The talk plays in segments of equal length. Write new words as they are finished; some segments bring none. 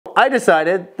I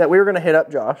decided that we were going to hit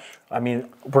up Josh. I mean,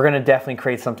 we're going to definitely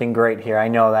create something great here. I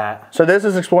know that. So this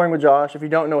is Exploring with Josh. If you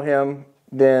don't know him,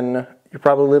 then you're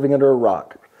probably living under a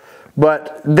rock.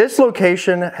 But this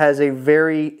location has a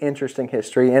very interesting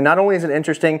history. And not only is it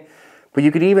interesting, but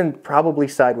you could even probably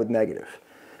side with negative.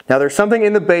 Now, there's something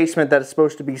in the basement that is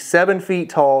supposed to be 7 feet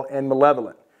tall and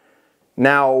malevolent.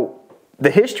 Now,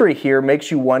 the history here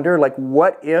makes you wonder, like,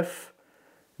 what if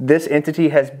this entity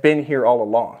has been here all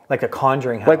along? Like a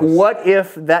conjuring house. Like, what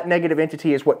if that negative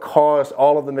entity is what caused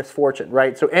all of the misfortune,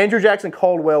 right? So Andrew Jackson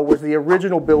Caldwell was the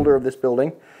original builder of this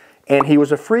building, and he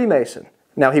was a Freemason.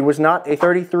 Now, he was not a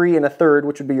 33 1/3,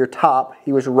 which would be your top.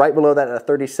 He was right below that at a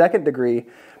 32nd degree,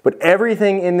 but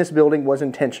everything in this building was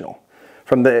intentional.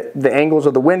 From the angles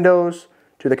of the windows,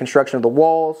 to the construction of the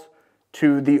walls,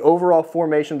 to the overall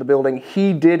formation of the building,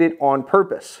 he did it on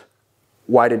purpose.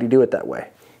 Why did he do it that way?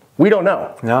 We don't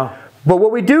know. No. But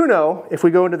what we do know, if we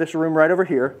go into this room right over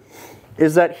here,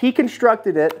 is that he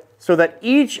constructed it so that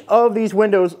each of these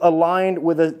windows aligned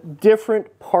with a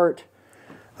different part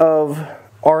of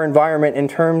our environment in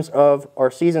terms of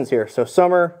our seasons here. So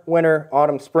summer, winter,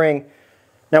 autumn, spring.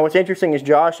 Now what's interesting is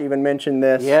Josh even mentioned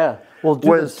this. Yeah. Well,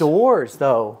 the doors,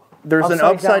 though. There's an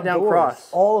upside down cross.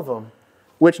 All of them.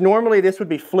 Which normally this would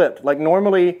be flipped. Like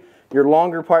normally your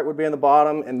longer part would be on the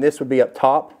bottom and this would be up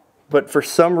top. But for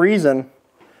some reason,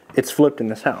 it's flipped in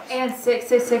this house. And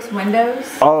 666 windows.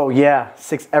 Oh yeah,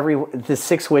 there's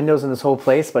 6 windows in this whole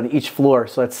place, but each floor,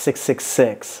 so that's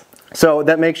 666. So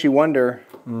that makes you wonder,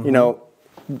 you know,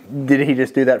 did he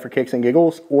just do that for kicks and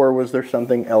giggles, or was there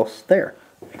something else there?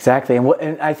 Exactly,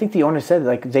 and I think the owner said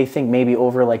like they think maybe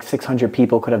over like 600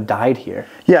 people could have died here.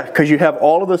 Yeah, because you have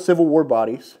all of the Civil War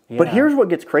bodies. Yeah. But here's what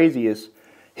gets crazy is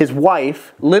his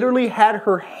wife literally had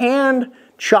her hand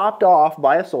chopped off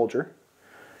by a soldier.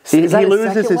 He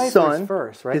loses his son. His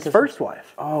first, right? His first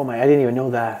wife. Oh my, I didn't even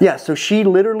know that. Yeah, so she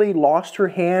literally lost her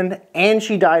hand and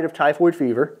she died of typhoid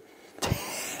fever.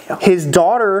 His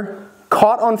daughter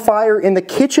caught on fire in the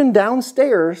kitchen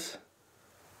downstairs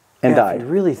and died. If you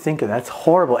really think of that, that's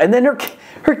horrible. And then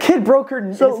her kid broke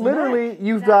her. So literally,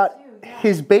 you've got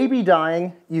his baby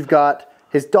dying, you've got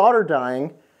his daughter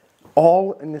dying,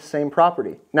 all in the same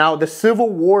property. Now, the Civil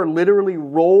War literally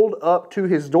rolled up to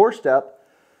his doorstep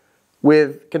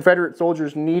with Confederate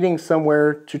soldiers needing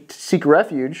somewhere to seek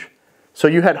refuge. So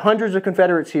you had hundreds of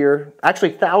Confederates here,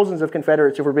 actually thousands of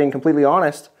Confederates if we're being completely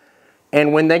honest.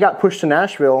 And when they got pushed to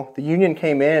Nashville, the Union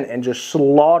came in and just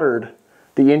slaughtered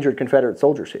the injured Confederate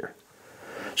soldiers here.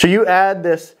 So you add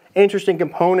this interesting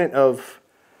component of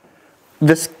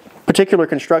this particular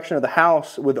construction of the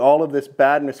house with all of this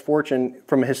bad misfortune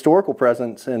from a historical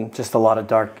presence, and just a lot of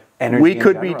dark energy. We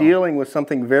could be dealing with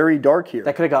something very dark here.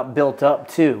 That could have got built up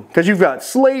too. Because you've got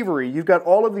slavery, you've got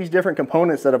all of these different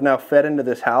components that have now fed into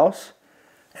this house,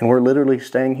 and we're literally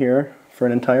staying here for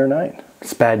an entire night.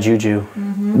 It's bad juju.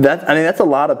 Mm-hmm. That's a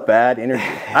lot of bad energy.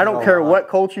 I don't care what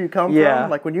culture you come from.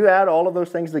 Like when you add all of those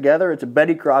things together, it's a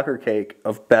Betty Crocker cake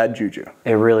of bad juju.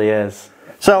 It really is.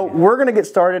 So we're going to get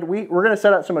started. We're going to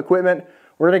set up some equipment.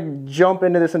 We're going to jump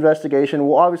into this investigation.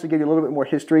 We'll obviously give you a little bit more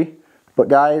history. But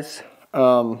guys,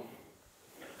 I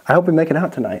hope we make it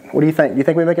out tonight. What do you think? Do you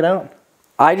think we make it out?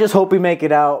 I just hope we make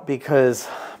it out because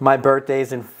my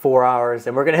birthday's in 4 hours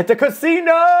and we're going to hit the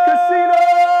casino!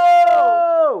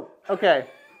 Casino! Okay,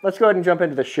 let's go ahead and jump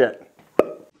into the shit.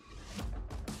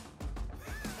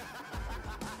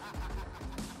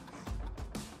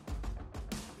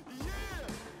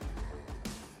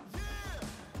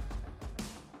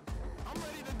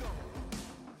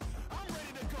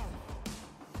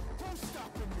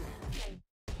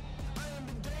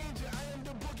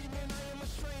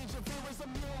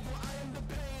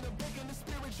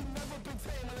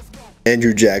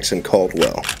 Andrew Jackson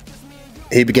Caldwell.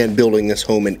 He began building this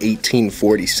home in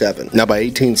 1847. Now by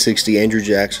 1860, Andrew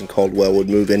Jackson Caldwell would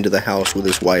move into the house with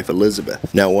his wife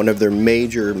Elizabeth. Now one of their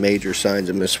major signs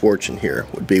of misfortune here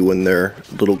would be when their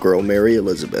little girl Mary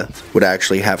Elizabeth would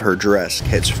actually have her dress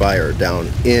catch fire down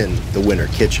in the winter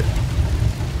kitchen.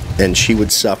 And she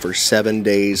would suffer 7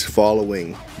 days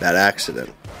following that accident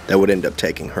that would end up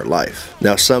taking her life.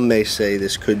 Now some may say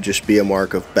this could just be a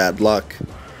mark of bad luck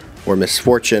or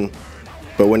misfortune,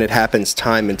 but when it happens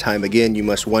time and time again, you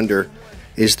must wonder,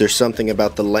 is there something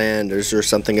about the land, or is there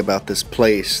something about this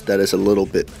place that is a little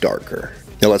bit darker?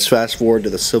 Now let's fast forward to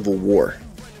the Civil War.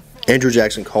 Andrew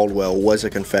Jackson Caldwell was a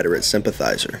Confederate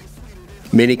sympathizer.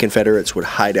 Many Confederates would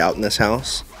hide out in this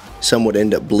house. Some would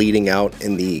end up bleeding out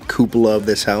in the cupola of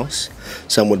this house.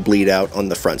 Some would bleed out on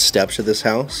the front steps of this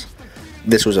house.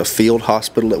 This was a field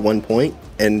hospital at one point,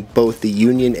 and both the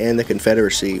Union and the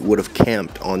Confederacy would have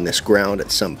camped on this ground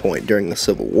at some point during the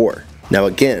Civil War. Now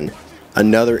again,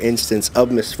 another instance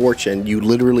of misfortune. You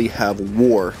literally have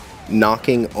war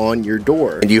knocking on your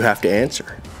door and you have to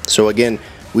answer. So again,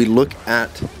 we look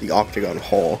at the Octagon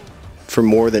Hall for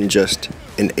more than just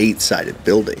an 8-sided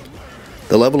building.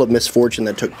 The level of misfortune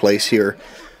that took place here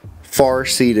far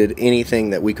exceeded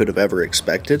anything that we could have ever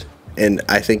expected, and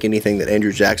I think anything that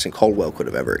Andrew Jackson Caldwell could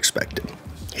have ever expected.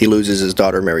 He loses his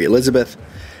daughter Mary Elizabeth.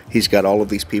 He's got all of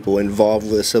these people involved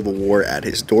with the Civil War at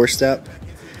his doorstep.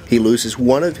 He loses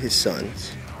one of his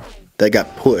sons that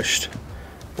got pushed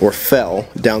or fell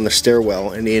down the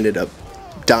stairwell, and he ended up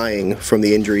dying from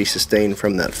the injury sustained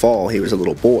from that fall. He was a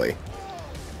little boy.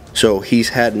 So he's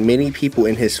had many people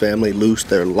in his family lose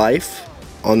their life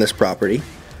on this property.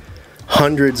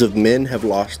 Hundreds of men have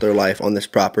lost their life on this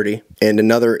property. And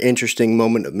another interesting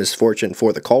moment of misfortune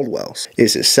for the Caldwells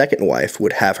is his second wife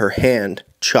would have her hand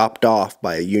chopped off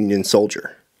by a Union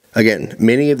soldier. Again,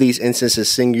 many of these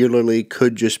instances singularly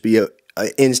could just be an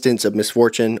instance of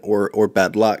misfortune or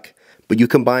bad luck. But you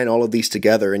combine all of these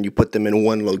together and you put them in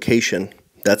one location.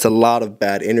 That's a lot of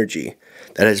bad energy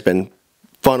that has been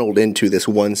funneled into this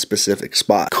one specific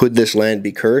spot. Could this land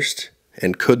be cursed?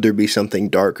 And could there be something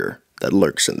darker that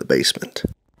lurks in the basement?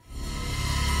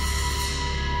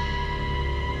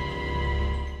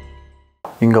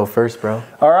 You can go first, bro.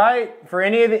 All right, for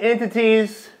any of the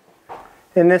entities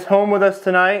in this home with us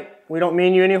tonight, we don't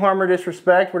mean you any harm or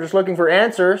disrespect. We're just looking for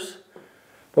answers.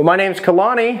 But my name's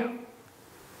Kalani,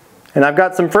 and I've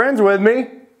got some friends with me.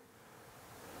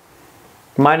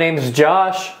 My name's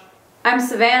Josh. I'm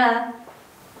Savannah.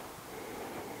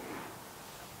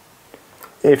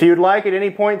 If you'd like at any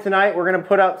point tonight, we're going to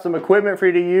put out some equipment for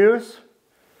you to use.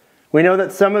 We know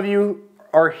that some of you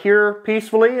are here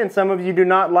peacefully and some of you do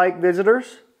not like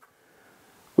visitors.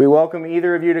 We welcome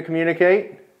either of you to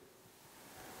communicate.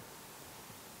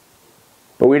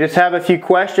 But we just have a few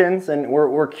questions, and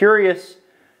we're curious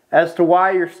as to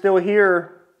why you're still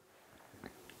here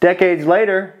decades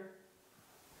later.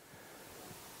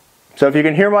 So if you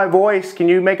can hear my voice, can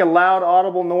you make a loud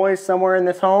audible noise somewhere in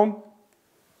this home?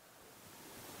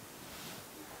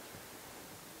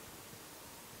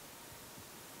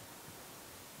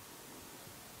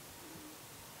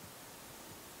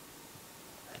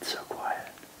 It's so quiet.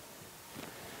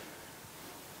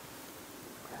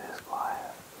 It is quiet.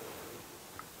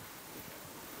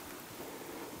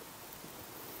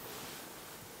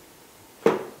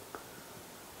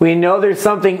 We know there's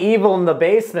something evil in the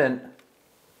basement.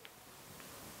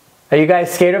 Are you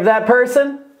guys scared of that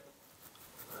person?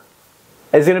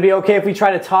 Is it going to be okay if we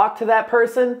try to talk to that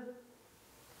person?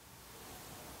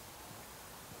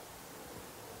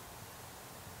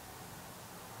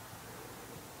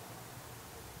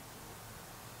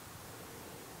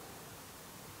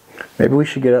 Maybe we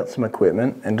should get out some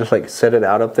equipment and just like set it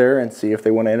out up there and see if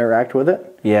they want to interact with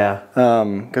it. Yeah.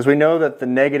 Because we know that the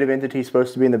negative entity is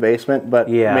supposed to be in the basement, but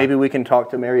maybe we can talk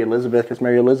to Mary Elizabeth, because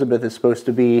Mary Elizabeth is supposed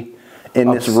to be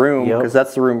in this room, because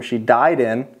that's the room she died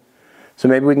in. So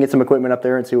maybe we can get some equipment up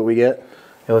there and see what we get.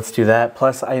 Yeah, let's do that.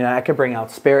 Plus, I could bring out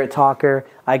Spirit Talker.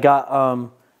 I got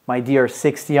my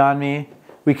DR60 on me.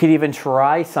 We could even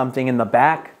try something in the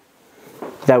back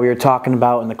that we were talking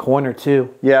about in the corner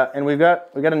too. Yeah, and we got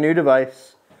a new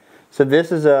device. So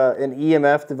this is an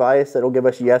EMF device that will give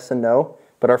us yes and no,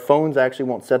 but our phones actually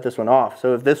won't set this one off.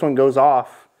 So if this one goes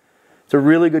off, it's a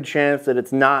really good chance that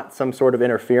it's not some sort of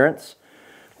interference,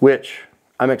 which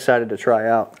I'm excited to try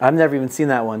out. I've never even seen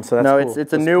that one, so that's cool. No,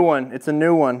 it's a new one. It's a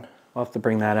new one. We'll have to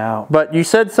bring that out. But you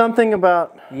said something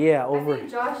about... Yeah, over... I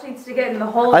think Josh needs to get in the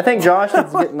hole. I think Josh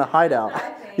needs to get in the hideout.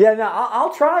 Yeah, no,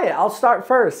 I'll try it. I'll start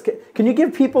first. Can you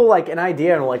give people like an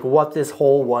idea on like what this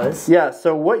hole was? Yeah,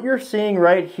 so what you're seeing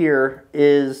right here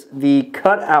is the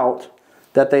cutout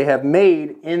that they have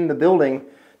made in the building.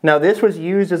 Now this was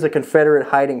used as a Confederate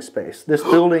hiding space. This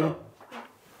building...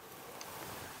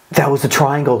 That was a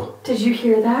triangle. Did you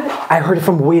hear that? I heard it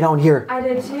from way down here. I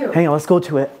did too. Hang on, let's go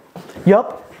to it.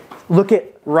 Yup. Look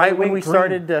at right when we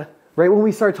started to... Right when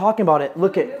we started talking about it,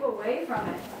 look at... Move away from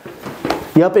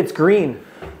it. Yup, it's green.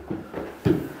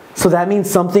 So that means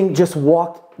something just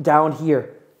walked down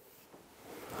here.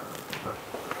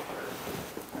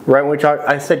 Right when we talked,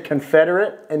 I said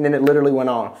Confederate, and then it literally went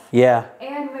off. Yeah.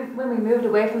 And when we moved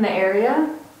away from the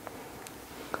area.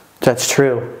 That's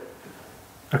true.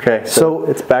 Okay, so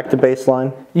it's back to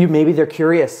baseline. Maybe they're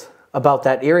curious about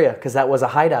that area because that was a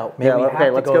hideout. Maybe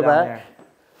let's go back. There.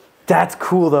 That's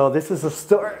cool though. This is a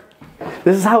start.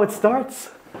 This is how it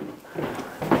starts.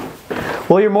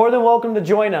 Well, you're more than welcome to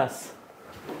join us.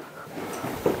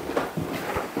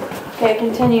 Okay,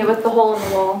 continue with the hole in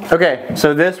the wall. Okay,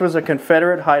 so this was a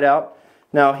Confederate hideout.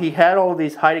 Now, he had all of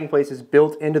these hiding places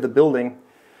built into the building.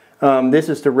 This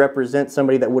is to represent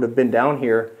somebody that would have been down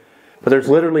here. But there's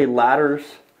literally ladders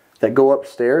that go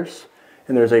upstairs,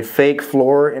 and there's a fake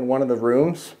floor in one of the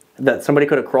rooms that somebody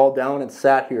could have crawled down and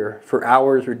sat here for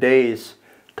hours or days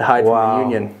to hide from the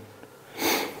Union.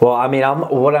 Well, I mean,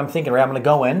 what I'm thinking, right? I'm going to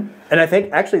go in. And I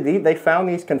think, actually, they found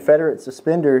these Confederate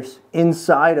suspenders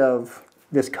inside of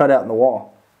this cutout in the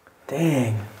wall.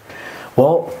 Dang.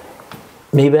 Well,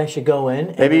 maybe I should go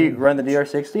in. Maybe run the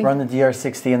DR-60? Run the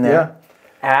DR-60 in there. Yeah.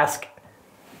 Ask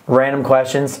random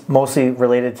questions, mostly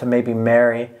related to maybe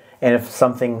Mary, and if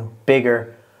something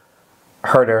bigger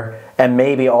hurt her. And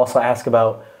maybe also ask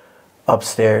about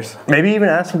upstairs. Maybe even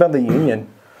ask about the Union.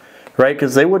 Right,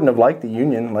 because they wouldn't have liked the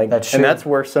Union, like, that's true. And that's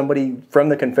where somebody from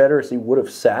the Confederacy would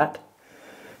have sat.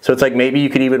 So it's like maybe you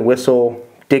could even whistle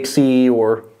Dixie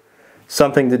or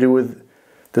something to do with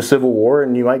the Civil War,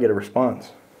 and you might get a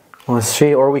response. Well, let's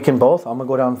see, or we can both. I'm gonna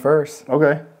go down first.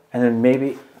 Okay. And then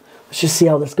maybe let's just see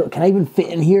how this goes. Can I even fit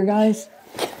in here, guys?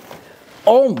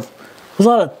 Oh, there's a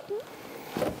lot of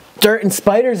dirt and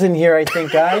spiders in here, I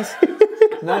think, guys.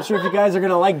 Not sure if you guys are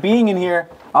gonna like being in here.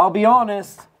 I'll be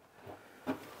honest.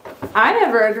 I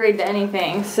never agreed to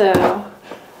anything, so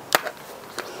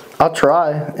I'll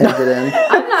try and get in.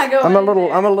 I'm not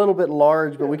going. I'm a little bit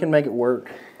large, but we can make it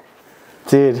work.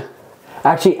 Dude,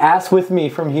 actually ask with me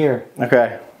from here.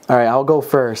 Okay. All right, I'll go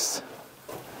first.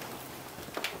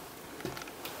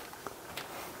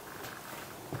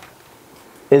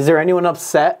 Is there anyone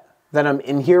upset that I'm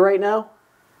in here right now?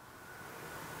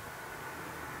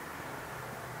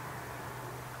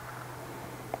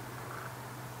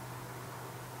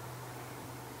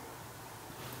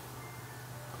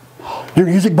 Your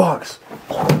music box.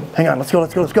 Hang on, let's go.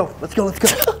 The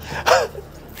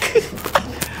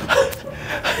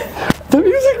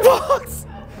music box!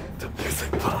 The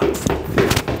music box!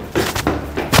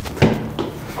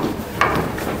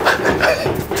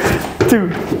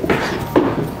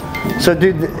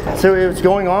 So it was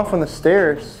going off on the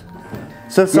stairs.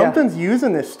 So something's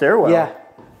using this stairwell. Yeah.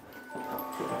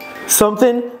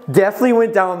 Something definitely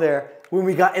went down there when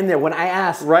we got in there. When I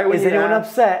asked, is anyone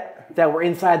upset that we're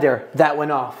inside there? That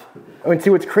went off. Oh, and see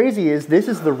what's crazy is this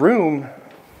is the room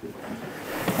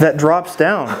that drops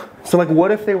down. So like what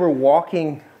if they were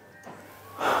walking?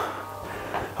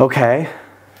 Okay.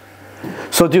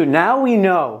 So dude, now we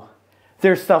know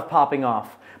there's stuff popping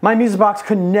off. My music box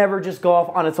could never just go off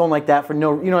on its own like that for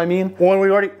no, you know what I mean? Well, we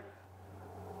already... Is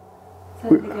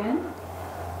that it again?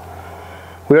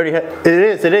 We already had...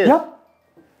 It is. Yep.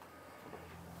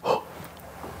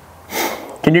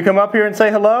 Can you come up here and say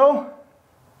hello?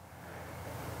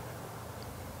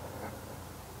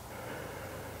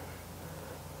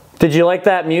 Did you like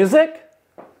that music?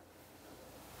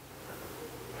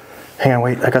 Hang on,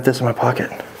 wait. I got this in my pocket.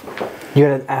 You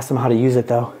gotta ask them how to use it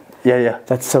though. Yeah.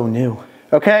 That's so new.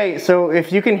 Okay, so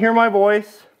if you can hear my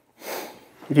voice,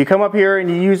 if you come up here and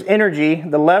you use energy,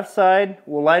 the left side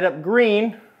will light up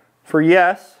green for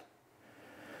yes.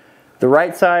 The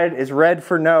right side is red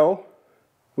for no.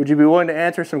 Would you be willing to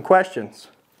answer some questions?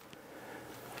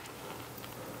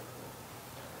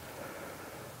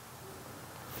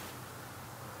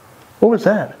 What was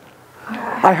that?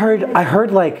 I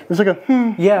heard like... It was like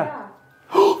a Yeah.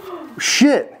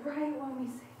 Shit. Right when we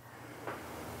say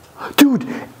that. Dude,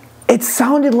 it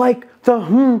sounded like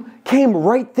the came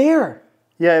right there.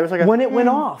 Yeah, it was like a... When it went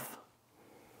off.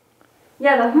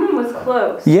 Yeah, the was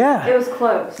close. Yeah. It was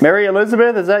close. Mary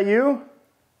Elizabeth, is that you?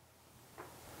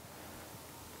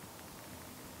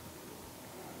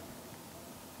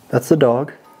 That's the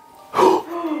dog.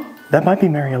 That might be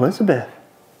Mary Elizabeth.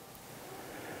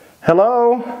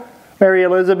 Hello, Mary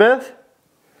Elizabeth.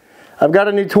 I've got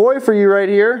a new toy for you right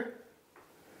here.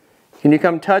 Can you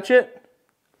come touch it?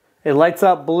 It lights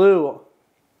up blue.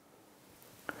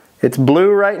 It's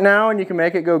blue right now, and you can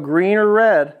make it go green or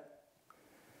red.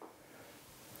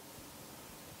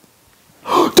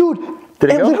 Dude, Did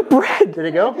it go? lit up red. Did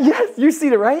it go? Yes, you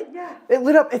seen it, right? Yeah. It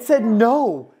lit up. It said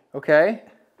no. Okay.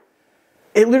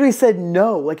 It literally said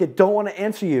no, like it don't want to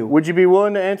answer you. Would you be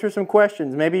willing to answer some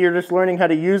questions? Maybe you're just learning how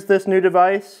to use this new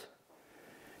device.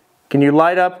 Can you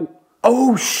light up?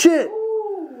 Oh, shit.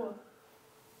 Ooh.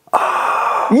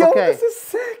 Yo, okay. this is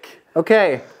sick.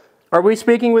 Okay. Are we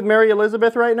speaking with Mary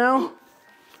Elizabeth right now?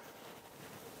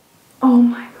 Oh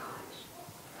my gosh.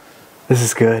 This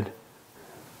is good.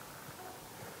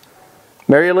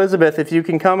 Mary Elizabeth, if you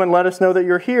can come and let us know that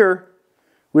you're here,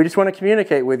 we just want to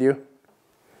communicate with you.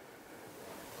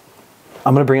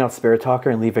 I'm going to bring out Spirit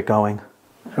Talker and leave it going.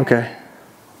 Okay.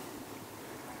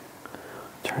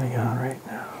 Turning it on right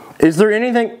now. Is there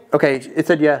anything? Okay, it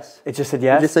said yes. It just said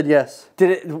yes? It just said yes. Did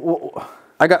it?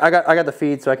 I got the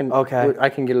feed, so I can Okay. I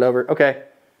can get it over. Okay.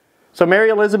 So Mary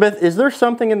Elizabeth, is there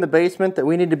something in the basement that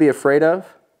we need to be afraid of?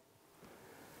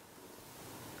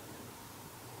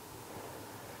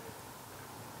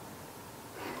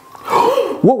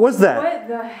 What was that? What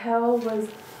the hell was...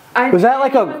 Was that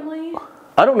like a...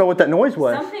 I don't know what that noise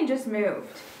was. Something just moved.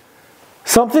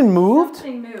 Something moved?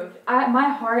 Something moved. My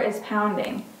heart is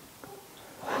pounding.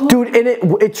 Dude, and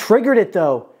it triggered it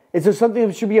though. Is there something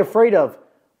we should be afraid of?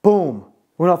 Boom.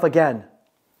 Went off again.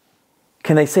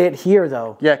 Can they say it here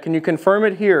though? Yeah, can you confirm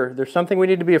it here? There's something we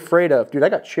need to be afraid of. Dude, I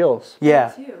got chills.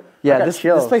 Yeah. Me too. Yeah, this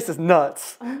place is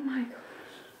nuts. Oh my gosh.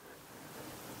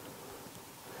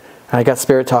 I got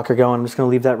Spirit Talker going. I'm just going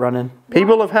to leave that running.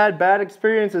 People have had bad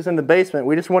experiences in the basement.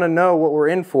 We just want to know what we're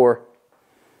in for.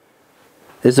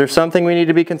 Is there something we need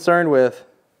to be concerned with?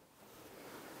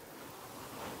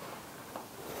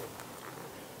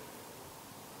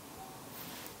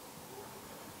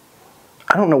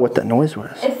 I don't know what that noise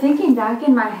was. Thinking back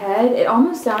in my head, it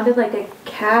almost sounded like a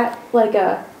cat, like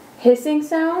a hissing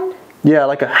sound. Yeah,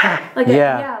 like a...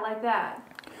 Yeah, like that.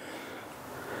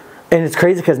 And it's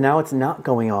crazy because now it's not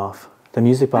going off. The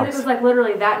music box. But it was like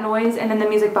literally that noise and then the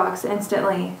music box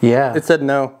instantly. Yeah. It said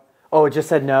no. Oh, it just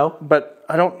said no? But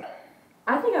I don't...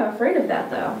 I think I'm afraid of that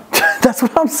though. That's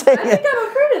what I'm saying. I think I'm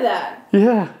afraid of that.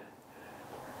 Yeah.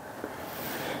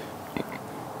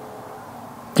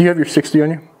 Do you have your 60 on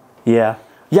you? Yeah.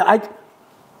 Yeah,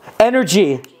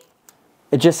 energy.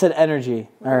 It just said energy.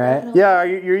 All right. Yeah,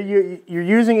 you're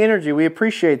using energy. We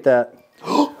appreciate that.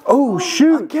 Oh,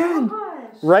 shoot. Again.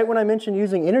 Right when I mentioned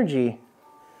using energy.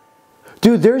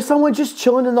 Dude, there's someone just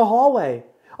chilling in the hallway.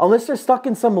 Unless they're stuck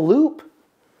in some loop.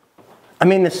 I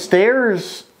mean, the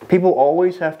stairs, people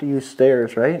always have to use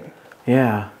stairs, right?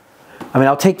 Yeah. I mean,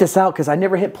 I'll take this out because I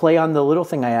never hit play on the little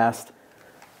thing I asked.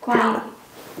 Quiet.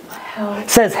 Hell. It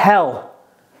says hell.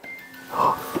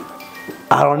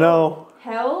 I don't know.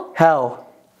 Hell? Hell.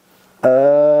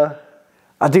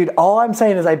 Dude, all I'm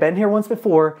saying is I've been here once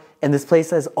before, and this place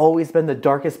has always been the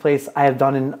darkest place I have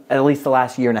done in at least the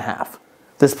last year and a half.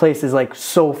 This place is like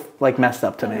so like messed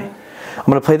up to me. I'm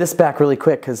gonna play this back really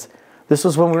quick because this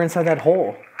was when we were inside that hole.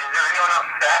 Is there anyone else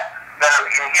that are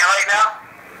in here right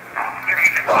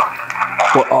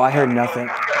now? Well, oh, I heard nothing.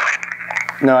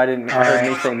 No, I didn't. I heard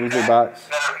me say music box.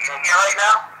 That are in here right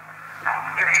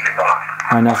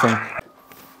now? Nothing.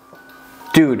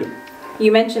 Dude.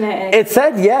 You mentioned it and It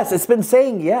said yes. It's been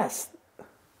saying yes.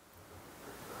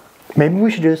 Maybe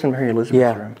we should do this in Mary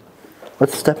Elizabeth's room.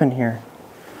 Let's step in here.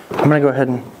 I'm going to go ahead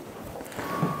and...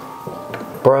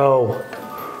 Bro,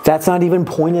 that's not even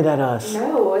pointed at us.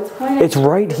 No, it's pointed. It's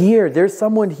right here. There's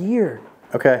someone here.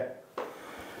 Okay.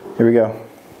 Here we go.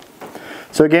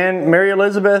 So again, Mary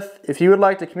Elizabeth, if you would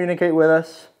like to communicate with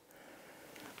us,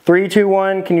 3, 2,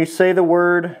 1, can you say the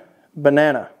word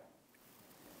banana?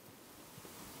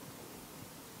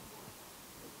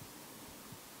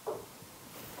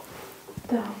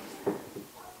 No.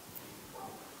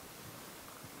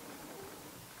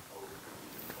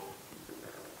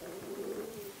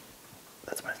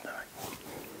 That's my stomach.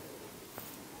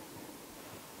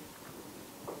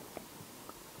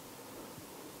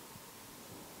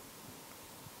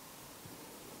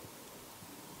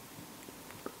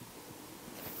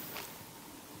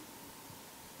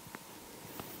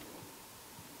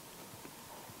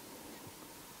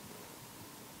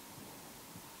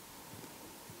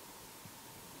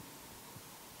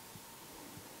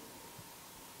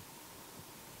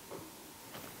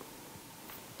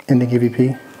 Ending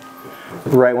EVP.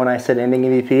 Right when I said ending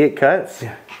EVP, it cuts.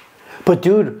 Yeah. But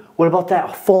dude, what about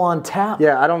that full-on tap?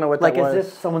 Yeah, I don't know what that was. Like as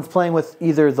if someone's playing with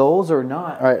either those or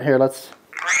not. All right, here, let's... 3, 2,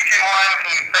 1,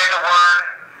 can you say the word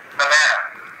banana?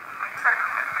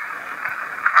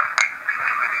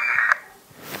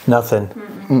 Nothing. 3, 2,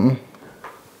 1,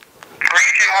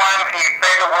 can you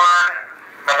say the word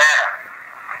banana?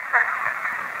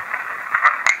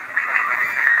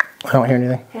 I don't hear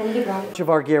anything. Much of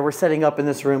our gear we're setting up in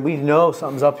this room. We know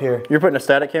something's up here. You're putting a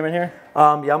static cam in here?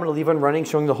 Yeah, I'm gonna leave one running,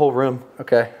 showing the whole room.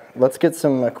 Okay, let's get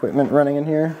some equipment running in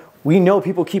here. We know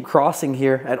people keep crossing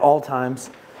here at all times.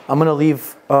 I'm gonna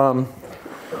leave the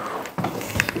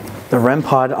REM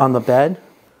pod on the bed.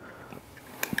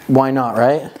 Why not,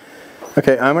 right?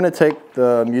 Okay, I'm gonna take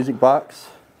the music box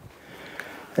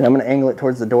and I'm gonna angle it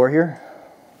towards the door here.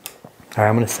 All right,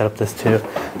 I'm gonna set up this too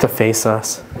to face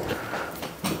us.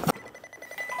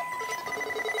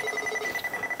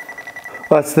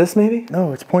 What's this maybe?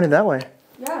 No, it's pointed that way.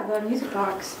 Yeah, the music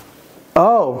box.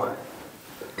 Oh.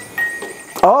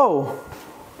 Oh.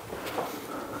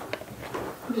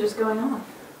 What's just going on?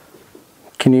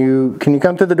 Can you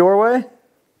come through the doorway?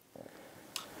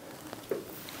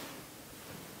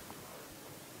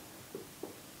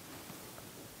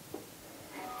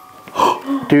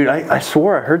 Dude, I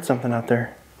swore I heard something out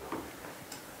there.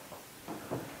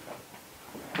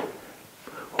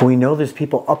 We know there's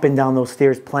people up and down those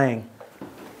stairs playing.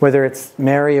 Whether it's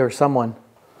Mary or someone.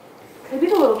 Maybe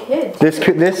the little kid.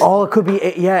 Oh, it could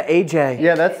be, yeah, AJ.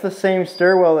 Yeah, that's the same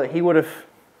stairwell that he would have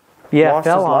lost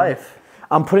fell his on. life.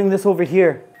 I'm putting this over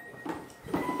here.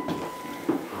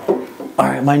 All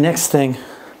right, my next thing.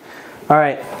 All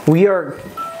right, we are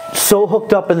so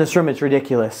hooked up in this room, it's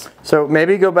ridiculous. So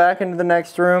maybe go back into the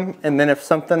next room, and then if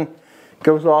something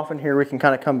goes off in here, we can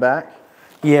kind of come back.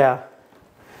 Yeah.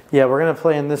 Yeah, we're gonna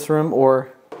play in this room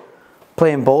or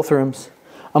play in both rooms.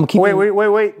 I'm keeping.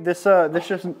 Wait. This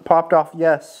just popped off.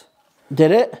 Yes.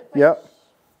 Did it? Yep.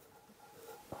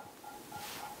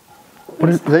 What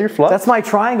is that? Your flux? That's my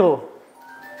triangle.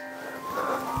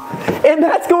 And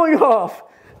that's going off.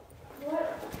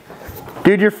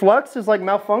 Dude, your flux is like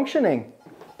malfunctioning.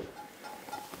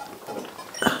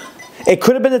 It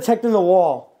could have been detecting the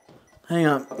wall. Hang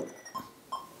on.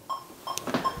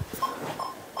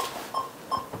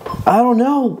 I don't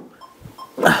know.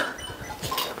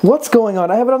 What's going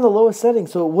on? I have it on the lowest setting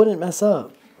so it wouldn't mess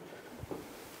up.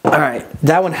 All right,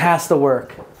 that one has to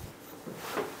work.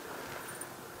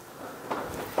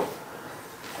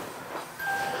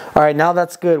 All right, now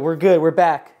that's good. We're good. We're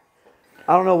back.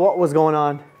 I don't know what was going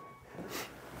on.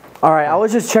 All right, I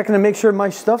was just checking to make sure my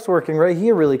stuff's working right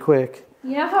here really quick.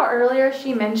 You know how earlier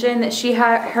she mentioned that she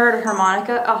had heard a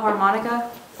harmonica?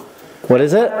 What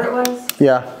is it? Whatever it was?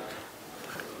 Yeah.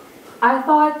 I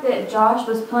thought that Josh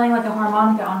was playing like a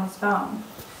harmonica on his phone.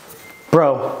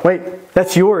 Bro, Wait,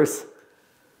 that's yours.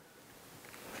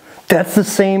 that's the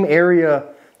same area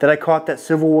that I caught that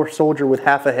Civil War soldier with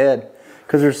half a head.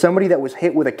 Because there's somebody that was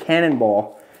hit with a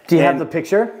cannonball. Do you have the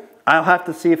picture? I'll have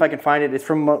to see if I can find it. It's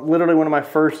from literally one of my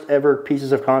first ever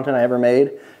pieces of content I ever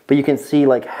made. But you can see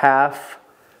like half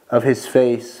of his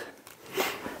face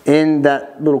in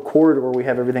that little corridor where we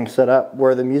have everything set up,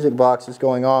 where the music box is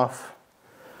going off.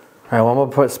 All right, well, I'm going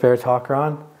to put Spare Talker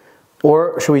on.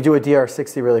 Or should we do a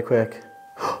DR60 really quick?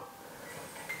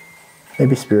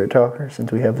 Maybe Spirit Talker, since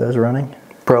we have those running.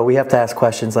 Bro, we have to ask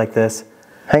questions like this.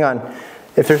 Hang on.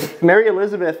 If there's Mary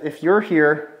Elizabeth, if you're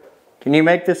here, can you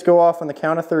make this go off on the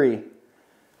count of 3?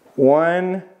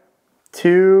 1,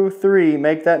 2, 3.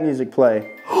 Make that music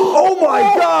play. Oh my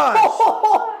gosh!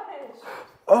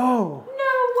 Oh.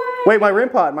 No way! Wait, my REM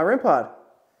pod.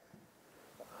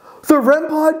 The REM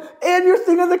pod and your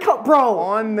thing on the cup, bro.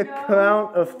 On the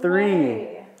count of 3.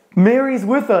 Way. Mary's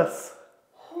with us.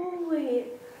 Holy.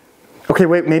 Okay,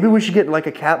 wait, maybe we should get like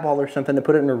a cat ball or something to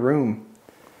put it in a room.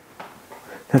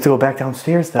 Have to go back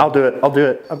downstairs though. I'll do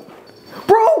it.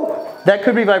 Bro! That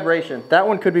could be vibration. That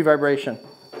one could be vibration.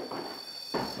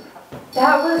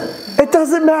 That was... It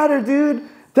doesn't matter, dude.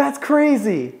 That's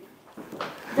crazy.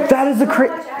 That is so the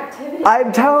crazy... much activity.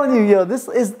 I'm telling you, yo, this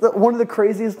is one of the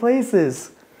craziest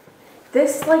places.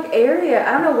 This like area,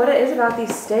 I don't know what it is about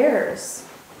these stairs.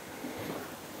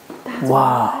 That's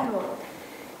Wow. wild.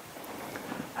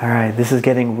 All right, this is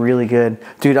getting really good.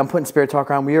 Dude, I'm putting Spirit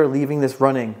Talker on. We are leaving this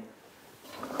running.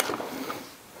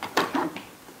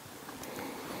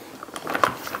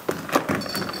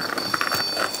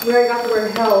 We already got the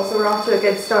word hell, so we're off to a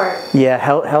good start. Yeah,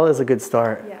 hell is a good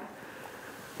start. Yeah.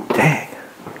 Dang.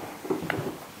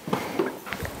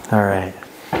 All right.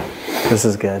 This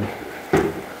is good.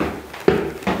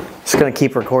 Just going to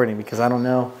keep recording because I don't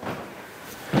know.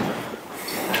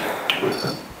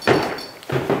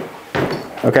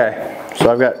 Okay,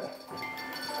 so I've got...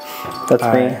 That's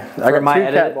All me. right. I For got my 2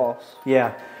 edit- cat balls.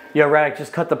 Yeah. Yo, Radic,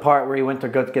 just cut the part where he went to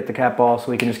go get the cat ball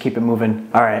so we can just keep it moving.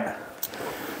 All right.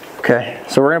 Okay,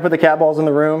 so we're going to put the cat balls in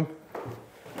the room.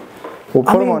 We'll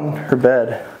put them on her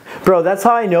bed. Bro, that's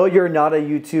how I know you're not a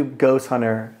YouTube ghost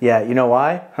hunter. Yeah, you know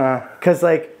why? Huh. Because,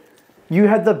 like, you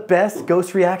had the best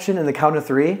ghost reaction in the count of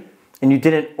 3, and you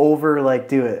didn't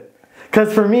do it.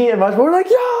 Because for me and my we're like,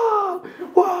 yo,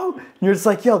 whoa. And you're just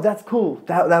like, yo, that's cool.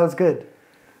 That was good.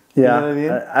 Yeah, You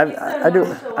know what I mean? I do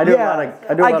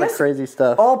a lot of crazy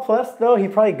stuff. All plus, though, he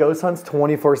probably ghost hunts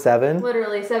 24/7.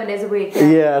 Literally 7 days a week.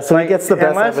 Yeah, so he gets the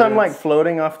best Unless I'm like evidence.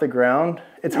 floating off the ground,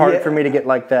 it's hard for me to get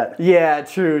like that. Yeah,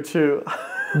 true.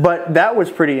 But that was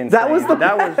pretty insane. That was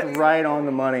was right on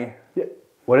the money.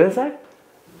 What did it say?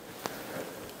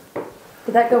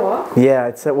 Did that go off? Yeah,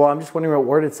 it said, well, I'm just wondering what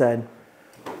word it said.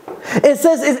 It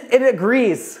says it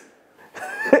agrees.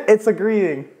 It's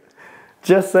agreeing.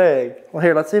 Just saying. Well,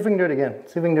 here, let's see if we can do it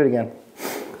again.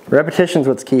 Repetition's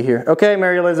what's key here. Okay,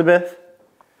 Mary Elizabeth.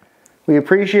 We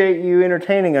appreciate you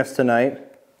entertaining us tonight.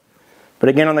 But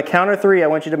again, on the count of 3, I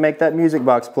want you to make that music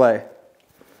box play.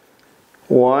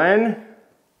 1,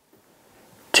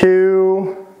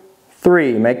 2,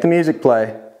 3. Make the music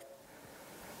play.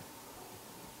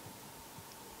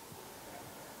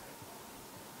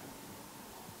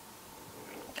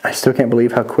 I still can't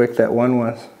believe how quick that one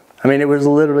was. I mean, it was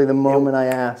literally the moment I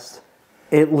asked.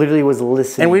 It literally was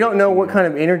listening. And we don't know what kind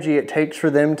of energy it takes for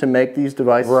them to make these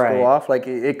devices go off. Like,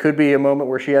 it could be a moment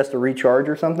where she has to recharge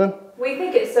or something. We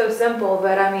think it's so simple,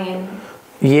 but I mean...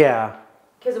 Yeah.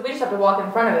 Because we just have to walk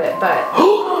in front of it, but...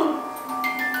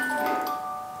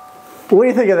 What do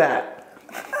you think of that?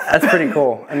 That's pretty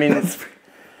cool. I mean,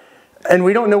 and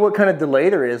we don't know what kind of delay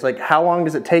there is. Like, how long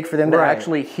does it take for them to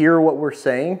actually hear what we're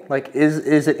saying? Like,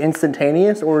 is it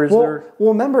instantaneous or is there...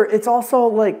 Well, remember, it's also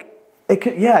like... It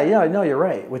could, yeah, no, you're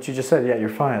right. What you just said, yeah, you're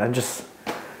fine. It's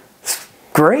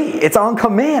great. It's on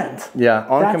command. Yeah,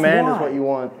 on command is what you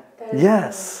want.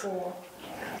 Yes. Really cool.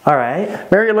 All right.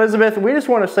 Mary Elizabeth, we just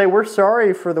want to say we're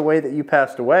sorry for the way that you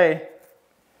passed away.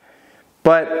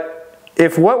 But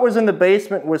if what was in the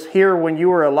basement was here when you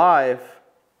were alive,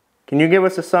 can you give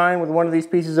us a sign with one of these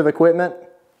pieces of equipment?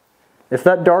 If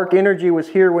that dark energy was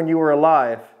here when you were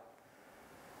alive,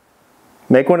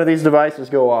 make one of these devices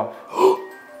go off.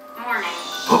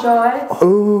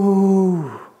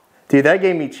 Ooh. Dude, that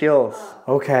gave me chills.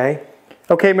 Okay.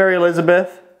 Okay, Mary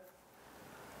Elizabeth.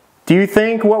 Do you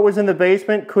think what was in the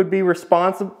basement could be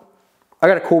responsible? I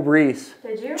got a cool breeze.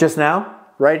 Did you? Just now?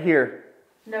 Right here.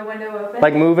 No window open?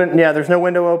 Like moving. Yeah, there's no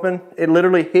window open. It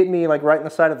literally hit me like right in the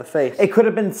side of the face. It could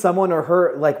have been someone or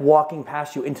her like walking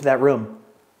past you into that room.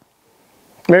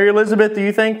 Mary Elizabeth, do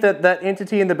you think that that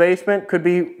entity in the basement could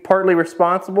be partly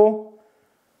responsible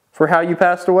for how you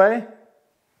passed away?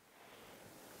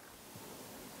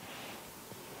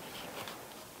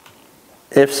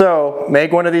 If so,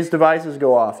 make one of these devices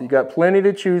go off. You've got plenty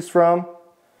to choose from.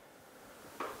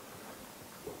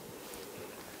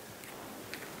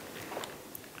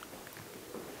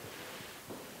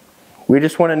 We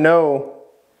just want to know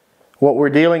what we're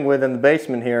dealing with in the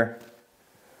basement here.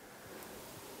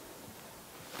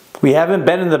 We haven't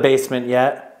been in the basement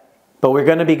yet, but we're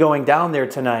going to be going down there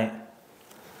tonight.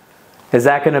 Is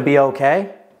that going to be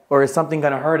okay? Or is something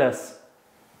going to hurt us?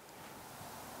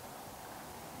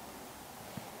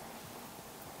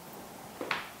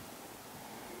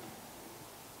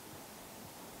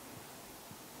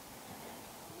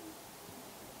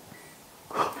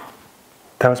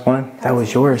 That was mine. That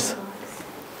was yours.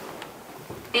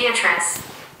 Beatrice.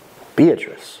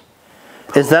 Beatrice.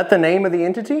 Is that the name of the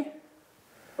entity?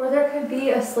 Or there could be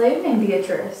a slave named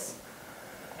Beatrice.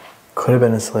 Could have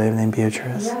been a slave named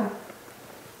Beatrice. Yeah.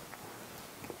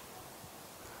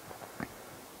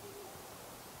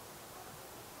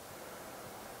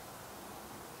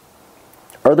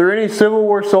 Are there any Civil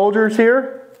War soldiers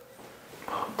here?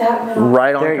 That middle.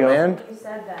 Right on There you command? You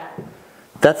said that.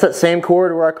 That's that same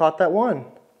corridor where I caught that one.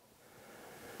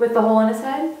 With the hole in his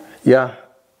head? Yeah.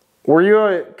 Were you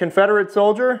a Confederate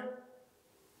soldier?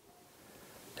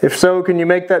 If so, can you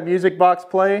make that music box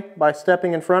play by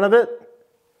stepping in front of it?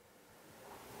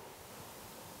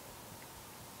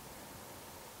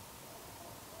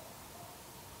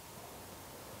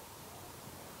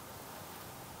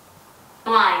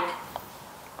 Blind.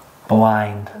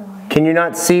 Blind. Can you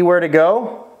not see where to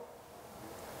go?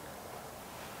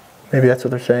 Maybe that's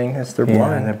what they're saying, is they're blind.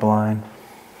 Yeah, they're blind.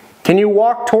 Can you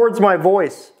walk towards my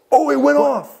voice? Oh, it went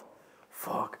off.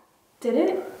 Fuck. Did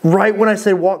it? Right when I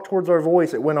said walk towards our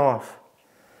voice, it went off.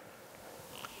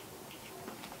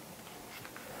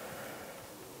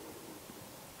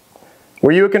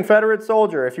 Were you a Confederate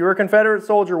soldier? If you were a Confederate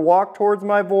soldier, walk towards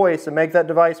my voice and make that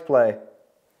device play.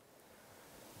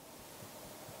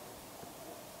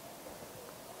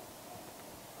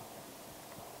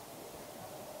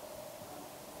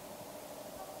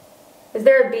 Is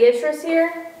there a Beatrice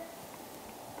here?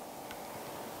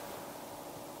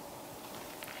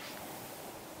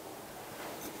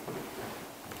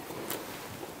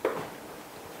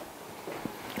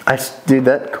 Dude,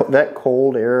 that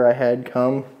cold air I had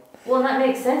come. Well, that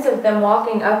makes sense of them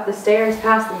walking up the stairs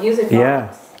past the music box.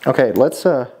 Yeah. Okay, let's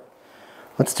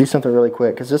do something really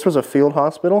quick, because this was a field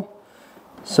hospital.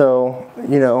 So,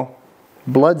 you know,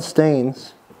 blood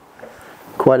stains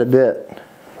quite a bit.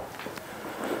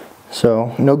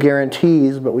 So, no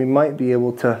guarantees, but we might be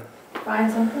able to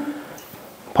Find something?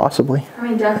 possibly. I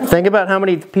mean, definitely. Think about how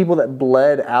many people that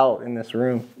bled out in this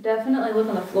room. Definitely look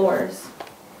on the floors.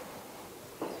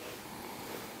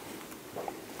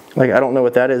 Like, I don't know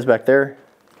what that is back there.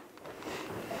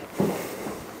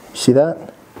 See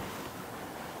that?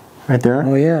 Right there?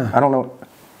 Oh yeah. I don't know.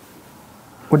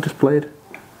 What just played?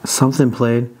 Something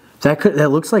played.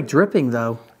 That looks like dripping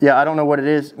though. Yeah, I don't know what it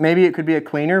is. Maybe it could be a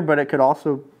cleaner, but it could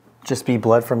also Just be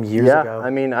blood from years ago. I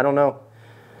mean, I don't know.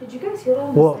 Did you guys hear that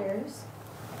on the stairs?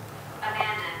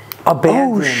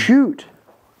 Abandoned. Oh, shoot.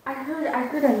 I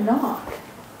heard a knock.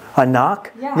 A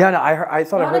knock? Yeah. Yeah, no, I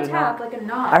thought I Not heard a a tap, knock. like a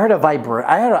knock. I heard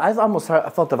a I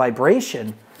felt the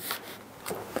vibration.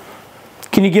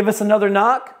 Can you give us another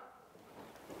knock?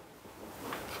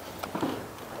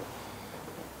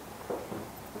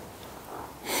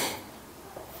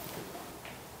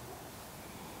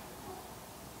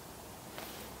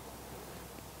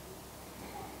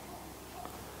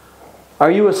 Are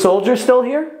you a soldier still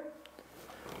here?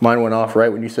 Mine went off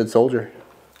right when you said soldier.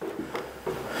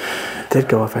 It did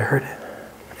go off, I heard it.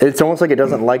 It's almost like it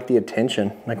doesn't like the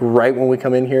attention. Like right when we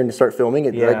come in here and start filming,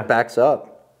 it like backs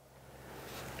up.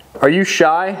 Are you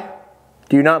shy?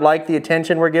 Do you not like the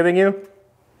attention we're giving you?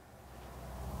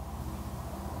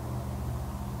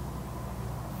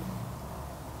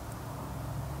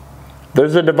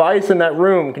 There's a device in that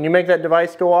room. Can you make that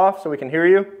device go off so we can hear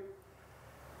you?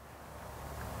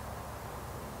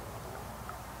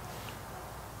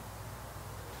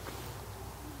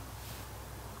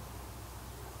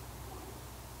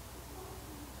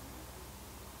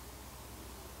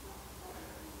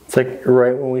 It's like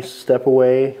right when we step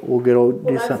away, we'll do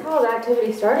That's something. how the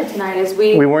activity started tonight. Is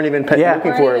we We weren't even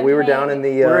looking for it. We were down in the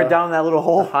We were down in that little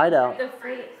hole. hideout. the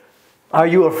free. Are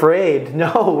you afraid?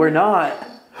 No, we're not.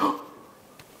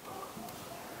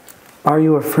 Are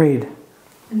you afraid?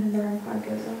 And then the REM pod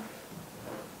goes off.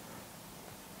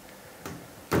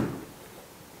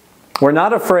 We're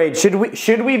not afraid. Should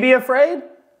we be afraid?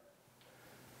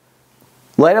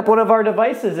 Light up one of our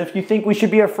devices if you think we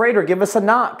should be afraid, or give us a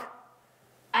knock.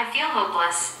 I feel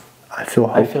hopeless. I feel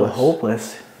hopeless. I feel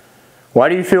hopeless. Why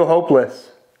do you feel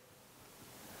hopeless?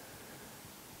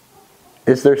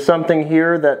 Is there something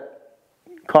here that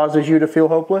causes you to feel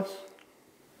hopeless?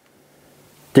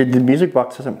 The music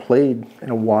box hasn't played in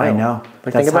a while. I know.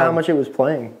 Like, think about how much it was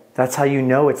playing. That's how you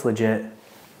know it's legit.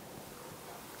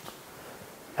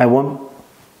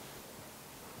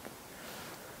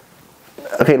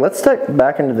 Okay, let's step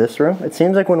back into this room. It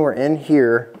seems like when we're in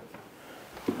here.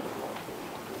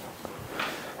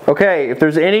 Okay, if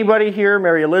there's anybody here,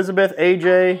 Mary Elizabeth, AJ.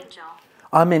 Angel.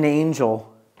 I'm an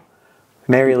angel.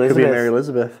 Mary Could Elizabeth. be Mary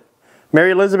Elizabeth.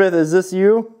 Mary Elizabeth, is this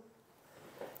you?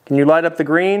 Can you light up the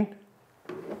green?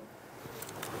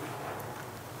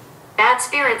 Bad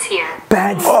spirits here.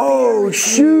 Bad Oh,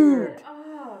 shoot!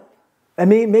 I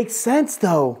mean, it makes sense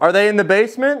though. Are they in the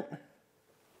basement?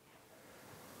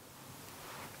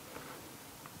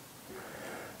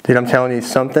 Dude, I'm telling you,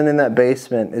 something in that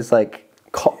basement is like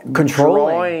Controlling.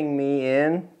 drawing me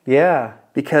in Yeah.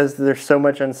 because there's so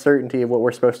much uncertainty of what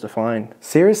we're supposed to find.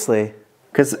 Seriously.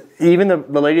 Because even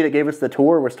the lady that gave us the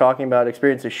tour was talking about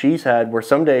experiences she's had where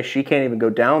some days she can't even go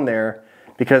down there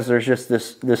because there's just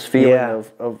this feeling Yeah.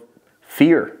 of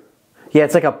fear. Yeah,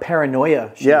 it's like a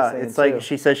paranoia. she was Yeah, saying, it's like too.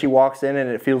 she says she walks in and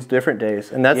it feels different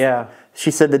days. And that's, Yeah.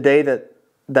 she said the day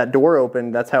that door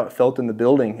opened, that's how it felt in the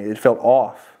building. It felt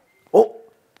off. Oh,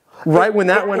 Right when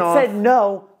that went off. It said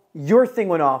no. Your thing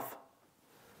went off.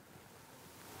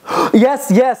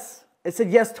 Yes, yes. It said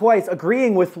yes twice,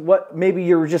 agreeing with what maybe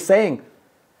you were just saying.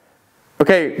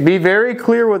 Okay, be very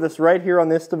clear with us right here on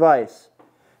this device.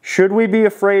 Should we be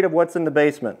afraid of what's in the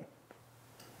basement?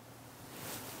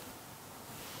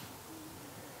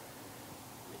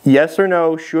 Yes or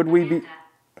no, should we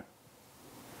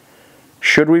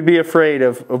be afraid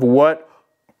of what?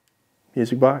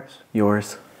 Music box.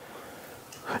 Yours.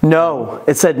 No.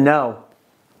 It said no.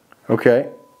 Okay.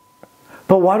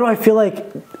 But why do I feel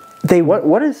like they...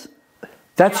 What is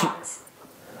That's... Jones.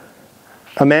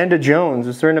 Amanda Jones?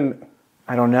 Is there an...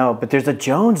 I don't know, but there's a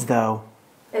Jones though.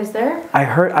 Is there? I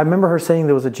remember her saying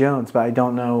there was a Jones, but I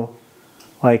don't know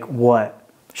like what.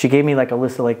 She gave me like a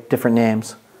list of like different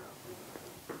names.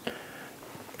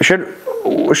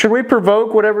 Should we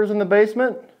provoke whatever's in the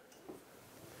basement?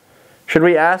 Should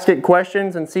we ask it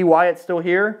questions and see why it's still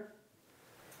here?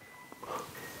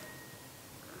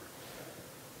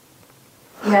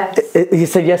 Yes. You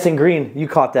said yes in green. You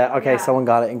caught that. Okay, Yeah. someone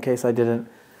got it in case I didn't.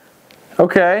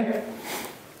 Okay.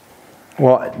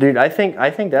 Well, dude, I think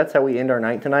that's how we end our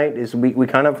night tonight. Is we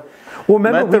kind of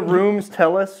remember, let the rooms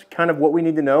tell us kind of what we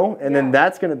need to know, and then Yeah.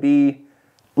 that's going to be.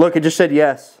 Look, it just said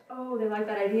yes. Oh, they like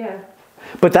that idea.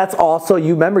 But that's also,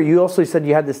 you remember, you also said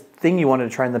you had this thing you wanted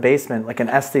to try in the basement, like an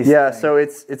Estes Yeah, thing. so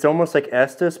it's almost like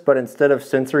Estes, but instead of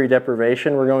sensory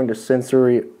deprivation, we're going to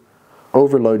sensory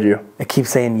overload you. It keeps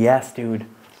saying yes, dude.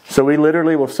 So we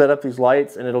literally will set up these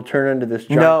lights, and it'll turn into this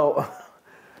giant. No.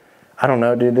 I don't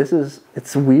know, dude.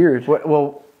 It's weird.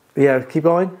 Well, yeah, keep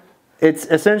going. It's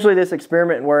essentially this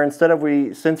experiment where instead of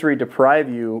we sensory deprive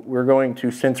you, we're going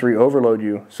to sensory overload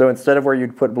you. So instead of where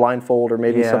you'd put blindfold or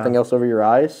maybe Yeah. something else over your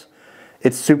eyes,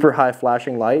 it's super high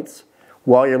flashing lights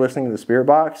while you're listening to the spirit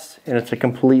box, and it's a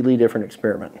completely different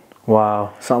experiment.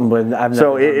 Wow, something with I've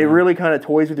So never it really kind of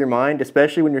toys with your mind,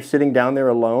 especially when you're sitting down there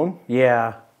alone.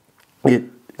 Yeah.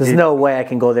 There's It- no way I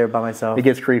can go there by myself. It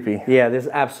gets creepy. Yeah, there's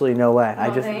absolutely no way.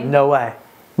 Nothing? No way.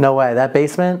 No way. That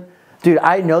basement, dude,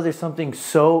 I know there's something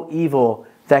so evil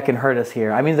that can hurt us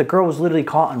here. I mean, the girl was literally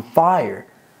caught on fire.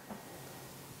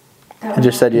 I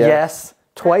just said yes. Yes.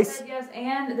 Twice. Said yes,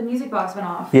 and the music box went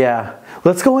off. Yeah.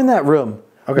 Let's go in that room.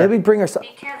 Okay. Maybe bring ourselves.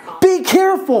 Be careful. Be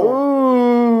careful!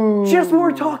 Ooh. Just when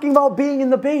we're talking about being in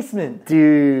the basement.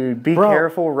 Dude, be Bro.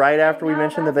 careful right after we No,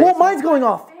 mentioned the that's- Well, basement. mine's going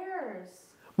off. Stairs.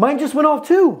 Mine just went off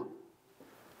too.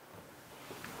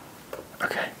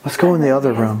 Okay. Let's go in the other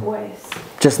His room. voice.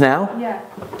 Just now? Yeah.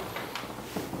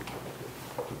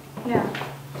 Yeah.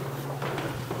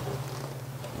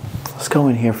 Let's go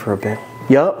in here for a bit.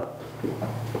 Yup.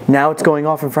 Now it's going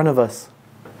off in front of us.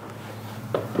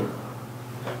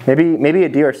 Maybe a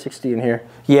DR60 in here.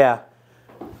 Yeah.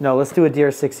 No, let's do a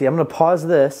DR60. I'm going to pause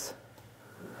this.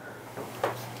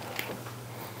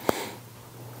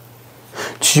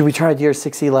 Should we try a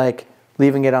DR60 like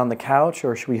leaving it on the couch,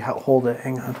 or should we hold it?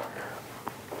 Hang on.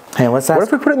 Hey, let's ask. What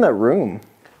if we put it in that room?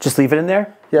 Just leave it in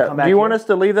there? Yeah. Come Do back you here? want us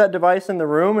to leave that device in the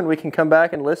room and we can come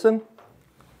back and listen?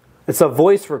 It's a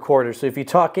voice recorder, so if you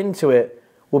talk into it,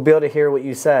 we'll be able to hear what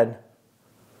you said.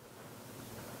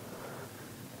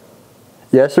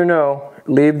 Yes or no?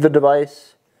 Leave the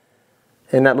device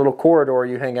in that little corridor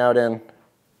you hang out in.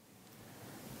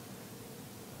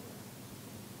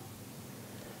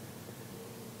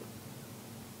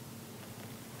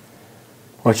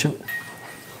 What should?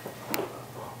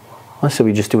 Why should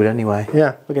we just do it anyway?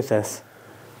 Yeah. Look at this.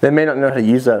 They may not know how to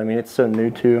use that. I mean, it's so new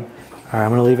too. All right,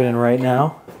 I'm gonna leave it in right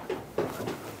now.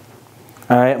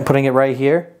 All right, I'm putting it right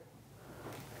here.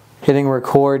 Hitting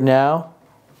record now.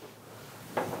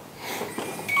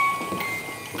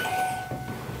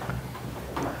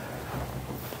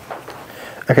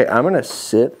 Okay, I'm gonna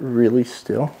sit really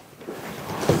still.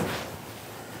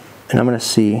 And I'm gonna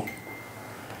see.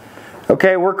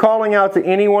 Okay, we're calling out to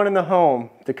anyone in the home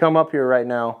to come up here right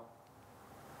now.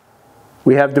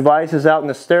 We have devices out in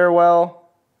the stairwell.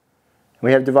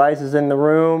 We have devices in the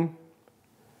room.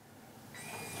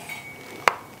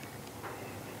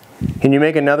 Can you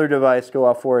make another device go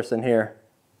off for us in here?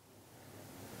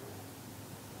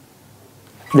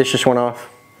 This just went off.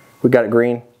 We got it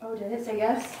green. Oh, did it say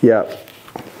yes? Yeah.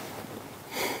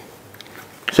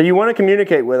 So you want to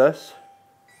communicate with us.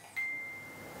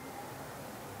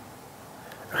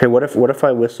 Okay, what if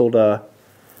I whistled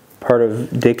part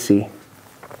of Dixie?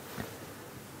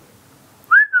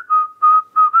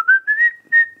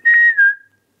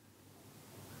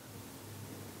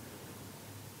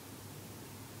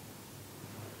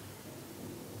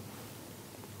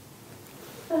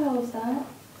 What the hell was that?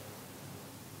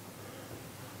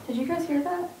 Did you guys hear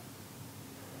that?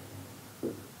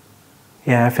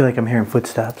 Yeah, I feel like I'm hearing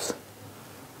footsteps.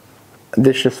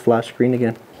 This just flashed green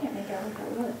again. Can't make out what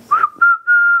that was.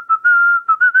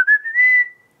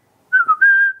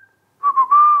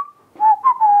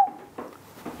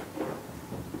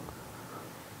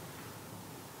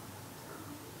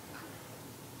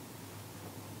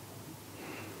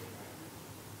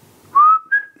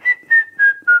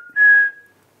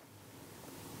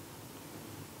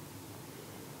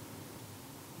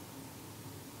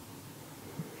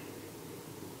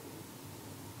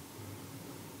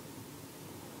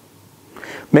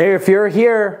 Mayor, if you're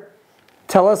here,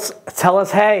 tell us,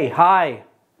 hey, hi.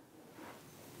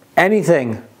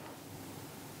 Anything.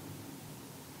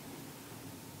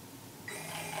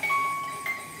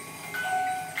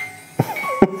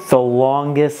 The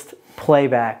longest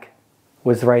playback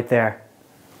was right there.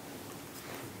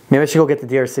 Maybe I should go get the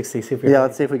DR60, see if you're Yeah,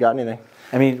 let's see if we got anything.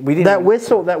 I mean, we didn't.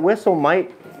 That whistle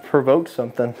might provoke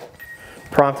something.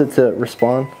 Prompt it to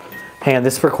respond. Hang on,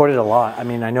 this recorded a lot. I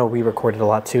mean, I know we recorded a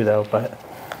lot too, though, but.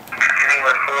 Getting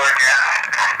record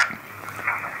now.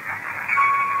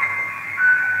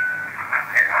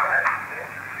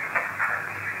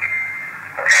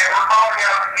 Okay, we're calling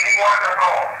out anyone in the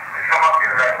home to come up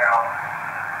here right now.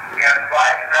 We have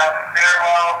devices out in the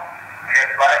stairwell. We have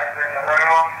devices in the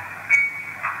room.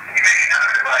 Can you make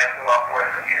another device go off for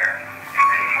us in here?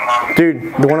 Come on. Dude,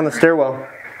 the one on the stairwell. Yeah.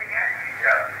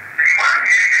 If you want to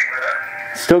communicate with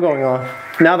us, Still going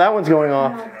off. Now that one's going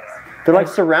off. They're like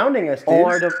surrounding us, dude. All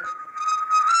our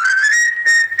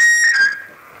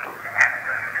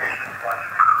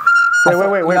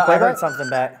Wait, Yeah, play I heard that? something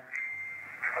back.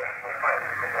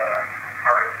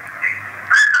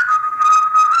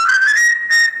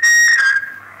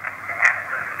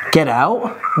 Get out?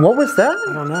 What was that?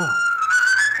 I don't know.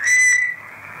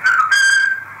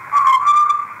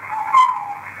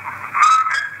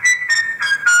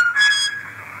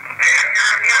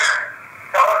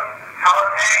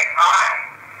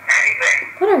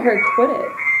 quit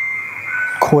it.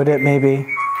 Quit it, maybe. So long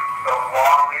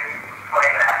as you play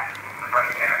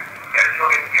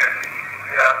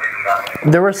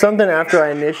that, There was something after I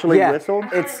initially Yeah. whistled.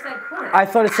 I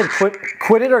thought it said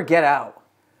quit it or get out.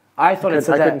 I thought it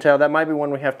said I that. couldn't tell. That might be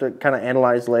one we have to kind of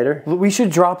analyze later. We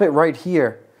should drop it right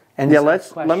here. And Yeah, just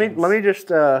ask let me questions.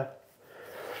 just.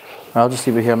 I'll just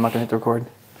leave it here. I'm not gonna hit the record.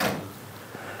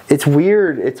 It's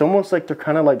weird. It's almost like they're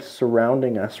kind of like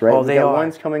surrounding us, right? Oh, We've they got are.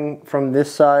 one's coming from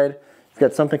this side. You've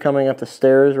got something coming up the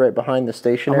stairs right behind the I'm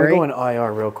stationery. gonna go in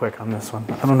IR real quick on this one.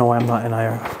 I don't know why I'm not in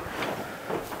IR.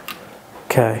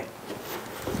 Okay.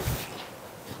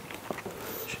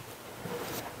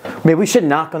 Maybe we should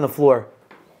knock on the floor.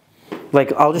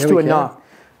 Like, I'll just Yeah, do we a can. knock.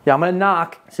 Yeah, I'm gonna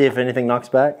knock. See if anything knocks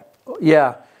back.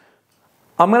 Yeah.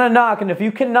 I'm gonna knock, and if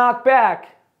you can knock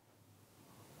back,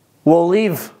 we'll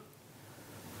leave.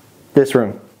 This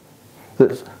room.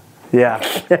 This. Yeah.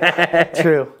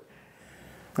 True.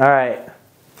 All right.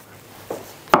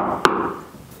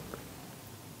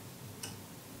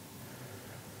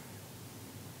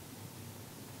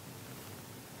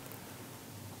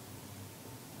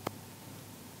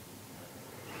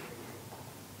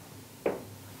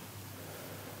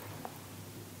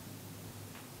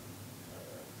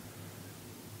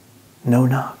 No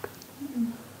knock.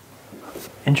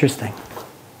 Interesting.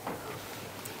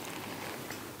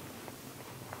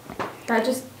 That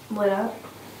just lit up.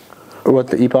 What,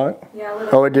 the epoch? Yeah, lit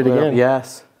up. Oh, it did again.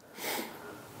 Yes.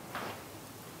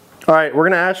 All right, we're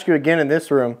going to ask you again in this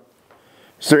room.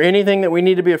 Is there anything that we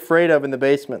need to be afraid of in the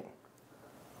basement?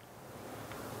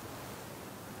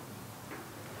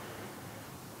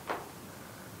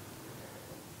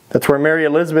 That's where Mary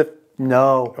Elizabeth.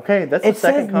 No. Okay, that's the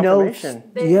second confirmation.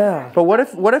 Yeah. But what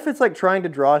if it's like trying to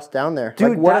draw us down there?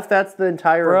 Dude, like, what if that's the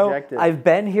entire Bro, objective? I've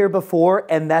been here before,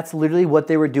 and that's literally what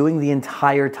they were doing the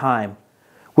entire time.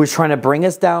 Was trying to bring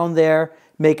us down there,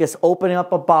 make us open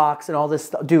up a box and all this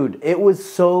stuff. Dude, it was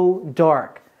so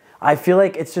dark. I feel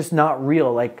like it's just not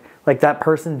real. Like that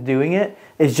person doing it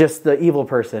is just the evil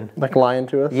person. Like lying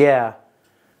to us? Yeah.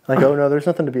 Like, oh no, there's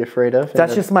nothing to be afraid of.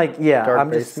 That's just my, yeah, dark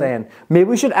I'm just basement. saying. Maybe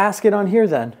we should ask it on here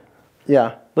then.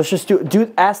 Yeah. Let's just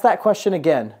ask that question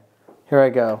again. Here I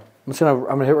go. I'm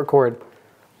gonna hit record.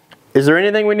 Is there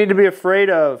anything we need to be afraid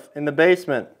of in the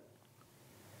basement?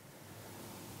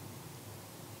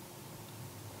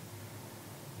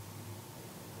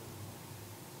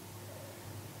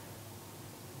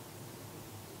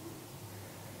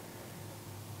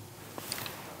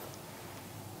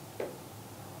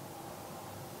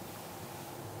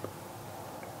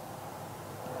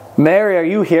 Mary, are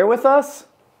you here with us?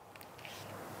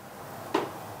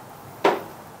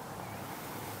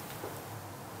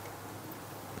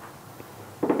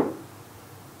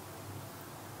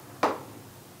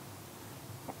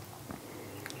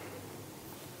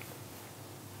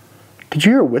 Did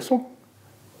you hear a whistle?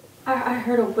 I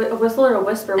heard a whistle or a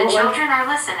whisper. The What was children are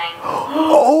listening.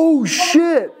 Oh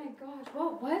shit! Oh my gosh,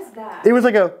 what was that? It was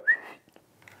like a.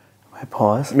 I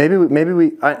pause. Maybe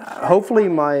we. Hopefully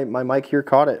my mic here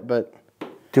caught it, but.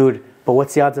 Dude, but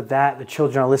what's the odds of that? The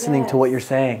children are listening to what you're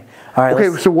saying. All right,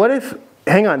 Okay, so what if?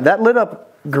 Hang on, that lit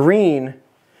up green.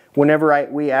 Whenever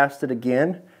we asked it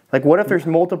again, like what if there's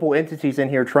multiple entities in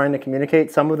here trying to communicate?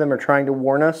 Some of them are trying to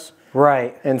warn us,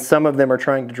 right. and some of them are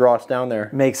trying to draw us down there.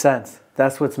 Makes sense.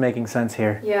 That's what's making sense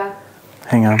here. Yeah.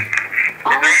 Hang on. Is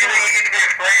there anything you need to be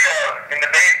afraid of in the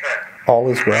basement? All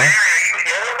is well. Mary,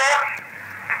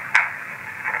 are you here with us?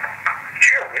 Did you hear a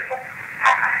whistle? I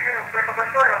hear a whistle.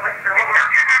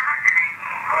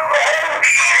 Oh,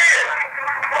 shit!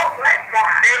 What was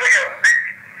that? Here we go.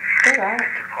 Go back.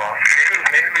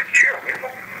 Maybe we did you hear a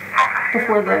whistle?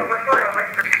 Before the. Is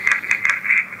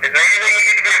there anything you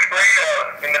need to be afraid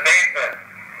of in the basement?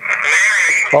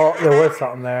 Mary, Oh, there was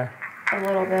something there. A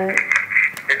little bit. is there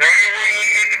anything you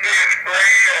need to be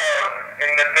afraid of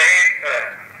in the basement?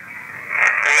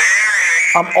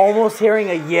 Mary. I'm almost hearing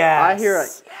a yes. I hear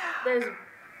it. There's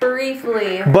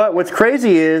briefly. But what's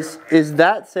crazy is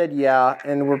that said yeah,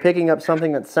 and we're picking up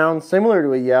something that sounds similar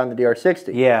to a yeah on the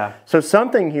DR60. Yeah. So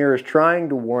something here is trying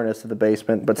to warn us of the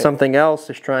basement, but something else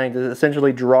is trying to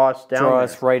essentially draw us down. Draw there.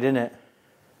 us right in it.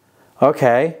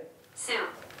 Okay. Sue.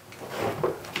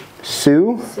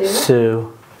 Sue?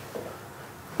 Sue.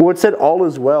 Well, it said all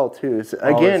is well too. So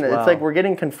again, is well. it's like we're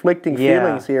getting conflicting Yeah,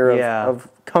 feelings here of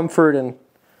comfort and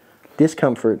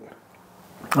discomfort.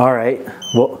 All right.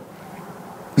 Well,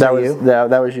 That was you?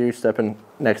 that was you stepping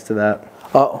next to that.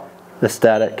 oh. The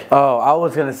static. Oh, I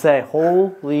was going to say,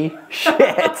 holy shit.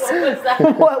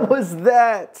 What was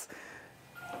that?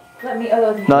 Let me.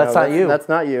 Oh, No, that's not you. That's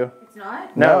not you. it's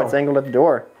not. No, No. it's angled at the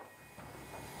door.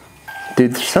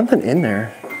 Dude, there's something in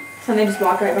there. So they just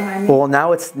walk right behind me. Well,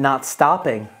 now it's not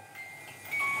stopping.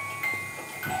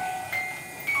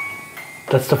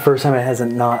 That's the first time it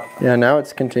hasn't not. Yeah, now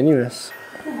it's continuous.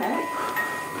 What the heck?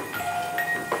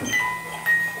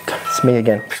 It's me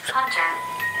again.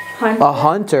 Hunter. A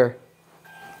hunter.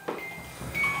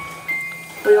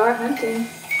 We are hunting.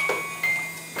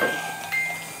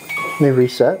 Let me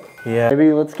reset. Yeah.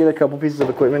 Maybe let's get a couple pieces of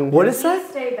equipment. What is that? Please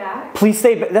stay back. Please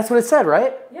stay back. That's what it said,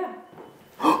 right? Yeah.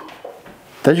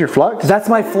 That's your flux? That's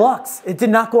my flux. It did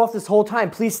not go off this whole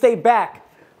time. Please stay back.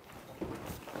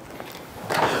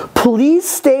 Please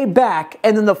stay back,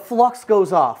 and then the flux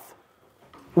goes off.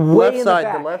 Left in side,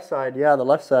 the the back. left side. Yeah, the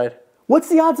left side. What's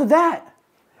the odds of that?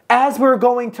 As we're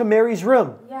going to Mary's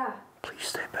room. Yeah. Please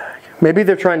stay back. Maybe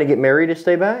they're trying to get Mary to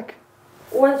stay back?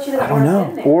 Or she doesn't I don't want us know.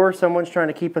 in there. Or someone's trying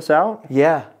to keep us out?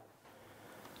 Yeah.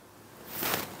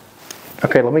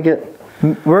 Okay, let me get...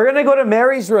 We're going to go to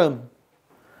Mary's room.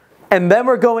 And then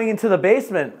we're going into the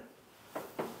basement.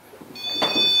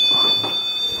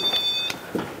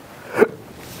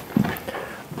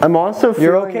 I'm also feeling...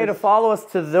 You're okay to follow us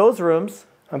to those rooms.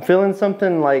 I'm feeling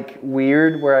something like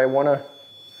weird where I want to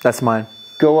That's mine.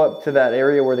 go up to that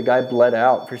area where the guy bled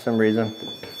out for some reason.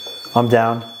 I'm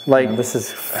down. Like- Yeah, this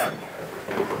is...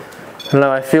 I don't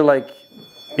know, I feel like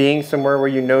being somewhere where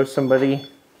you know somebody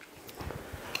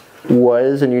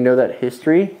was and you know that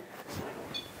history.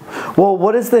 Well,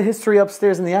 what is the history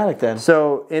upstairs in the attic then?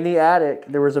 So in the attic,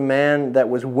 there was a man that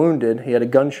was wounded. He had a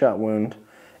gunshot wound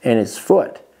in his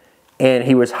foot. And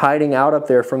he was hiding out up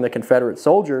there from the Confederate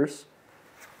soldiers,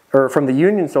 or from the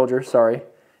Union soldiers, sorry.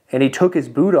 And he took his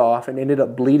boot off and ended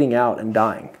up bleeding out and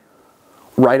dying.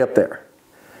 Right up there.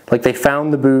 Like they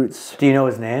found the boots. Do you know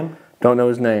his name? Don't know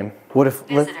his name. What if...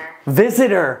 Visitor.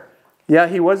 Visitor! Yeah,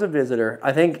 he was a visitor.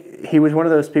 I think he was one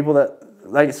of those people that,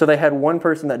 like, so they had one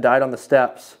person that died on the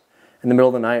steps in the middle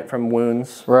of the night from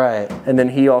wounds. Right. And then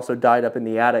he also died up in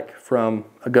the attic from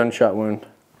a gunshot wound.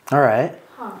 All right.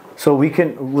 Huh. So we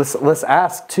can... Let's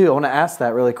ask, too. I want to ask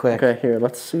that really quick. Okay, here,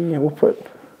 let's see. We'll put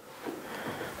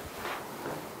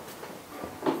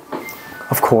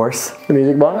Of course. the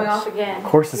music box. Going off again. Of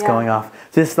course it's going off.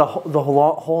 This the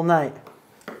whole night.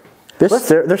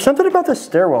 There's something about this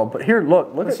stairwell, but here,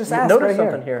 look Let's at, just ask notice right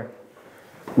something here.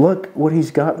 Look what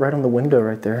he's got right on the window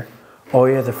right there. Oh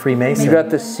yeah, the Freemason. You got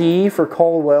the C for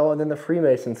Caldwell and then the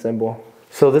Freemason symbol.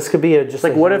 So this could be just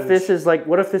Like, what if this is like,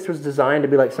 what if this was designed to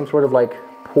be like some sort of like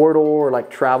portal or like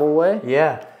travel way?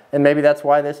 Yeah. And maybe that's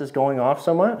why this is going off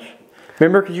so much?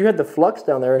 Remember, because you had the flux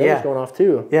down there and it was Yeah. going off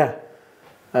too. Yeah.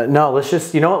 No, let's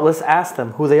just, you know what? Let's ask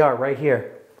them who they are right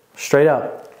here. Straight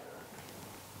up.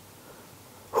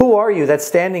 Who are you that's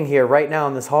standing here right now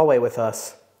in this hallway with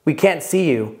us? We can't see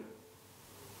you.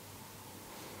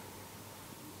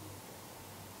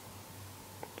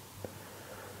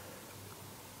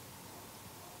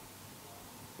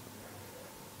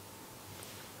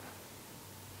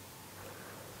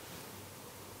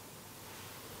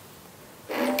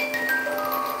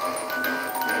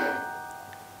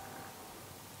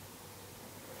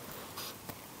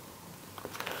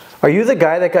 Are you the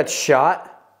guy that got shot?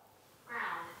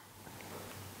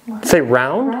 Say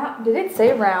round? Did it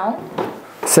say round?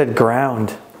 It said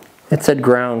ground. It said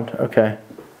ground. Okay.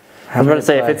 I was about to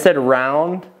say, if it said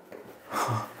round, Who are you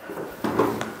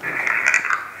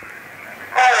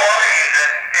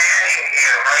that's standing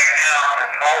here right now in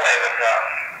this hallway with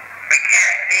us? We can't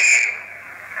see you.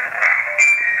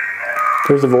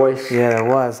 there's a voice. Yeah, there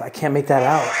was. I can't make that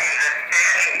out. Who are you that's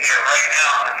standing here right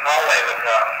now in this hallway with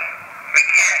us? We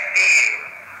can't see you.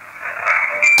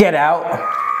 Get out.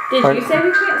 Did you say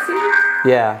we can't see?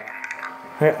 Yeah.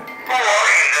 Who are you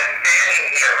that's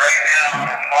standing here right now in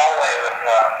this hallway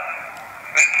with us?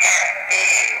 We can't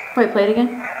see you. Wait, play it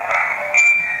again.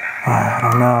 I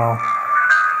don't know.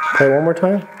 Play it one more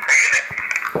time.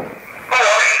 Who are you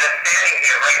that's standing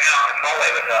here right now in this hallway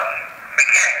with us? We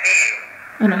can't see you.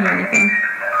 I don't hear anything.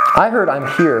 I heard I'm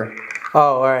here. Oh,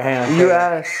 all right, hang on. You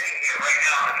asked. Standing here right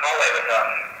now in this hallway with us.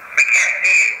 We can't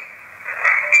see you.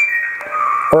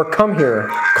 Or come here.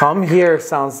 Come here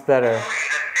sounds better. Who are you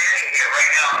that's standing here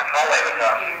right now in this hallway with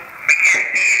us? We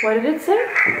can't see you. What did it say?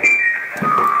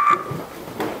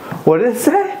 What did it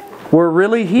say? We're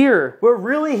really here. We're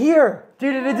really here.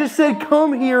 Dude, it just said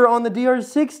come here on the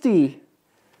DR60.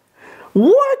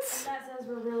 What? That says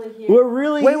we're really here. We're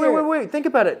really Wait, here. wait. Think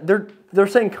about it. They're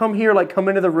saying come here, like come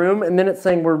into the room, and then it's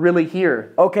saying we're really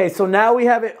here. Okay, so now we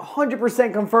have it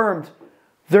 100% confirmed.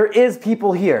 There is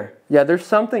people here. Yeah, there's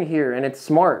something here, and it's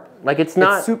smart. Like it's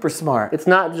not It's super smart. It's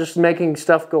not just making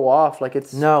stuff go off. Like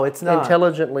it's No, it's not.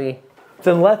 intelligently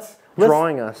Then let's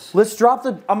drawing us. Let's drop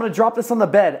the. I'm gonna drop this on the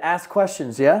bed. Ask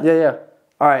questions. Yeah. Yeah.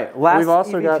 All right, last We've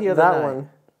also EVP got of the that night. one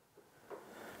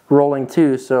rolling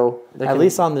too, so At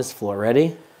least on this floor.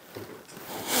 Ready?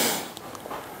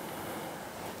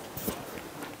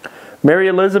 Mary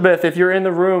Elizabeth, if you're in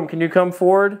the room, can you come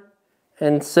forward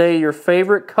and say your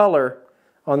favorite color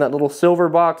on that little silver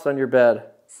box on your bed?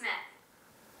 Smith.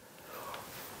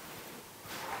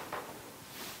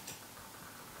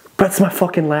 That's my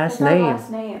fucking last What's our name. last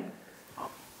name?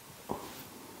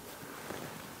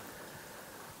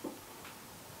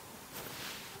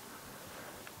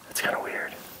 That's kind of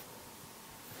weird.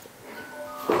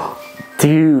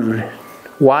 Dude,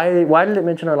 why did it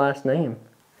mention our last name?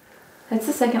 That's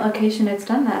the second location it's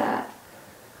done that at.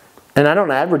 And I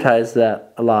don't advertise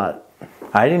that a lot.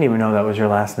 I didn't even know that was your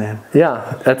last name.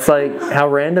 Yeah, that's like, how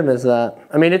random is that?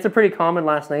 I mean, it's a pretty common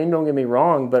last name, don't get me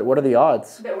wrong, but what are the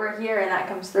odds? But we're here and that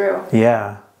comes through.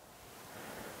 Yeah.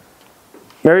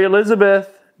 Mary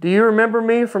Elizabeth, do you remember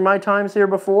me from my times here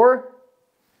before?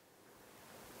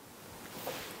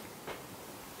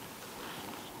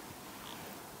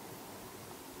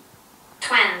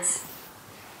 Twins.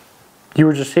 You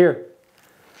were just here.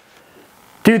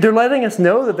 Dude, they're letting us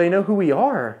know that they know who we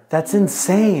are. That's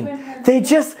insane. They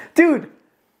just, dude,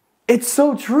 it's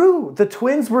so true. The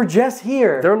twins were just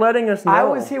here. They're letting us know. I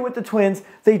was here with the twins.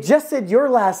 They just said your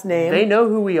last name. They know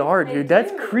who we are, dude.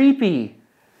 That's creepy.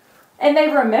 And they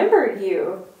remembered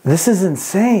you. This is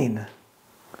insane.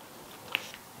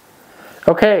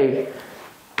 Okay.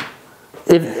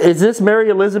 Is this Mary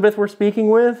Elizabeth we're speaking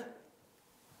with?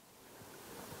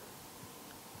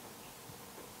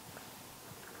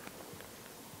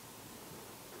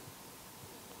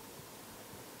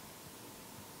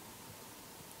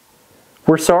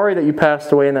 We're sorry that you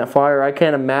passed away in that fire. I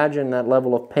can't imagine that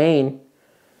level of pain.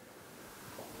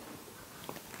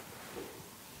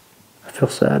 I feel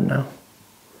sad now.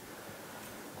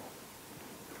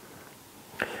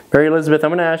 Mary Elizabeth,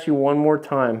 I'm going to ask you one more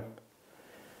time.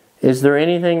 Is there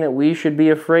anything that we should be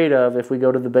afraid of if we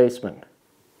go to the basement?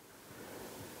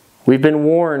 We've been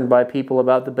warned by people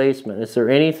about the basement. Is there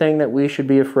anything that we should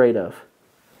be afraid of?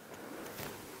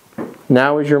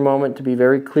 Now is your moment to be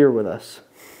very clear with us.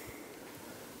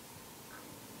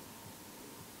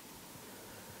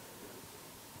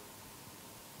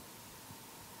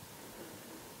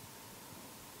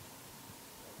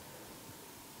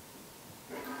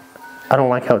 I don't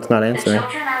like how it's not The answering.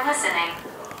 children are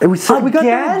listening. We said we got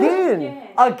that again.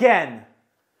 Again.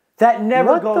 That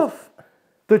never What the goes.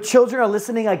 The children are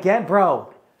listening again,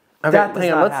 bro. Okay, That does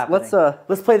hang on. not Let's happening.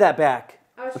 Let's play that back.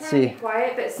 I was Let's trying to see. be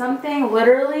quiet, but something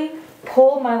literally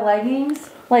pulled my leggings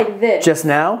like this. Just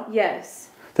now? Yes.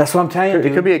 That's what I'm telling you, It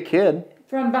dude. could be a kid.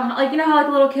 From behind, like you know how like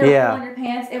a little kid will Yeah. pull on your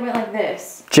pants? It went like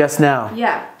this. Just now.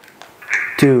 Yeah.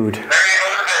 Dude. Mary Elizabeth,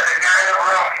 if you're in the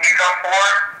room, can you come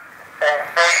forward and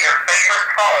say your favorite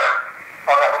color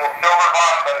on that little silver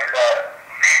box on your bed?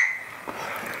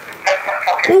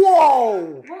 Whoa!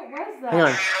 What was that? Hang on.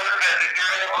 Mary Elizabeth, if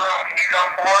you're in the room, can you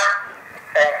come forward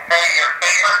and say your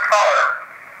favorite color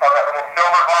on that little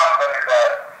silver box on your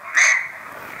bed?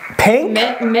 Pink?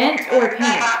 Mint or pink?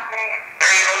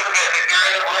 Mary Elizabeth, if you're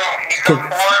in the room, can you come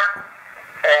forward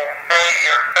and say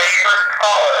your favorite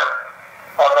color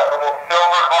on that little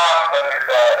silver box on your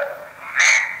bed?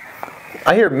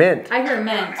 I hear mint. I hear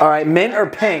mint. All right, mint or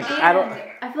pink? I don't.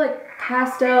 I feel like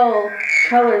pastel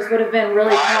colors would have been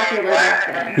really popular back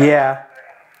then. Yeah.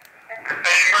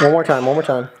 One more time. One more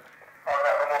time. On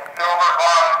that little silver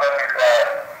box on your bed.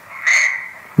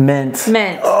 Mint.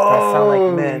 Mint. That sound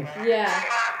like mint. Yeah.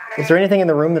 Is there anything in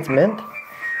the room that's mint?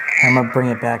 I'm gonna bring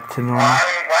it back to normal. Why is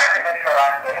it mentioned her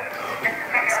last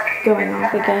name? Going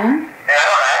off again. Yeah,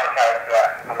 I don't advertise that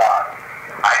a lot.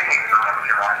 I think it's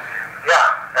your last name. Yeah,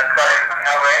 that's right.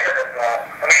 How random is that?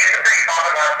 I mean, it's a pretty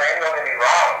common last name, don't get me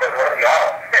wrong, but what are the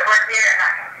odds? That we're here.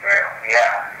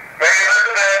 Yeah. Mary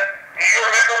Elizabeth, do you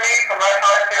remember me from my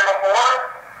time here before?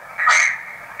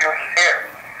 You were just here.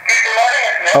 Keep letting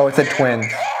us know. Oh, it's a twin.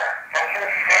 That's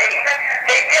insane.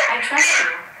 I trust you.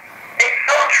 It's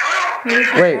so true. Maybe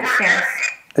she Wait. trusts us.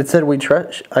 It said we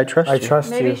trust. I trust I you. trust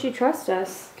Maybe you. she trusts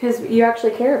us because you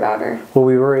actually care about her. Well,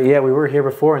 we were here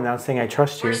before, and now it's saying I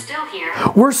trust you. We're still here.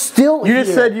 We're still You here.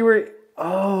 just said you were.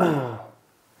 Oh.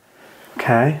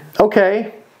 Okay.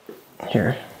 Okay.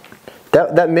 Here.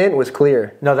 That mint was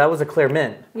clear. No, that was a clear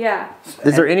mint. Yeah.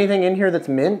 Is there anything in here that's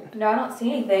mint? No, I don't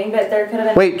see anything, but there could have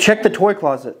been. Wait, check the toy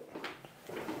closet.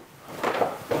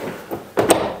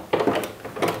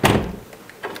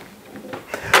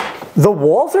 The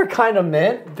walls are kind of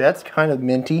mint. That's kind of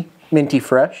minty. Minty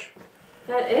fresh.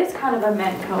 That is kind of a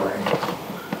mint color.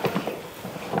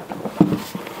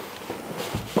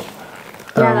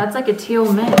 Yeah, that's like a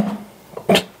teal mint.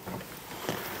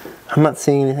 I'm not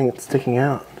seeing anything that's sticking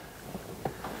out.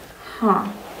 Huh.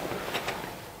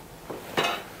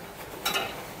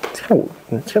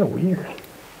 It's kind of weird.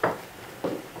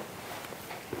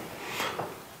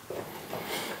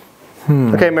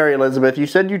 Okay, Mary Elizabeth, you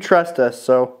said you trust us,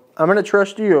 so I'm going to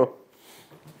trust you.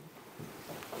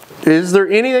 Is there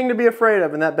anything to be afraid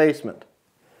of in that basement?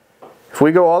 If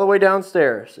we go all the way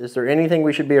downstairs, is there anything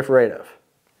we should be afraid of?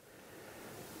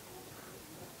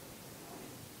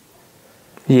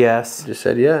 Yes. You just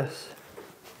said yes.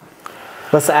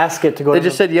 Let's ask it to go. They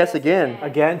just said yes again.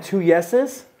 Again, 2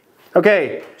 yeses?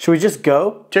 Okay, Should we just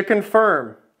go? to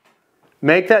confirm,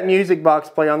 make that music box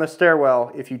play on the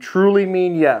stairwell if you truly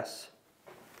mean yes.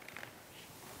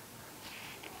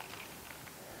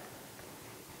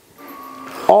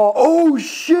 Oh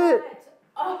shit!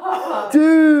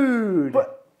 Dude!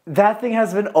 But that thing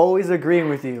has been always agreeing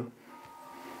with you.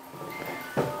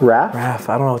 Raph? Raph,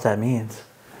 I don't know what that means.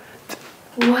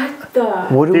 What the?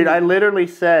 What do Dude, we... I literally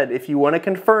said if you want to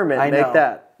confirm it, I make know.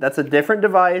 that. That's a different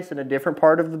device in a different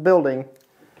part of the building.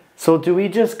 So do we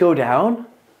just go down?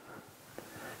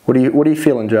 What are you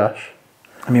feeling, Josh?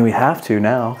 I mean, we have to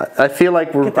now. I feel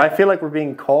like we're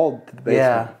being called to the basement.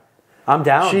 Yeah. I'm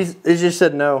down. It just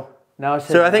said no. Now it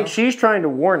said So I no. think she's trying to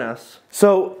warn us.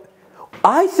 So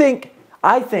I think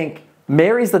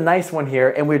Mary's the nice one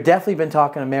here, and we've definitely been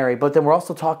talking to Mary, but then we're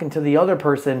also talking to the other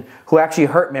person who actually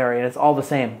hurt Mary, and it's all the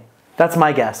same. That's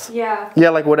my guess. Yeah. Yeah,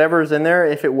 like whatever's in there,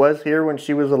 if it was here when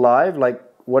she was alive, like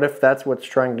what if that's what's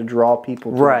trying to draw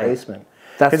people to Right. the basement?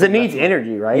 That's Because it what- needs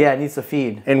energy, right? Yeah, it needs to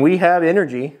feed. And we have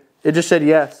energy. It just said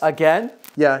yes. Again?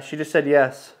 Yeah, she just said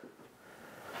yes.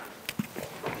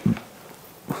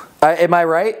 Am I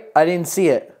right? I didn't see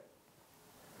it.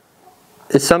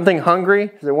 Is something hungry?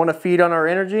 Does it want to feed on our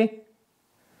energy?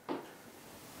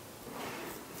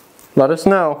 Let us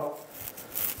know.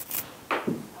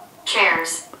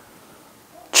 Chairs.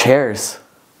 Chairs.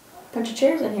 Bunch of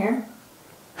chairs in here.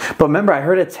 But remember, I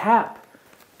heard a tap.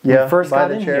 When Yeah, we first by got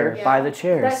the in chair. here. By the That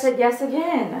chairs. said yes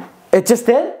again. It just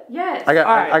did? Yes. I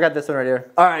Alright. got this one right here.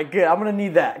 All right, good. I'm going to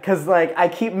need that because like I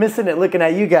keep missing it looking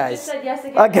at you It guys. said yes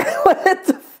again. Okay. What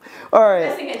the all right.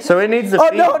 Guessing it. So it needs to Oh,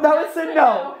 feed. no, it said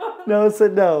no. No, it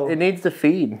said no. It needs to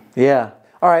feed. Yeah.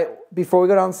 All right. Before we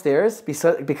go downstairs,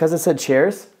 because it said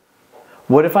chairs,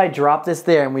 what if I drop this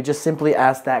there and we just simply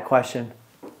ask that question?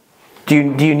 Do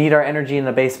you need our energy in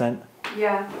the basement?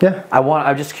 Yeah. Yeah.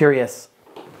 I'm just curious.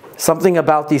 Something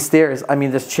about these stairs. I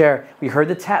mean, this chair. We heard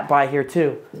the tap by here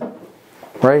too.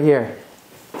 Right here.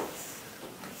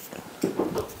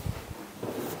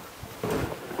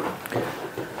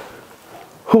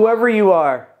 Whoever you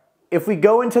are, if we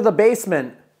go into the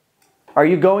basement, are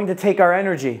you going to take our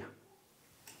energy?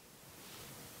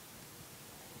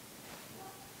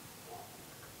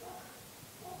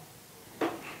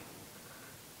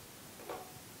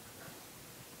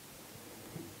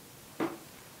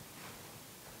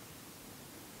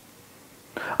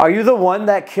 Are you the one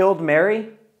that killed Mary?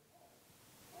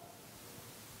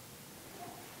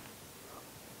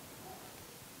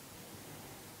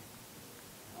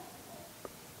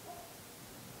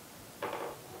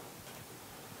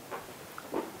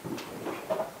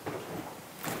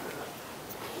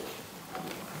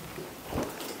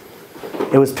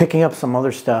 It was picking up some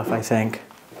other stuff, I think.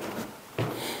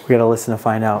 We gotta listen to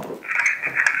find out.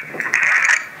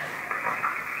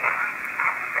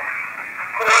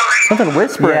 Something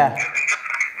whispering. Yeah.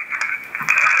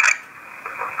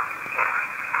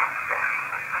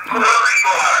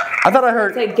 I thought I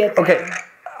heard. Say get Okay. down.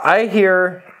 I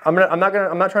hear. I'm not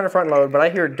trying to front load, but I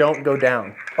hear "Don't go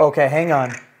down." Okay, hang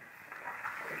on.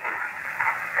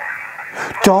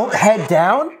 Don't head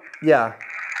down? Yeah.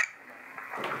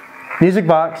 Music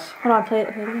box. Hold on, play it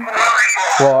again.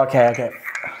 Well, okay.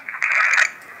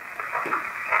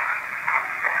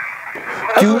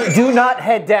 Do not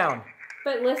head down.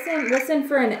 But listen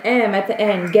for an M at the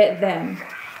end. Get them.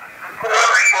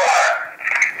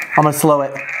 I'm gonna slow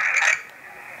it.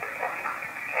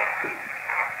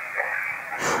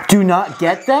 Do not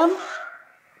get them?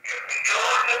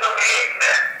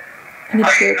 I need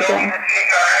to hear it again.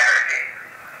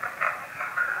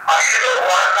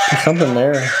 There's something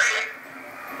there.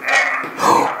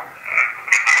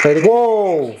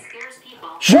 Whoa! Scares people.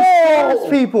 Scares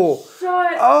people.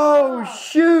 Shut Oh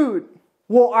shoot!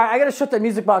 Well, all right, I gotta shut that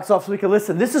music box off so we can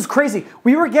listen. This is crazy.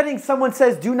 We were getting someone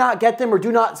says do not get them or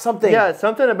do not something. Yeah, it's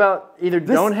something about either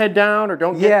don't head down or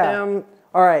don't get them.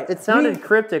 All right. It sounded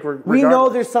cryptic. We know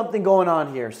there's something going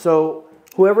on here. So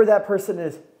whoever that person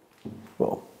is.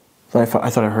 Whoa. I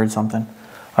thought I heard something.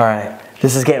 All right.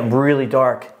 This is getting really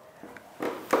dark.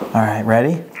 All right,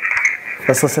 ready?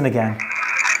 Let's listen again.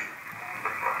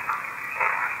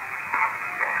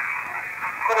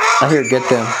 I hear get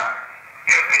them.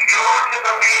 If you go to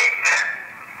the basement,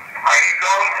 are you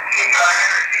going to take our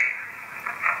energy?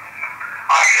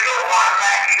 Are you the one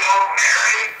that killed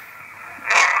Mary?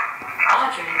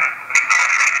 Audrey.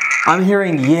 I'm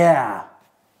hearing yeah.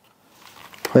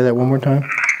 Play that one more time.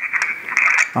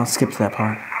 I'll skip to that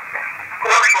part.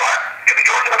 Whoever you are, if you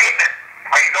go to the basement,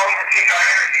 are you going to take our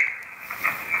energy?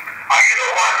 Are you the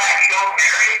one that killed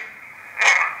Mary?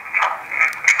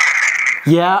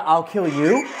 Yeah, I'll kill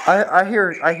you. I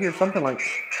hear something like.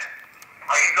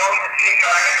 Are you going to take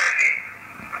our energy?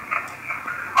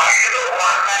 Are you the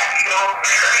one that killed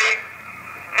Mary?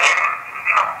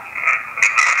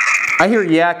 I hear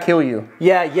yeah, kill you.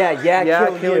 Yeah, Yeah, kill you. If you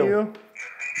go to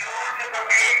the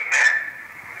basement,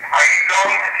 are you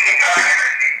going to take our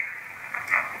energy?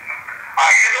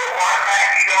 Are you the one that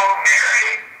killed Mary?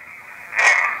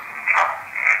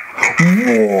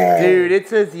 Dude, it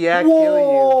says yeah, kill you.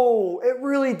 Whoa, it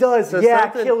really does. So yeah,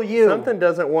 something- kill you. Something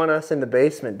doesn't want us in the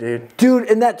basement, dude. Dude,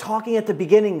 and that talking at the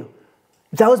beginning,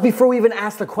 that was before we even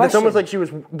asked the question. It's almost like she was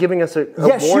giving us a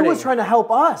yeah, she warning. was trying to help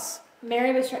us.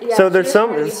 Mary was trying. Yeah, So she there's was some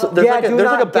trying to be there's helpful. like do there's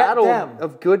like a not get battle them.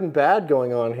 of good and bad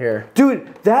going on here.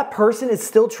 Dude, that person is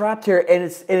still trapped here and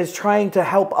is trying to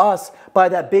help us by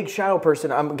that big shadow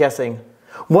person, I'm guessing.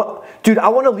 What, dude, I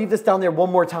want to leave this down there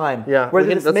one more time. Yeah, Whether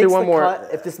let's this do makes one the more. cut,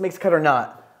 if this makes cut or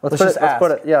not. Let's just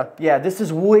put ask. it, yeah. Yeah, this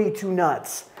is way too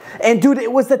nuts. And dude,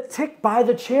 it was the tick by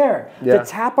the chair. Yeah. The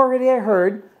tap already I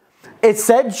heard. It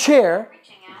said chair.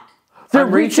 Reaching out. They're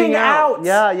I'm reaching out.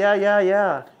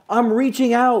 Yeah. I'm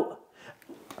reaching out.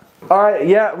 All right,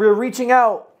 yeah, we're reaching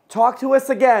out. Talk to us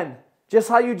again. Just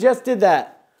how you just did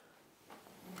that.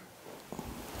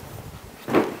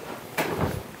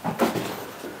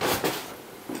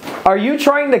 Are you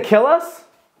trying to kill us?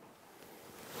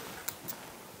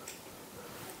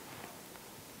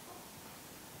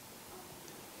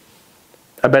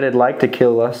 I bet it'd like to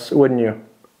kill us, wouldn't you?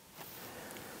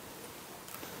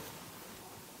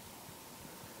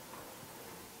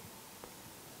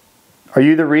 Are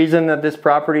you the reason that this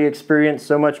property experienced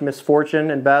so much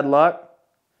misfortune and bad luck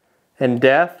and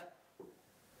death?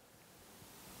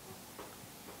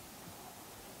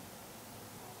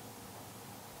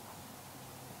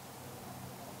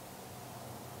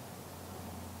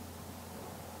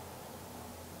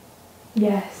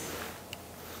 Yes.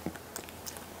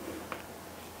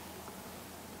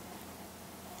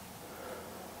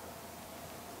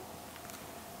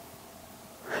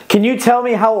 Can you tell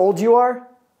me how old you are?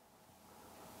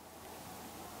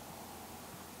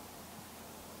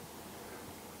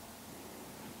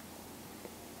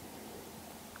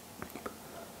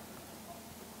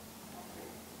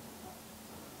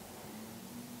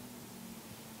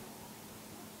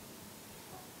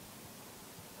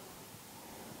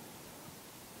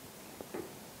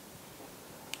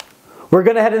 We're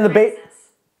going to head in the bait.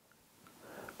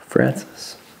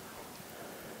 Francis.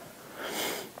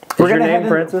 We're Is your gonna head name in-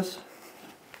 Francis?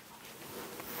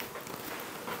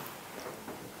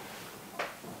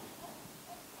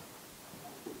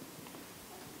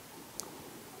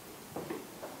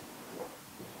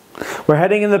 We're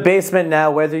heading in the basement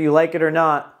now, whether you like it or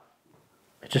not.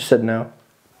 I just said no.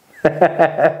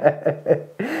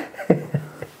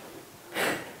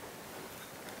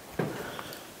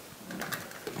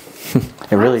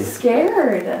 It really.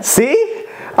 Scared. See?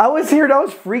 I was here and I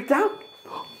was freaked out.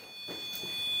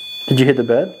 Did you hit the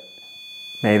bed?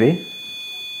 Maybe.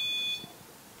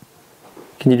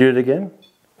 Can you do it again?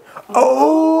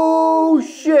 Oh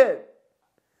shit!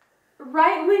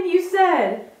 Right when you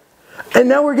said. And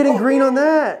now we're getting green on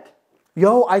that.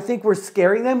 Yo, I think we're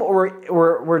scaring them, or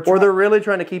we're Or they're really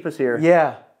trying to keep us here.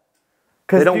 yeah.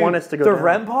 They don't want us to go The down.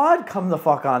 REM pod, come the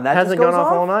fuck on. That Hasn't just goes gone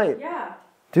off all night. Yeah.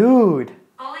 Dude,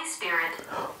 Holy Spirit.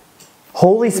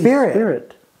 Holy Spirit.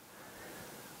 Spirit.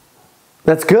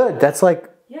 That's good. That's like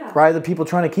Yeah. probably the people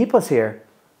trying to keep us here.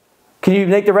 Can you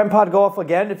make the REM pod go off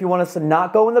again if you want us to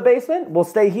not go in the basement? We'll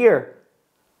stay here.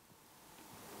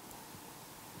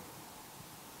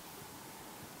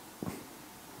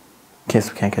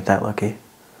 Guess we can't get that lucky.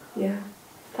 Yeah.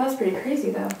 That was pretty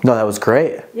crazy though. No, that was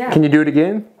great. Yeah. Can you do it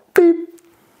again? Beep.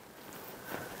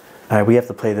 All right, we have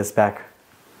to play this back.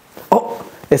 Oh,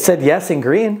 it said yes in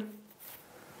green.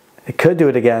 It could do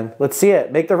it again. Let's see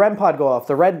it. Make the REM pod go off.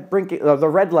 The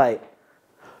red light.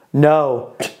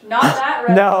 No. Not that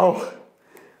red No. light.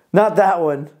 Not that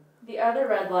one. The other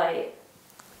red light.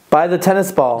 By the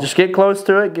tennis ball. Just get close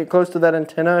to it. Get close to that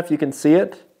antenna if you can see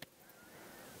it.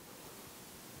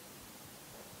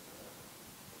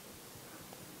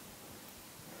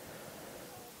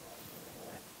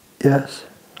 Yes.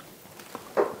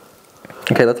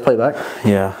 Okay, let's play back.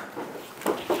 Yeah.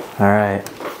 All right.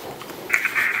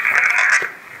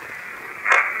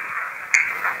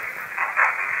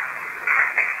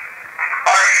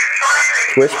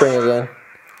 Whispering again.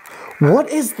 What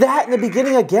is that in the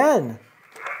beginning again?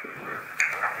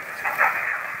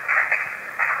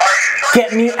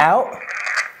 Get me out?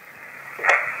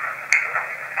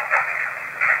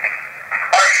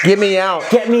 Get me out.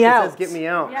 Get me It out. says get me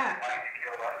out. Yeah.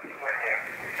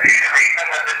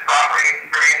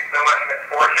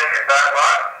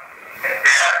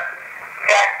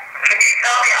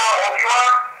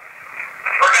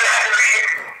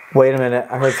 Wait a minute,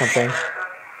 I heard something.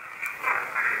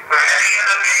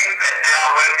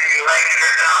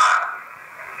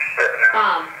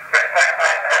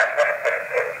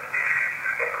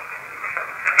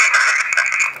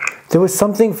 There was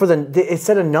something for the. It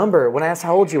said a number when I asked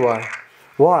how old you are.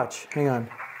 Watch, hang on.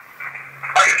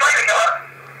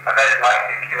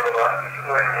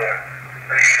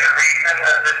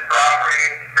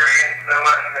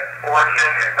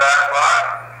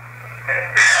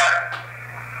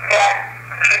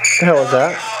 What the hell is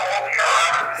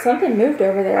that? Something moved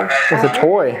over there. It's a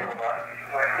toy.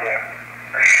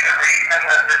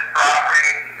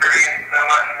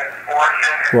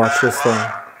 Watch this thing.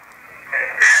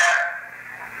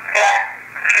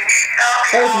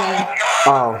 That was me.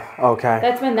 Oh, okay.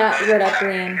 That's when that lit up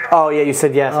green. Oh yeah, you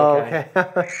said yes. Oh, Okay.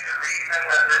 okay.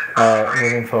 All right,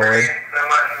 moving forward.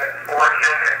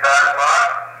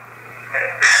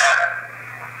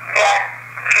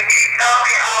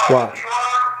 What?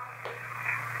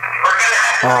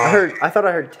 I thought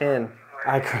I heard 10.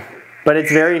 I could. But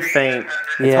it's very faint.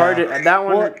 It's Yeah. hard to, that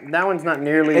one. Well, that one's not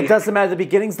nearly. It doesn't matter. The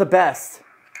beginning's the best.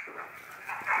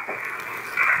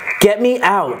 Get me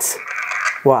out.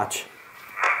 Watch.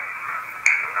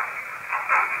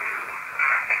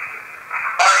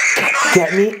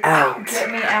 Get me out.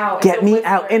 Get me out. Get It's a me whisper.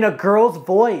 out in a girl's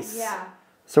voice. Yeah.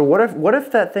 So what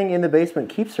if that thing in the basement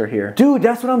keeps her here? Dude,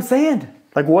 that's what I'm saying.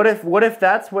 Like what if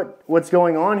that's what's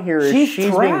going on here is She's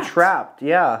being trapped. trapped?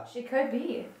 Yeah. She could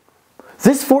be.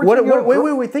 This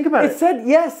 14-year-old Wait, think about it. It said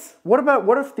yes. What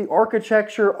if the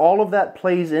architecture, all of that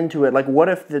plays into it? Like what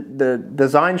if the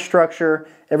design structure,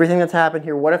 everything that's happened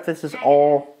here, what if this is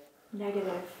all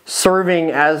Negative.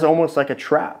 serving as almost like a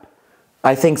trap?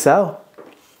 I think so.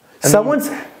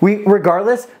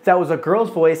 Regardless, that was a girl's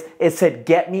voice. It said,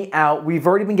 get me out. We've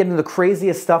already been getting the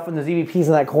craziest stuff in the EVPs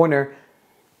in that corner.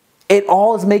 It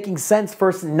all is making sense for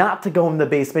us not to go in the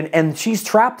basement, and she's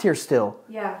trapped here still.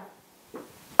 Yeah.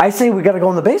 I say we got to go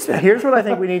in the basement. Here's what I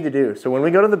think we need to do. So when we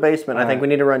go to the basement, I think we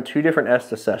need to run 2 different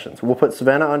Estes sessions. We'll put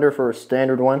Savannah under for a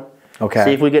standard one. Okay.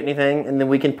 See if we get anything, and then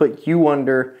we can put you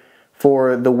under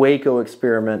for the Waco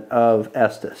experiment of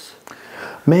Estes.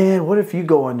 Man, what if you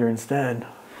go under instead?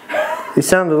 You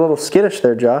sounded a little skittish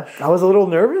there, Josh. I was a little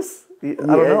nervous. I don't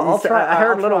know. I'll try. I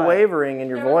heard I'll a little try. wavering in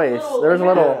your voice. There was a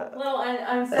little. Little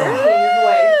uncertainty in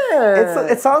your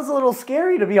voice. It sounds a little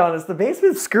scary, to be honest. The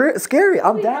basement's scary.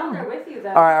 I'm We'll be down. there with you, though.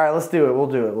 All right, let's do it. We'll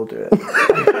do it.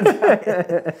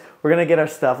 We're gonna get our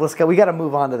stuff. Let's go. We got to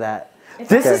move on to that. If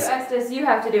This I is do Estes, you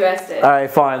have to do Estes. all right.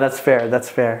 Fine. That's fair. That's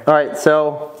fair. All right,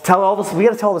 so Tell all this. We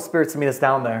got to tell all the spirits to meet us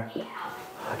down there.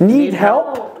 Need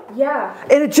help? Oh, yeah.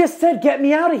 And it just said, "Get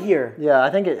me out of here." yeah, I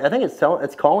think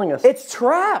it's calling us. It's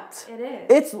trapped. It is.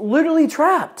 It's literally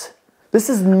trapped. This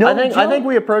is no. I think joke.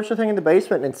 we approach the thing in the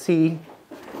basement and see,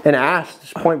 and ask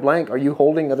just point blank, are you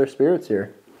holding other spirits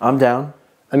here? I'm down.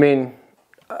 I mean,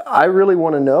 I really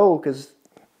want to know because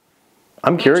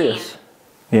I'm curious.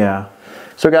 Yeah.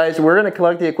 So guys, we're going to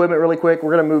collect the equipment really quick.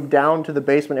 We're going to move down to the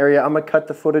basement area. I'm going to cut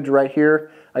the footage right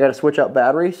here. I got to switch out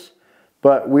batteries.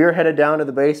 But we're headed down to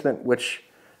the basement, which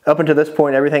up until this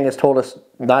point, everything has told us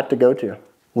not to go to.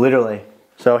 Literally.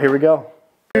 So here we go.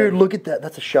 Dude, look at that.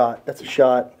 That's a shot. That's a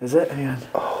shot. Is it? Hang on.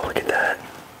 Oh, look at that.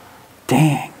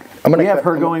 Dang. I'm gonna We have cut-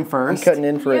 her I'm- going I'm first. cutting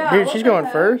in for it. Yeah, Dude, look she's at going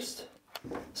that. first.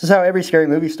 This is how every scary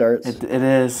movie starts. It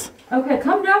is. Okay,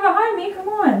 come down behind me. Come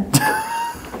on.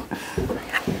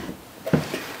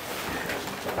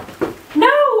 No!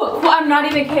 Well, I'm not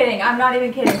even kidding. I'm not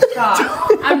even kidding. Stop.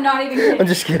 I'm not even kidding. I'm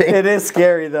just kidding. It is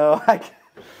scary though.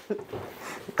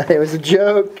 It was a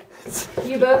joke.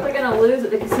 You both are gonna lose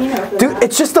at the casino for Dude, that.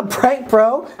 it's just a prank,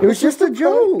 bro. It was just a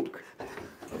joke.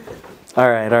 All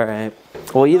right.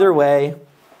 Well, either way,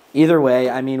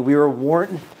 I mean, we were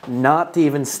warned not to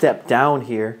even step down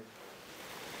here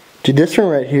Dude, this one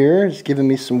right here is giving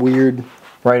me some weird.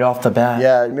 right off the bat.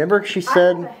 Yeah, remember she I have a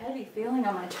said. heavy feeling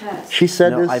on my chest. She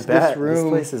said No, I this bet room. this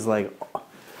place is like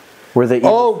where the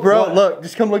Oh, bro, What? look!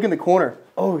 Just come look in the corner.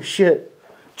 Oh shit!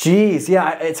 Jeez,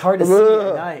 yeah, it's hard to see Ugh.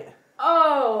 at night.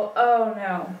 Oh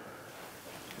no.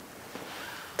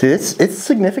 Dude, it's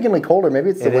significantly colder. Maybe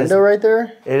it's the It is. window right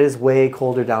there. It is way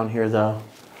colder down here though.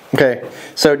 Okay,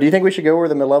 so do you think we should go where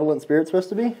the malevolent spirit's supposed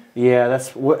to be? Yeah,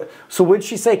 that's what. So what'd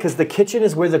she say? Because the kitchen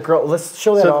is where the girl. Let's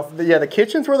show that off. Yeah, the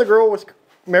kitchen's where the girl was.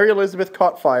 Mary Elizabeth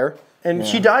caught fire, and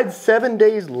she died 7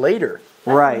 days later.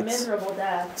 That's right. a miserable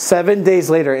death. 7 days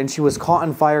later, and she was caught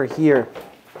on fire here.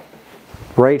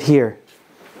 Right here.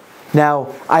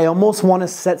 Now, I almost want to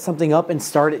set something up and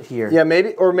start it here. Yeah,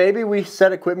 maybe we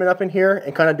set equipment up in here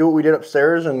and kind of do what we did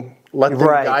upstairs and let them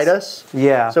guide us.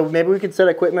 Yeah. So maybe we could set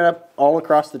equipment up all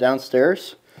across the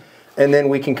downstairs, and then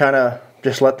we can kind of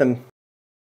just let them.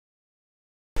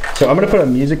 So I'm gonna put a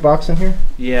music box in here.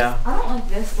 Yeah. I don't like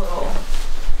this little.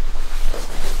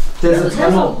 There's a There's a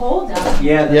tunnel. hole down.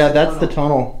 Yeah. That's the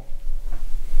tunnel.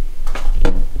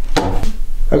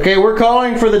 Okay, we're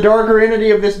calling for the darker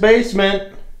entity of this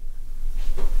basement.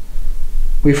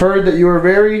 We've heard that you are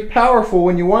very powerful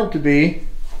when you want to be.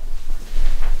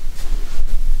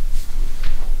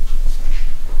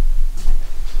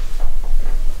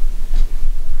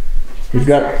 We've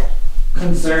got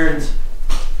Concerned.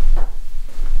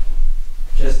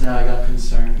 Just now I got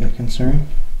concerned. a concern.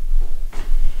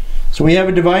 So we have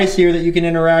a device here that you can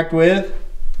interact with.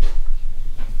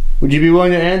 Would you be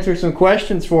willing to answer some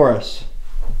questions for us?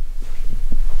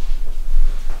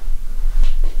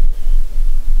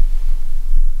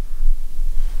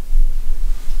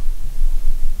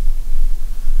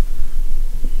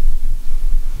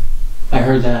 I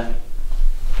heard that.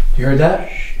 You heard that?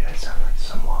 Shh, that sounds like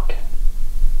some walking.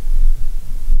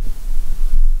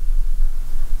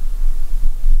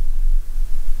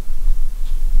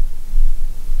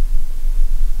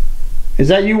 Is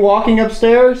that you walking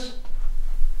upstairs?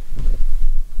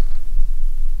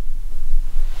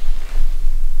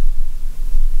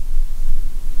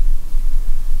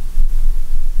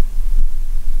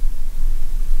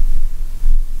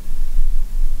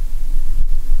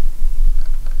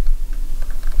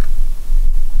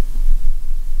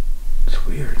 It's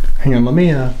weird. Hang on, let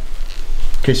me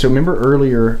okay, so remember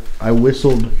earlier I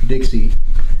whistled Dixie,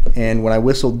 and when I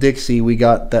whistled Dixie we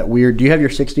got that weird. Do you have your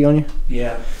 60 on you?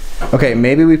 Yeah. Okay,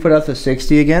 maybe we put out the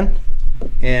 60 again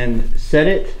and set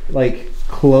it like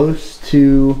close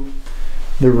to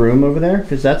the room over there,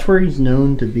 because that's where he's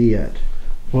known to be at.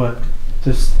 What?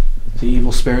 This the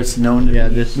evil spirit's known to Yeah,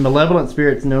 be. this malevolent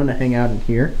spirit's known to hang out in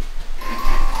here.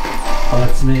 Oh,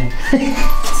 that's me. So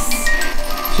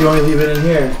you want me to leave it in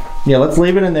here? Yeah, let's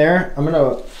leave it in there. I'm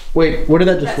gonna wait. What did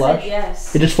that just That flash? said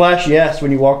yes. It just flashed yes when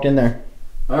you walked in there.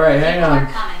 All right, hang People are on.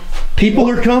 coming. People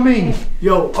are coming.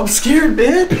 Yo, I'm scared,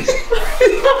 man.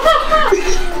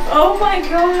 Oh my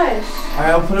gosh. All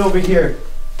right, I'll put it over here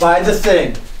by the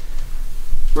thing.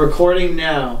 Recording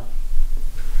now.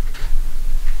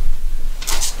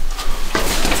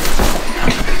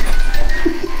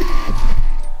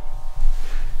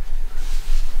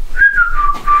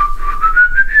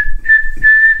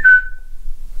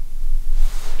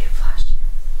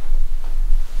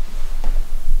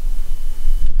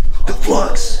 The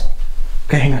flux.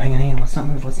 Okay, hang on. Let's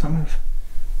not move.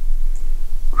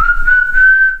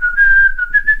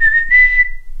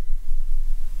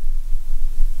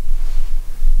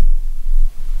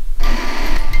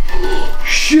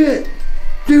 Shit!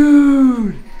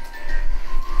 Dude!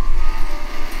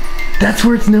 That's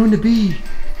where it's known to be.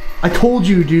 I told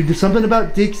you, dude. There's something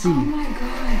about Dixie. Oh my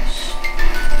gosh.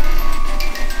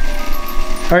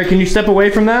 Alright, can you step away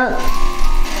from that?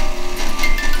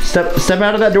 Step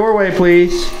out of that doorway,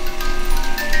 please.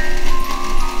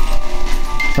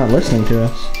 It's not listening to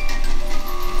us.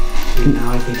 Dude,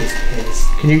 now I think it's pissed.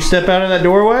 Can you step out of that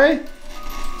doorway?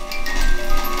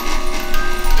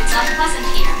 It's unpleasant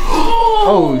here.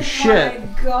 Oh, shit. Oh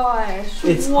my gosh.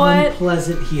 It's what?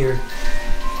 unpleasant here.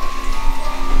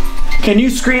 Can you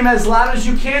scream as loud as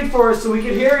you can for us so we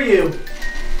can hear you?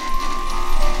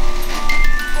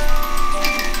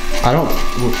 I don't.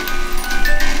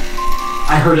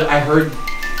 I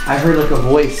heard like a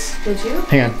voice. Did you?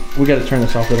 Hang on. We gotta turn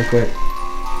this off really quick.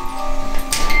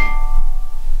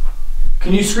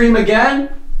 Can you scream again?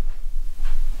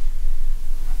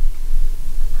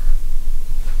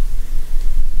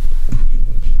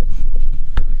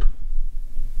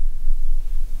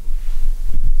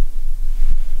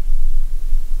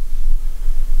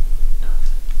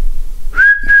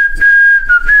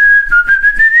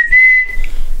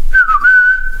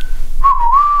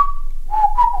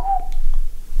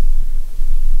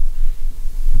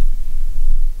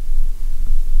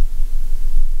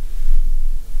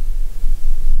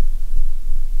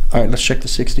 Alright, let's check the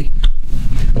 60.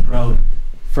 Bro,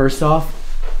 first off,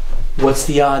 what's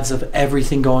the odds of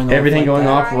everything going off? Everything like going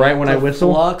that? off right when I The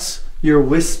whistle? flux, your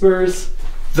whispers,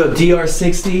 the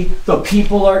DR60, the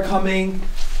people are coming.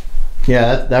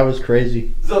 Yeah, that was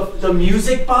crazy. The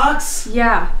music box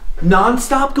Yeah.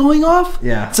 non-stop going off.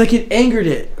 Yeah. It's like it angered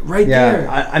it right there.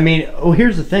 I mean,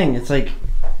 here's the thing. It's like,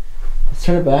 let's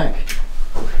turn it back.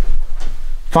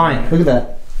 Fine. Look at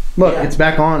that. Look, Yeah. it's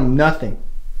back on. Nothing.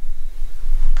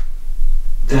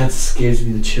 That gives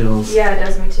me the chills. Yeah, it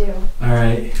does me too. All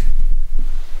right.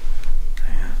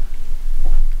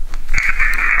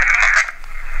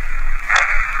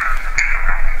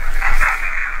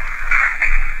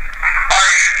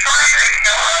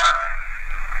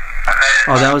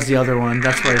 Oh, that was the other one.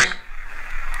 That's why.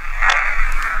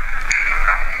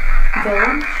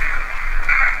 Villain?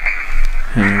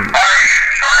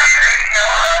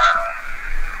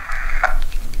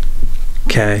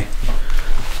 Okay.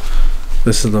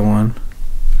 This is the one.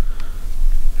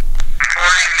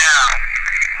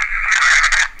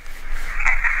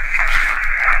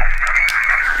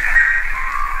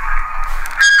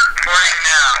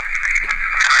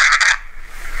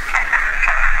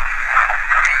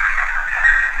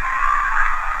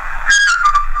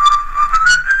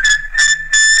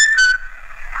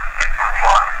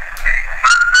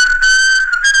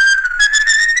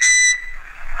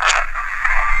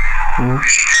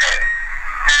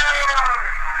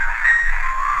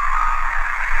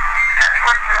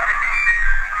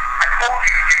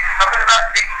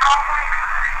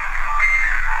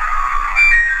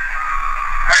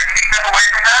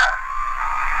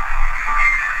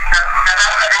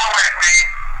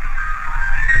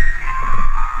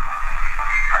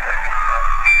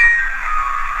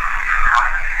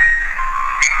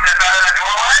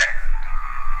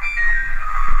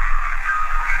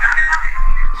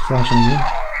 Flashing again.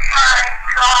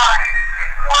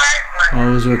 Oh,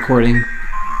 it was recording.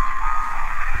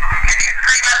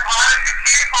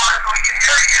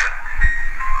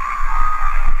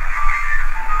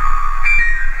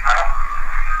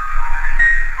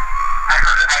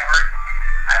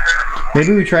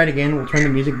 Maybe we try it again. We'll turn the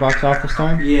music box off this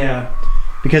time. Yeah.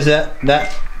 Because that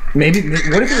maybe,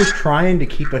 what if it was trying to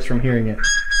keep us from hearing it?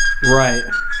 Right.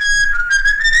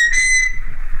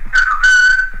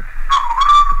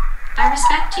 I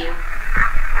respect you.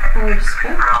 I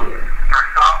respect you.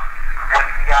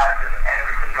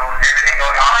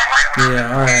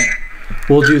 Yeah, alright.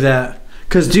 We'll do that.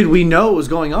 Because, dude, we know it was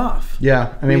going off.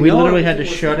 Yeah, I mean, We we know literally had to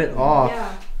everything was shut it off.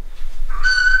 Yeah.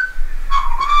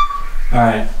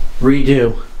 Alright.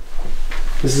 Redo.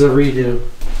 This is a redo.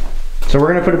 So we're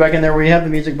gonna put it back in there. We have the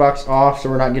music box off, so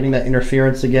we're not getting that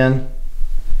interference again.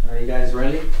 Are you guys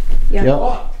ready? Yeah. Yep.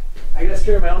 Oh, I got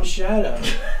scared of my own shadow.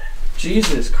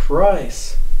 Jesus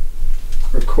Christ.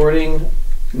 Recording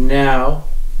now.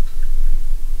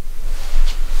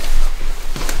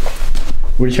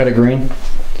 We just got a green.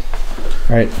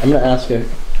 All right, I'm gonna ask it.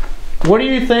 What do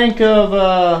you think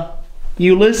of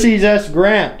Ulysses S.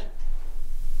 Grant?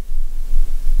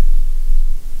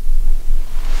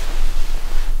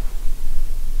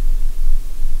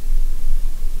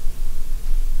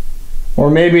 Or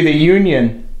maybe the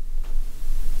Union?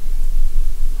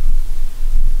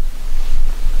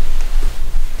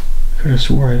 I could have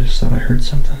swore I just thought I heard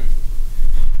something.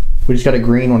 We just got a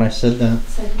green when I said that.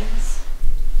 Said yes.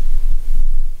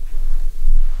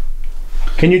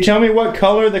 Can you tell me what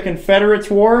color the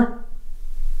Confederates wore?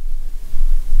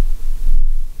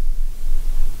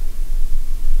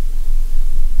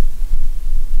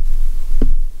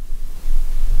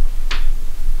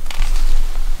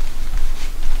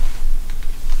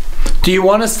 Do you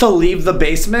want us to leave the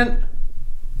basement?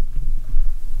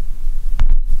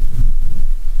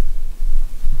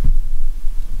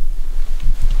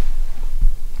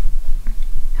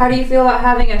 How do you feel about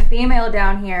having a female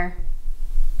down here?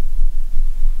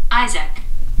 Isaac.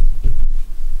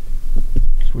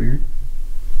 It's weird.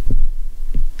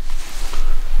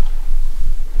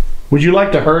 Would you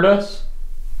like to hurt us?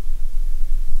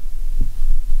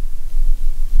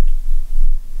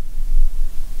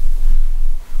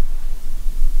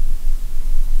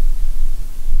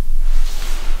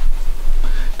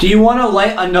 Do you want to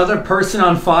light another person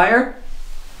on fire?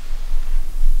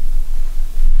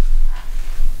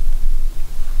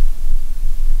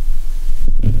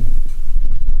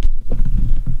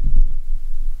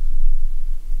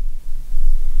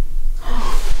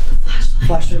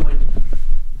 Flashlight went.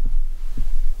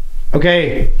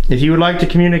 Okay, if you would like to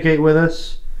communicate with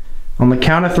us, on the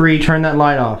count of 3, turn that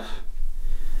light off.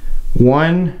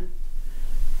 1,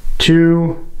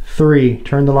 2, 3.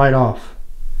 Turn the light off.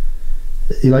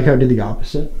 You like how it did the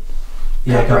opposite?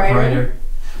 Yeah, it got Brighter. brighter.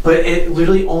 But it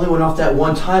literally only went off that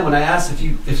one time when I asked if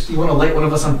you want to light one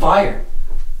of us on fire.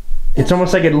 It's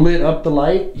almost like it lit up the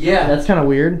light. Yeah. That's kind of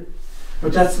weird.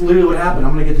 But that's literally what happened.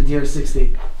 I'm gonna get the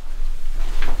DR60.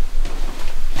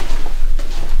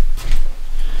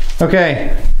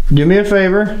 Okay, do me a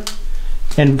favor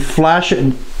and flash it.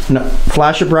 No,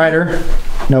 flash it brighter.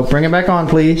 No, bring it back on,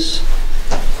 please.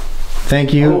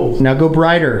 Thank you. Oh. Now go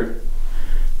brighter.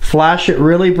 Flash it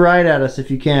really bright at us if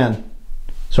you can.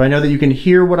 So I know that you can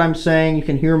hear what I'm saying, you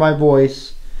can hear my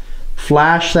voice.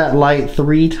 Flash that light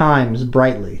 3 times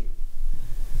brightly.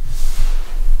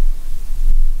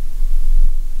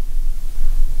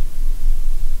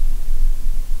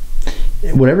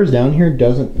 Whatever's down here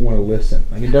doesn't want to listen.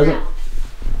 Like it doesn't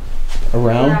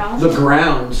around. The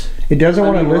ground. It doesn't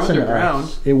want to we're listen to underground.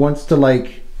 us. It wants to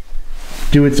like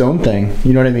do its own thing.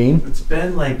 You know what I mean? It's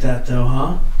been like that though,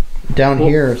 huh? Down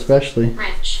here especially.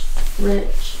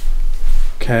 Rich.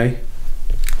 Okay.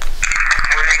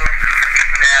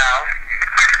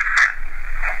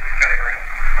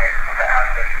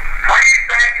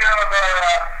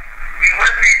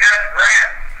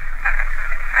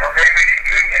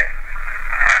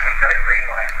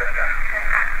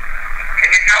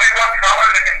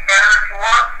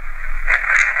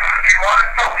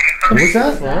 What's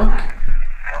that for?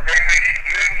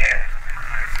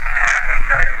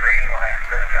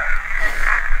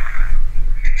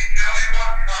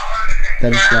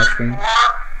 That is flash screen.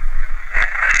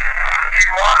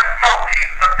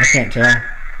 I can't tell.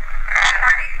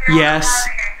 Yes.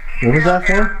 What was that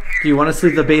for? Do you want us to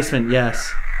leave the basement?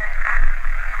 Yes.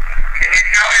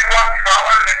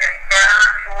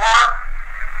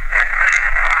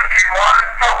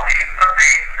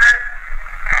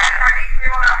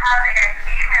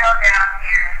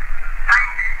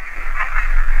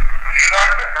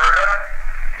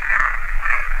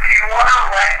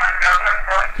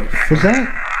 What's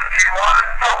that?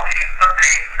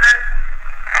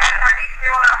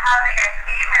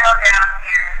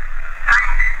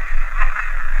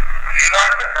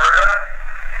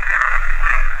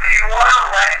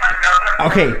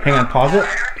 Okay, hang on, pause it.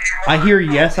 I hear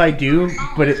yes I do,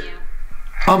 but it...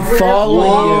 I'm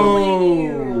following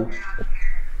you.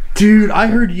 Dude, I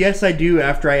heard yes I do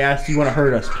after I asked you want to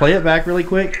hurt us. Play it back really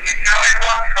quick.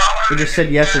 It just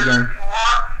said yes again.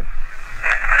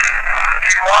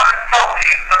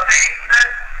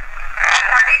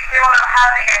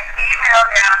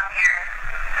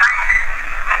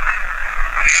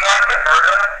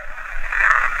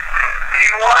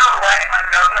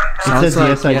 It says like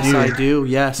yes I yes, do. I do.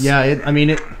 Yes. Yeah, I mean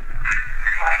it...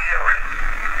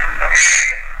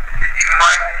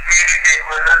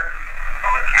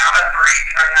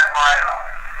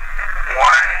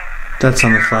 That's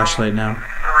on the flashlight now.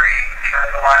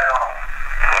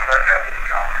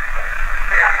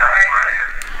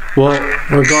 Well,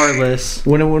 regardless.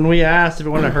 When we asked if it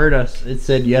wanted to hurt us, it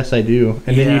said yes I do.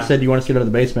 And then you Yeah. said you want us to get out of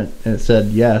the basement, and it said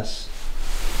yes.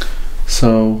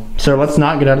 So, let's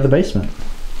not get out of the basement.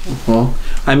 well,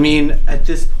 I mean, at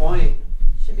this point,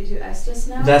 Should we do Estes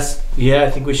now? I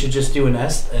think we should just do an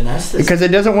Estes. Because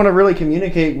it doesn't want to really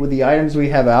communicate with the items we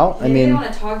have out. Maybe they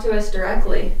want to talk to us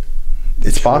directly.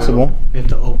 It's possible. We have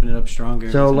to open it up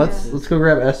stronger. So let's go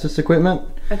grab Estes equipment,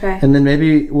 Okay. and then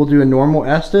maybe we'll do a normal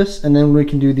Estes, and then we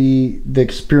can do the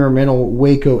experimental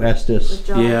Waco Estes With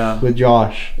Josh. Yeah. with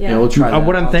Josh. Yeah, we'll try that.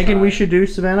 What I'm I'll thinking try. we should do,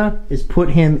 Savannah, is put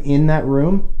him in that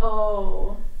room,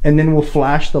 Oh. and then we'll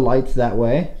flash the lights that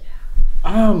way.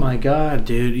 Oh my god,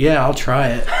 dude. Yeah, I'll try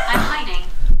it. I'm hiding.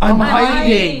 I'm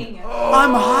hiding.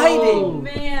 I'm hiding.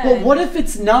 Man. Well, what if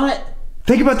it's not?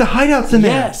 Think about the hideouts in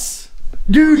there. Yes.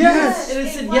 Dude, Yes. yes. And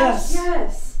it said was, yes.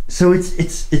 Yes. So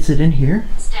it's it in here?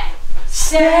 Stay.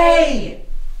 Stay.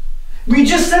 We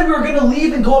just said we were gonna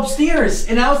leave and go upstairs,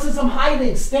 and now it says I'm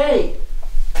hiding. Stay.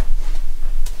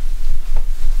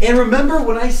 And remember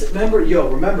when I said,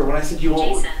 remember when I said you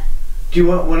want? Jason. Do you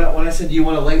want when I said do you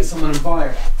want to light someone on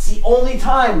fire? It's the only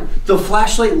time the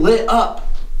flashlight lit up.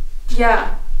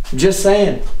 Yeah. Just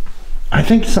saying. I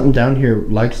think something down here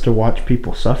likes to watch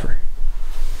people suffer.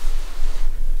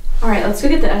 All right, let's go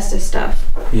get the Estes stuff.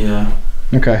 Yeah.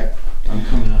 Okay. I'm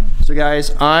coming up. So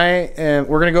guys, we're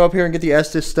gonna go up here and get the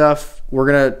Estes stuff. We're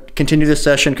gonna continue this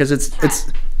session because it's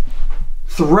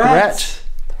Threat.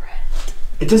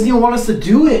 It doesn't even want us to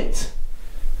do it.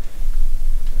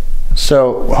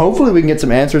 So hopefully we can get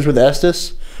some answers with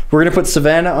Estes. We're gonna put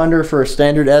Savannah under for a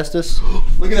standard Estes.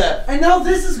 Look at that. And now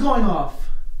this is going off.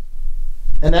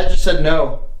 And that just said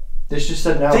no. This just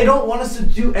said no. They don't want us to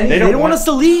do anything. They don't don't want want- us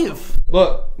to leave.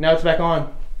 Look, now it's back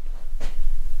on.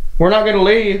 We're not gonna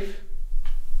leave.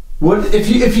 What if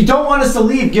you don't want us to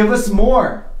leave? Give us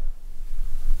more.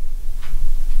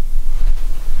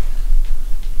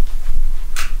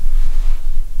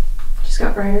 Just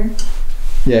got brighter.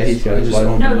 Yeah, he's got his light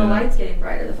on. No, the light's getting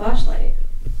brighter. The flashlight.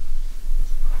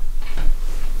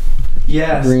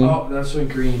 Yes. Green. Oh, that's what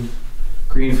green.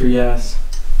 Green for yes.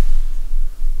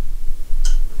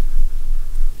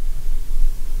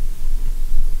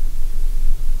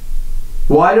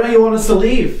 Why don't you want us to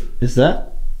leave? Is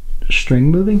that string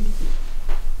moving?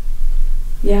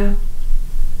 Yeah.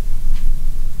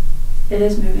 It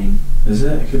is moving. Is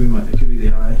it? It could be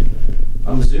the eye.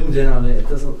 I'm zoomed in on it. It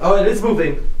doesn't. Oh, it is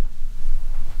moving.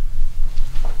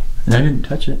 And I didn't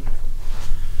touch it.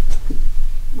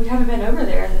 We haven't been over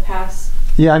there in the past.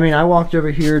 Yeah, I mean, I walked over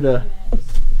here to.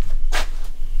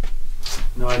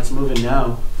 No, it's moving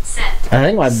now. Sit. I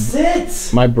think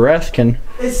Sit! my breath can.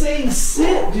 It's saying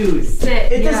sit, dude.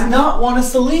 Sit. It does not want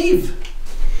us to leave.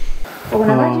 But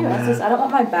whenever I do this, I don't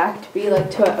want my back to be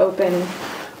like to an open.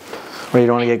 Wait, you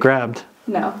don't want to get grabbed?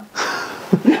 No.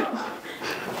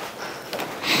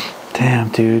 Damn,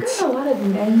 dudes. There's a lot of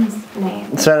men's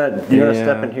names. So you want to Yeah.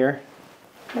 step in here?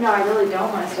 No, I really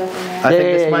don't want to step in there. I think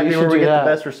Yeah, this might you be should where we do get that. the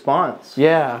best response.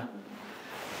 Yeah.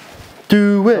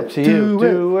 Do it. To you.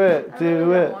 Do it.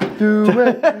 Do it. Do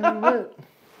it. Do it.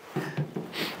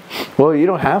 Well, you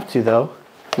don't have to, though.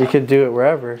 We could do it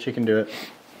wherever. She can do it.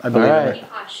 I believe Alright. it.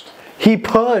 Pushed. He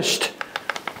pushed.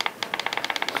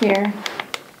 Here.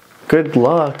 Good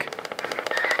luck.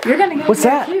 You're gonna get What's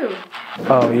here that? too.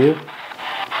 Oh, you?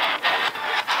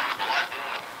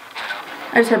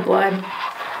 I just heard blood.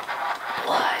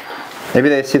 Maybe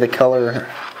they see the color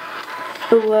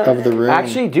Blood. of the room.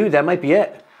 Actually, dude, that might be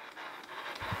it.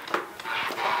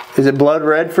 Is it blood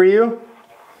red for you?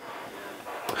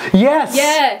 Yes.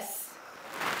 Yes.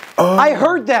 I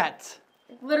heard that.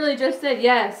 Literally just said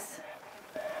yes.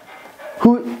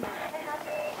 Who?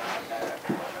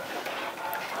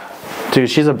 Dude,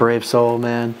 she's a brave soul,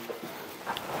 man.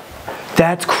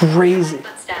 That's crazy.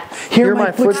 Footsteps. Hear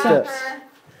my footsteps. Her.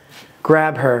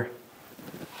 Grab her.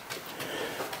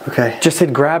 Okay. Just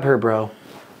said grab her, bro.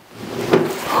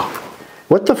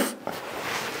 What the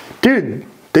Dude,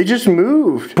 they just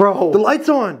moved. Bro. The light's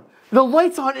on. The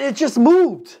light's on. It just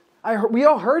moved. We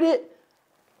all heard it.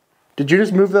 Did you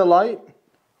just move the light?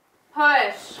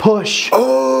 Push. Push.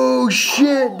 Oh,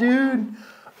 shit, dude.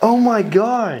 Oh, my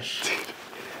gosh.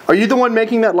 Are you the one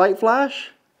making that light flash?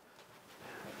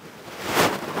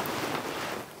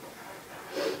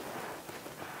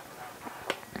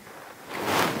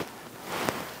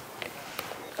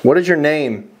 What is your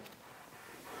name?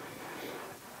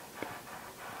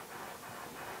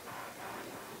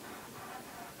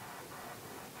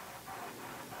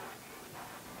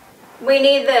 We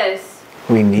need this.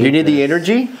 We need. You need the this.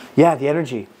 energy? Yeah, the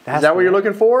energy. Is that what you're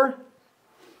looking for?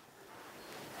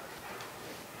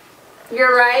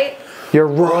 You're right. You're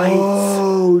right.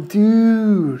 Oh,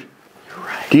 dude. You're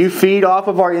right. Do you feed off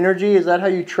of our energy? Is that how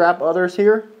you trap others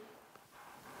here?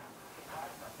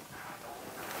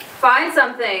 Find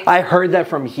something. I heard that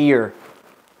from here.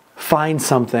 Find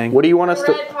something. What do you want us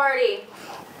to... Red party.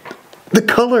 The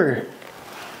color.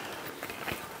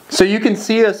 So you can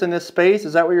see us in this space?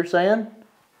 Is that what you're saying?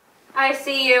 I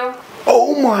see you.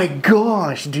 Oh my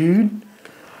gosh, dude.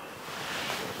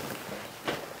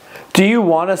 Do you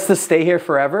want us to stay here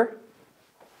forever?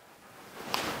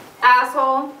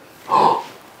 Asshole.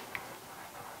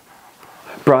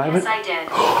 Bro, Yes, I did.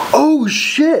 Oh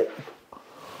shit.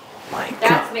 my God.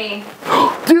 That's me.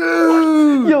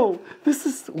 Dude. Yo, this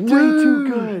is way too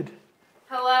good.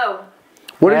 Hello.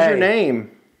 What is Hey. your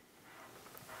name?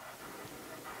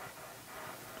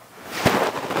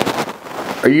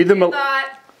 Are you the...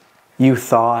 You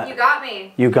thought. You got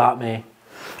me. You got me.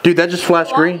 Dude, that just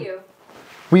flashed I want green. you.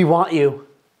 We want you.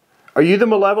 Are you the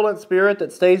malevolent spirit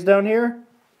that stays down here?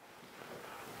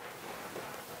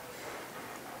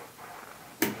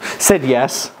 Said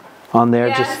yes on there.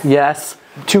 Yes. Just yes.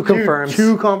 Two confirms.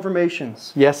 Dude, 2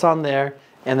 confirmations. Yes on there,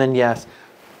 and then yes.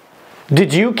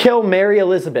 Did you kill Mary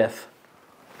Elizabeth?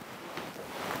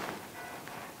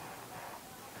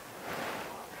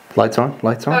 Lights on,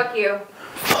 lights on. Fuck you.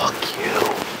 Fuck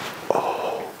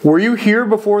you. Were you here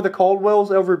before the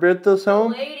Caldwells ever built this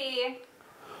home? Lady.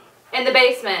 In the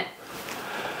basement.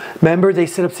 Remember, they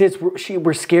sit upstairs.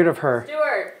 We're scared of her.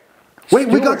 Stuart. Wait,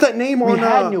 we got Stuart. that name on... We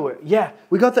had knew it. Yeah.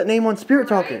 We got that name on Spirit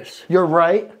Right. Talkers. You're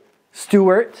right.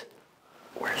 Stuart.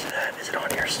 Where's it at? Is it on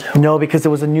here still? No, because it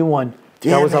was a new one. That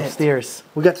Damn was it. upstairs.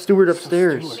 We got Stuart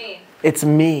upstairs. Me. It's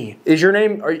me. Is your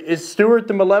name... Is Stuart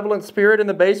the malevolent spirit in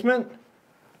the basement?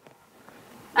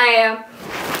 I am.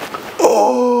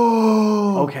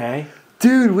 Oh! Okay.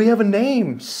 Dude, we have a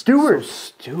name. Stuart.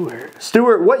 Stuart.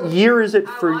 Stuart, what year is it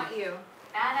I for... want you.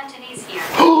 Bad entities here.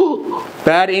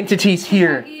 Bad entities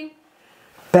here. Maggie.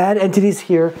 Bad entities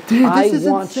here. Dude, I this is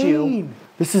want you. insane.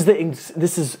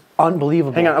 This is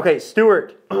unbelievable. Hang on. Okay,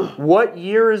 Stuart, what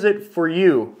year is it for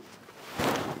you?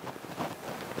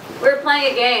 We're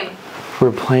playing a game.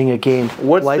 We're playing a game.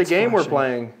 What's Lights the game we're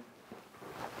flashing. playing?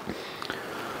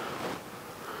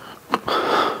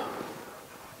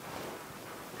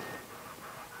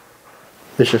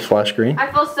 This just flashed green.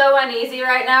 I feel so uneasy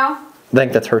right now. I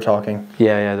think that's her talking.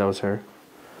 Yeah, that was her.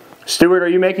 Stuart, are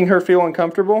you making her feel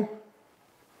uncomfortable?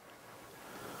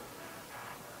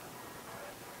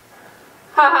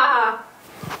 Ha ha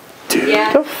ha.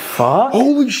 Yeah. The fuck?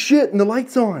 Holy shit, and the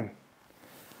light's on.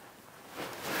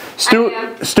 I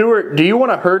am. Stuart, do you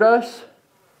want to hurt us?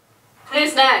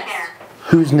 Who's next?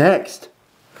 Who's next?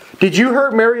 Did you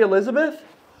hurt Mary Elizabeth?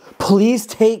 Please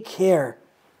take care.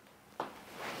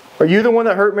 Are you the one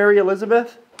that hurt Mary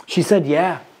Elizabeth? She said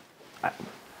yeah.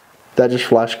 That just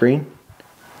flashed green.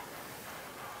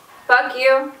 Fuck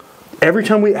you. Every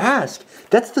time we ask.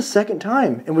 That's the second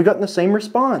time, and we got the same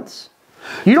response.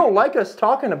 You don't like us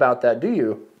talking about that, do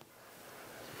you?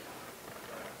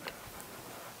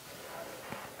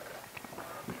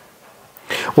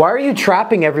 Why are you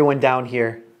trapping everyone down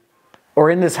here?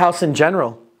 Or in this house in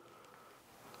general?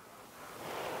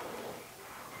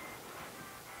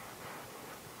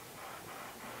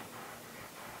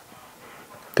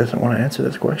 Doesn't want to answer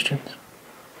those questions.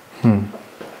 It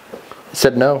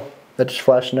said no. That just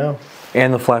flashed no.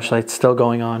 And the flashlight's still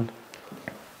going on.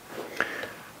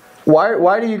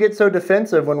 Why do you get so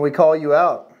defensive when we call you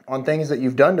out on things that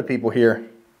you've done to people here?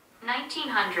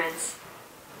 1900s.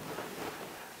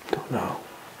 Don't know.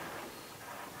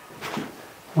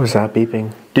 What's that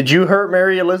beeping? Did you hurt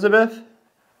Mary Elizabeth?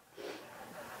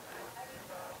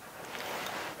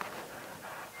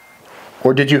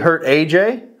 Or did you hurt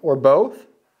AJ? Or both?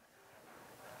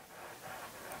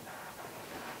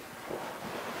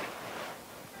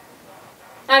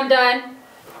 I'm done.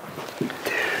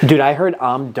 Dude, I heard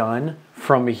I'm done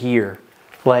from here.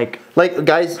 Like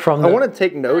guys, From I the- want to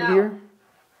take note No. here.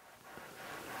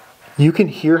 You can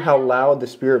hear how loud the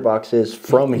spirit box is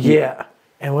from here. yeah.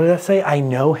 And what did I say? I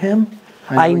know him?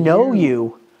 I know know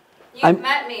you. You've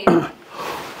met me.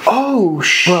 Oh,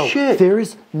 Bro, shit. there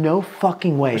is no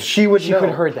fucking way She could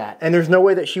have heard that. And there's no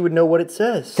way that she would know what it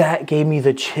says. That gave me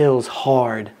the chills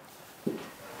hard.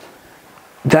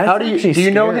 That's How do actually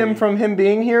you know scary. him from him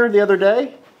being here the other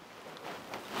day?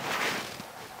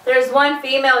 There's one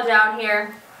female down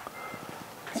here.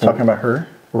 Talking about her.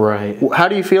 Right. How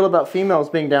do you feel about females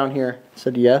being down here?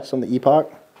 Said yes on the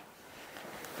epoch.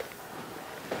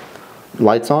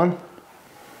 Lights on.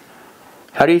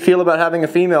 How do you feel about having a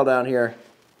female down here?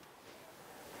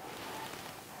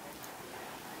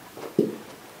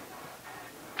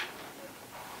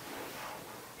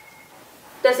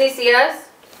 Does he see us?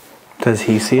 Does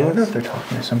he see I wonder us? if they're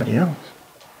talking to somebody else.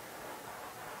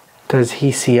 Does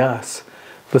he see us?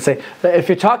 Let's say, if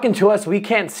you're talking to us, we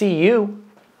can't see you,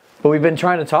 but we've been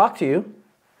trying to talk to you.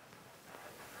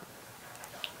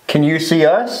 Can you see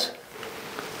us?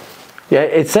 Yeah,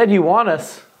 it said you want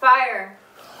us. Fire.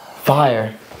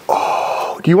 Fire.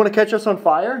 Oh, do you want to catch us on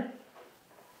fire?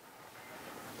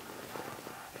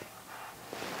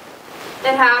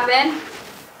 It happened.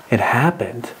 It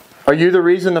happened. Are you the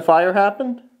reason the fire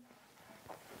happened?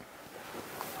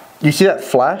 You see that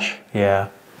flash? Yeah.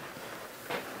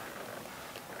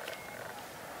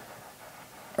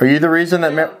 Are you the reason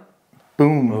that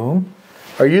Boom. Boom.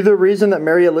 Are you the reason that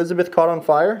Mary Elizabeth caught on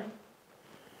fire?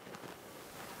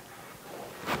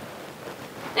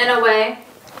 In a way.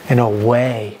 In a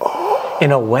way.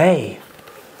 In a way.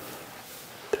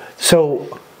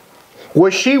 So,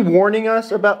 Was she warning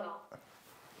us about...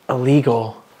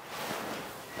 illegal.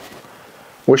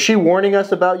 Was she warning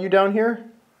us about you down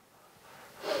here?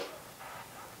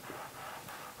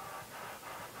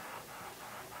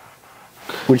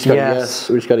 We just got a yes.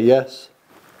 We just got a yes.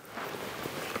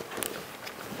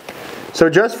 So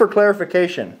just for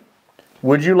clarification,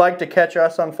 would you like to catch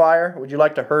us on fire? Would you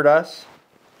like to hurt us?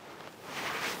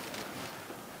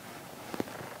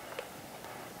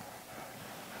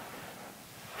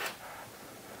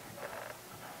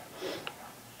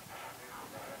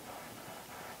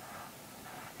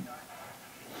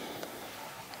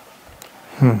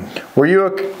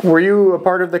 Were you a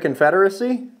part of the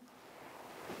Confederacy?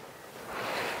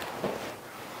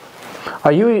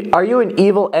 Are you an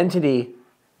evil entity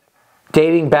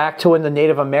dating back to when the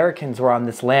Native Americans were on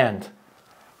this land?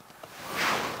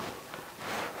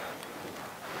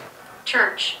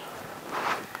 Church.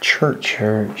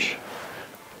 Church.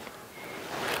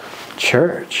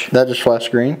 That just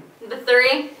flashed green. The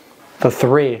three. The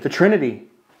three. The Trinity.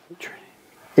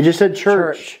 It just said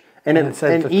church. And it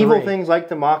said the evil three. things like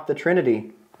to mock the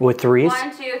Trinity. With threes?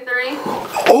 1, 2, 3.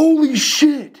 Holy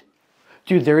shit!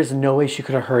 Dude, there is no way she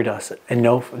could have heard us. And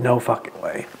no fucking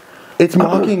way. It's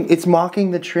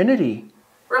mocking the Trinity.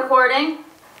 Recording.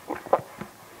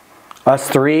 Us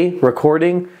three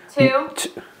recording. 2.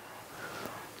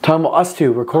 Talking about us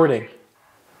two recording.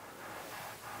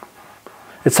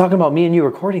 It's talking about me and you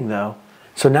recording though.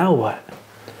 So now what?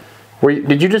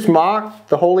 Did you just mock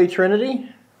the Holy Trinity?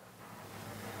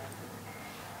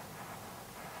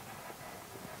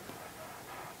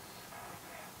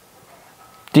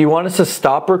 Do you want us to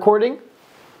stop recording?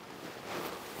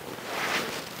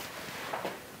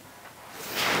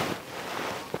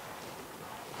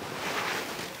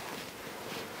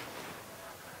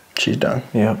 She's done.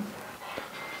 Yeah.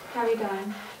 How are you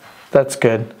doing? That's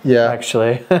good. Yeah.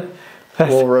 Actually.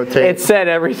 We'll rotate. It said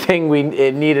everything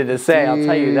it needed to say, I'll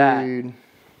tell you that. Dude.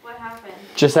 What happened?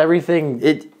 Just everything.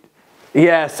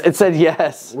 Yes, it said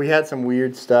yes. We had some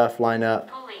weird stuff line up.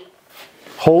 Holy.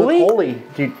 Holy? Look, holy.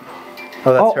 Dude.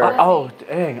 Oh, that's her. Oh,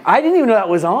 dang. I didn't even know that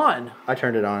was on. I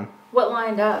turned it on. What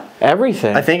lined up?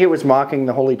 Everything. I think it was mocking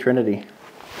the Holy Trinity.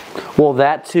 Well,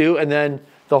 that too, and then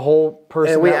the whole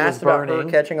person And we that was asked about burning her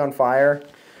catching on fire.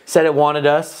 said it wanted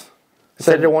us.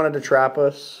 Said it wanted to trap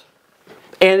us.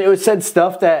 And it said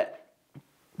stuff that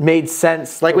made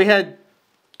sense. Like we had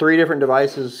 3 different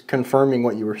devices confirming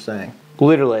what you were saying.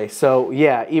 Literally. So,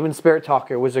 yeah, even Spirit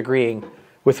Talker was agreeing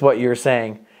with what you're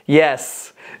saying.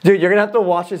 Yes. Dude, you're going to have to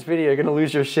watch this video. You're going to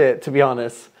lose your shit, to be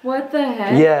honest. What the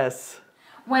heck? Yes.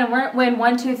 When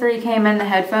 1, 2, 3 came in the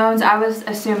headphones, I was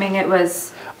assuming it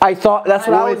was. I thought, that's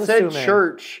what Well, I it was said assuming.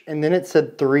 church, and then it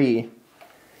said 3,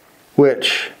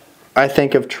 which I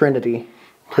think of Trinity.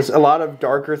 Because a lot of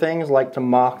darker things like to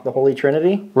mock the Holy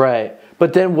Trinity. Right.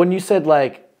 But then when you said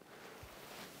like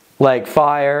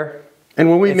fire. And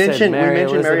when we It said mentioned Mary Mary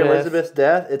Elizabeth. Elizabeth's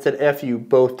death, it said F you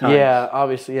both times. Yeah,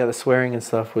 obviously, yeah, the swearing and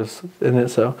stuff was in it,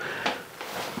 so.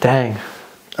 Dang.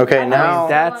 Okay, I now was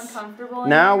that's- so uncomfortable in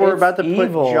now here. we're It's about to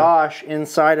evil. put Josh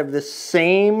inside of the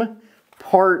same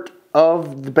part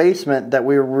of the basement that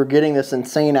we were getting this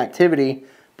insane activity,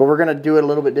 but we're going to do it a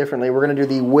little bit differently. We're going to do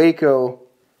the Waco.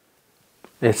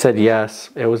 It said yes.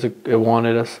 It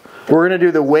wanted us. We're going to do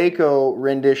the Waco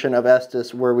rendition of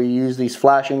Estes, where we use these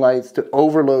flashing lights to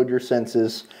overload your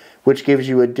senses, which gives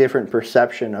you a different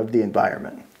perception of the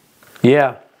environment.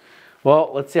 Yeah. Well,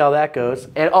 let's see how that goes.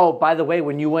 And oh, by the way,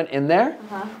 when you went in there,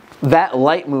 that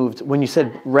light moved when you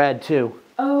said red too.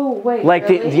 Oh wait. Like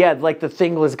really? like the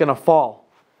thing was gonna fall,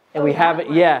 and we have it.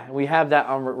 that way. Yeah, we have that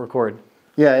on record.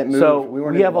 Yeah, it moved. So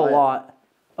weren't we have a able to light it. lot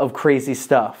of crazy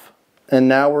stuff. And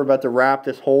now we're about to wrap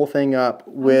this whole thing up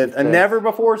with a never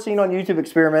before seen on YouTube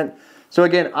experiment. So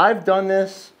again, I've done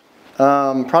this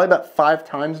probably about 5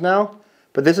 times now,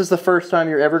 but this is the first time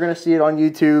you're ever going to see it on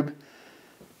YouTube.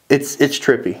 It's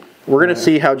trippy. We're going to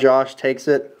see how Josh takes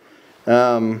it.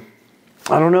 I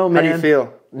don't know, man. How do you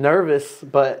feel? Nervous,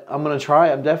 but I'm gonna try.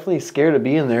 I'm definitely scared of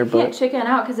being there, You can't but chicken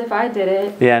out because if I did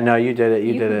it, yeah, no, you did it.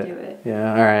 You You did can it. do it. Yeah.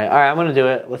 All right. I'm gonna do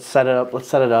it. Let's set it up.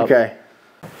 Okay.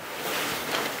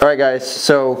 All right, guys.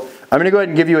 So I'm going to go ahead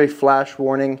and give you a flash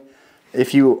warning.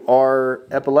 If you are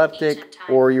epileptic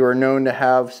or you are known to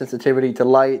have sensitivity to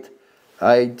light,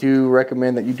 I do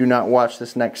recommend that you do not watch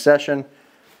this next session.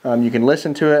 You can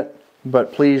listen to it,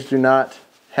 but please do not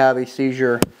have a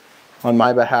seizure on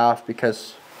my behalf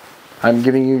because I'm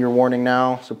giving you your warning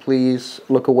now. So please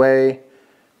look away.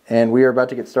 And we are about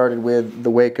to get started with the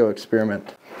Waco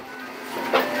experiment.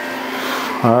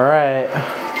 All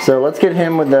right. So let's get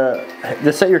him with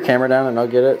just set your camera down and I'll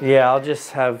get it. Yeah, I'm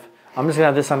just gonna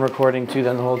have this on recording too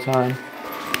then the whole time.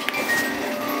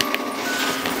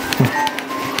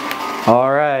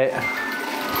 All right.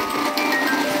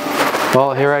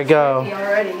 Well, here I go.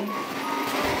 already.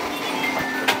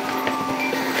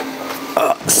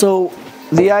 So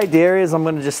the idea is I'm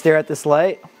gonna just stare at this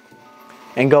light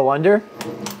and go under.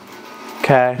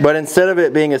 Okay. But instead of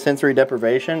it being a sensory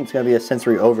deprivation, it's going to be a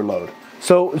sensory overload.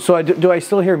 So do I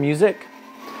still hear music?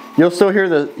 You'll still hear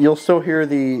the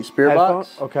spirit Headphone?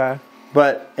 box. Okay.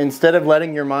 But instead of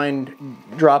letting your mind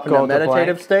drop into Go a into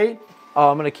meditative blank. state, Oh,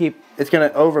 I'm gonna keep. it's going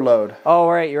to overload. Oh,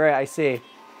 right. You're right. I see.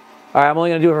 All right. I'm only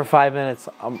gonna do it for 5 minutes.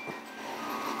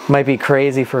 Might be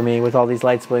crazy for me with all these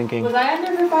lights blinking. Was I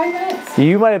under for 5 minutes?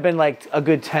 You might have been like a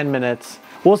good 10 minutes.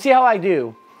 We'll see how I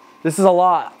do. This is a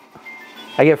lot.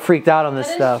 I get freaked out on this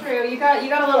That is stuff. true. You got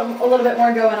a little bit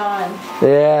more going on.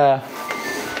 Yeah.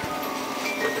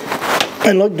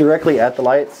 And look directly at the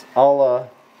lights. Yeah.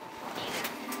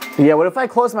 What if I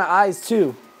close my eyes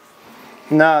too?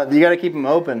 No, you got to keep them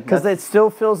open. Because it still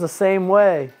feels the same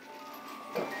way.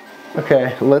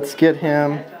 Okay, let's get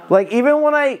him. Like even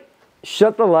when I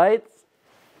shut the lights,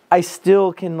 I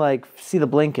still can like see the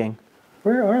blinking.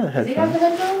 Where are the Do you have headphones? the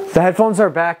headphones? The headphones are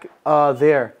back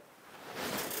there.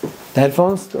 The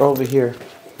headphones are over here.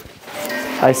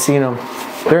 I seen them.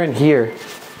 They're in here.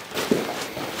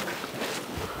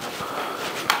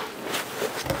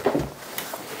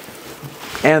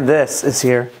 And this is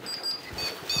here.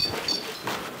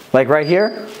 Like right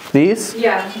here? These?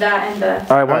 Yeah, that and the.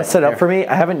 All right, want to set up here. for me?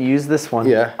 I haven't used this one.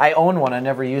 Yeah. I own one. I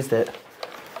never used it.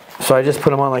 So I just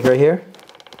put them on like right here.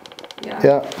 Yeah.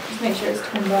 Yeah. Just make sure it's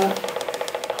turned up.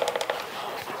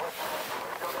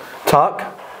 Talk.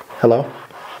 Hello?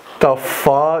 The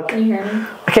fuck? Can you hear me?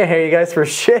 I can't hear you guys for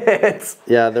shit.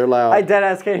 Yeah, they're loud. I dead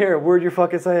ass can't hear a word you're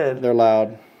fucking saying. They're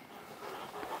loud.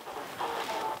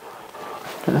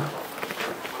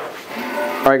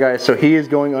 Alright guys, so he is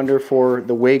going under for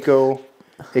the Waco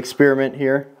experiment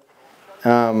here.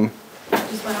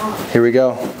 Just went off. Here we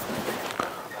go.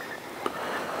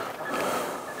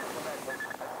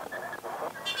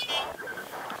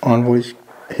 Envoy's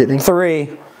hitting.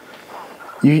 3.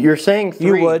 You're saying 3.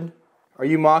 You would. Are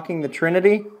you mocking the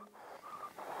Trinity?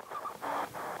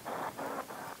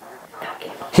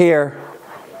 Here.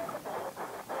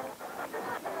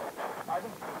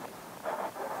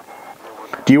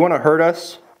 Do you want to hurt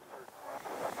us?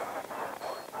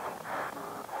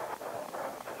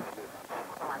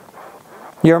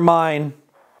 You're mine.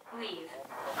 Leave.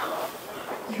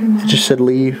 It just said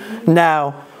leave.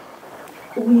 Now.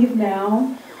 Leave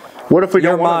now. What if we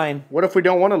You're don't want mine. What if we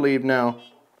don't want to leave now?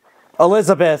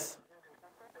 Elizabeth.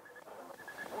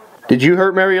 Did you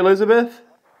hurt Mary Elizabeth?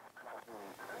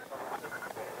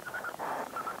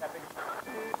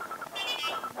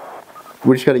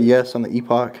 We just got a yes on the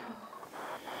epoch.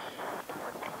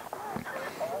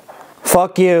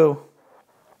 Fuck you.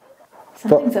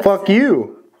 Something's Fuck upset.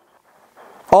 you.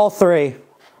 All 3.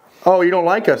 Oh, you don't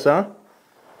like us, huh?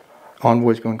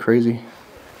 Envoy's going crazy.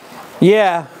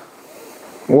 Yeah.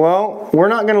 Well, we're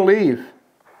not going to leave.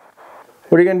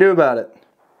 What are you going to do about it?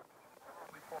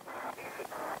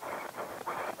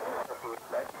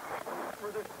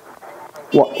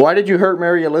 Why did you hurt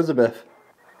Mary Elizabeth?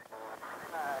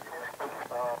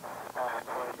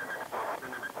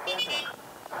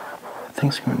 That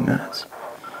thing's going nuts.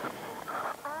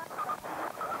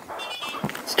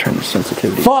 Let's turn the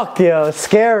sensitivity. Fuck, yo. It's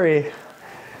scary.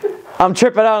 I'm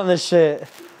tripping out on this shit.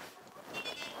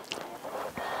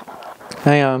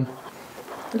 Hang on.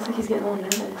 Looks like he's getting a little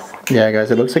nervous. Yeah,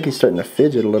 guys, it looks like he's starting to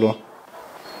fidget a little.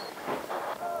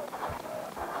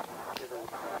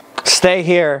 Stay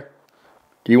here.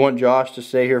 Do you want Josh to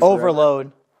stay here forever?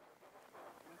 Overload.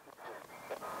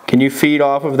 Can you feed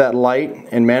off of that light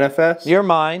and manifest? You're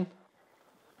mine.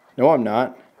 No, I'm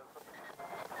not.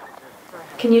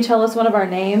 Can you tell us one of our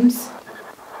names?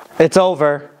 It's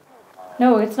over.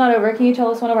 No, it's not over. Can you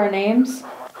tell us one of our names?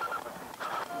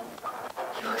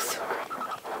 You look so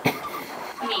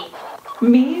Me.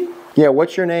 great. Me? Yeah,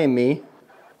 what's your name, me?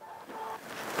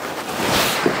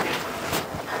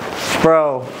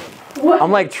 Bro. What?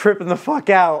 I'm like tripping the fuck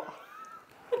out.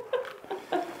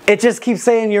 It just keeps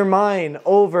saying you're mine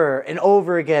over and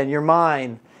over again. You're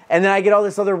mine. And then I get all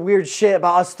this other weird shit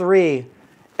about us 3.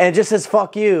 And it just says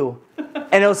fuck you.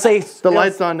 And it'll say... The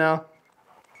light's on now.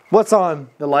 What's on?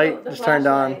 The light The just turned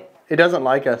on. flashlight. It doesn't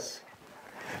like us.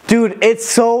 Dude, it's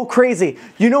so crazy.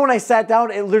 You know when I sat down,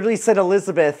 it literally said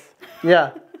Elizabeth.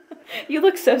 Yeah. You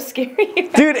look so scary.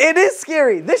 Dude, it is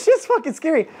scary. This shit's fucking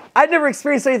scary. I've never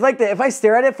experienced anything like that. If I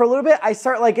stare at it for a little bit, I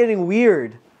start like getting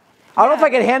weird. I don't know if I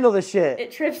can handle this shit.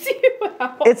 It trips you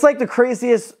out. It's like the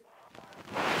craziest.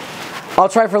 I'll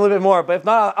try for a little bit more, but if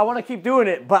not, I want to keep doing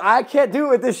it. But I can't do it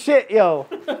with this shit, yo.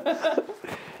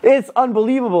 It's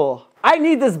unbelievable. I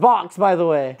need this box, by the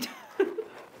way.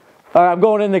 All right, I'm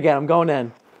going in again. I'm going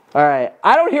in. All right.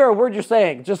 I don't hear a word you're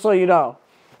saying, just so you know.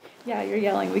 Yeah, you're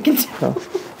yelling. We can tell.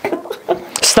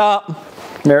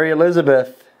 Stop. Mary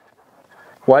Elizabeth.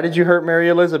 Why did you hurt Mary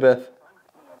Elizabeth?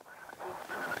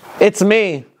 It's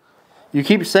me. You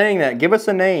keep saying that. Give us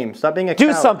a name. Stop being a Do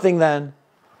coward. something then.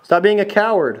 Stop being a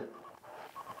coward.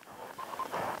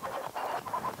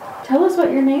 Tell us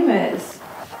what your name is.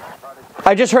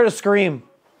 I just heard a scream.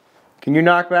 Can you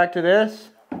knock back to this?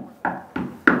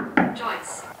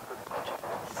 Joyce.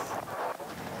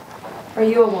 Are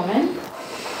you a woman?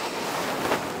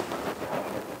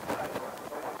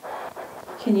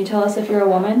 Can you tell us if you're a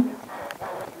woman?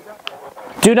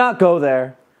 Do not go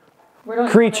there. Where don't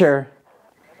Creature.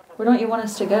 Where don't you want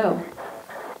us to go?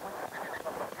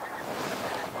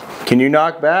 Can you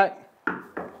knock back?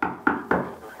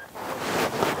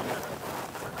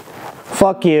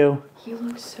 Fuck you. You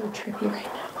look so trippy right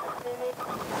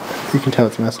now. You can tell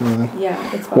it's messing with him.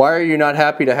 Yeah, it's Why are you not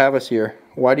happy to have us here?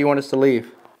 Why do you want us to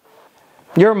leave?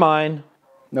 You're mine.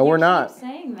 No, we're not. Keep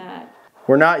saying that.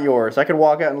 We're not yours. I could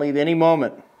walk out and leave any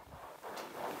moment.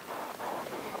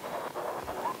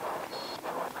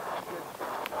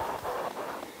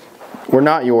 We're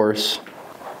not yours.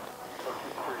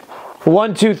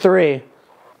 1, 2, 3.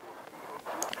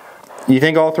 You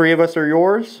think all 3 of us are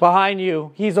yours? Behind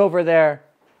you. He's over there.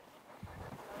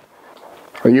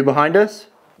 Are you behind us?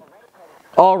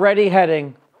 Already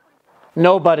heading.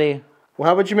 Nobody. Well,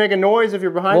 how about you make a noise if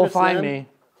you're behind us? Will find then? me.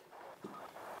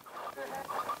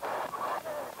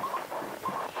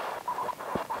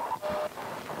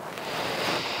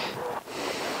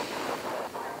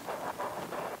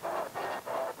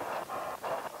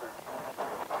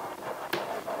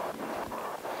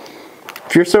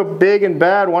 If you're so big and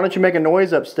bad, why don't you make a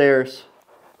noise upstairs?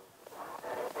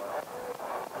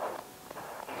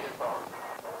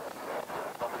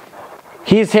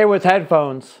 He's here with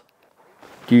headphones.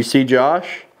 Do you see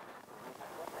Josh?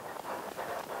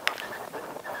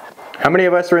 How many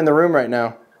of us are in the room right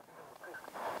now?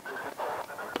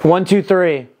 1, 2,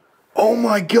 3. Oh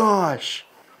my gosh!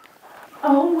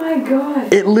 Oh my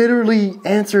god. It literally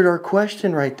answered our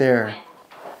question right there.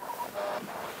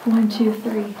 1, 2,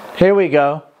 3. Here we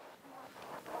go.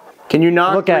 Can you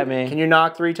knock? Look at me. Can you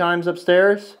knock 3 times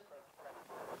upstairs?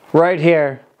 Right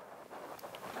here.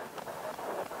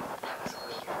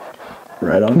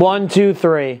 Right on. 1, 2,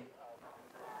 3.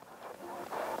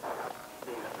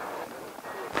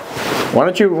 Why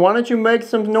don't you make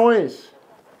some noise?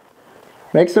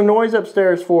 Make some noise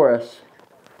upstairs for us.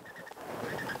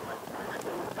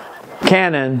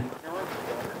 Cannon.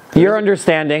 You're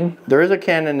understanding. There is a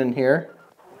cannon in here.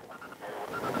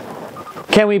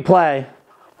 Can we play?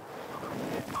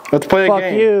 Let's play a Fuck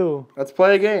game. you. Let's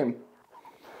play a game.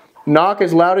 Knock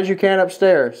as loud as you can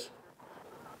upstairs.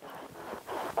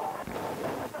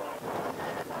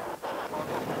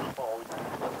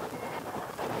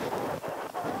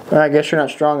 I guess you're not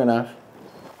strong enough.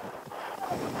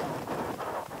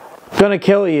 Gonna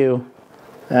kill you.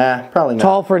 Probably not.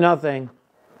 Tall for nothing.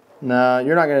 No,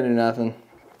 you're not gonna do nothing.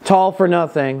 Tall for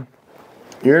nothing.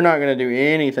 You're not gonna do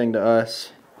anything to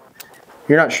us.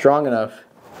 You're not strong enough.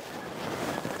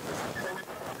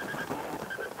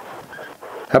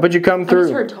 How about you come I through?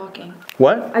 just heard talking.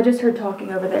 What? I just heard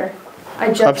talking over there. I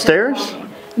just Upstairs? Heard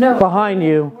talking. No. Behind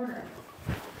you.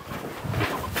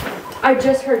 I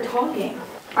just heard talking.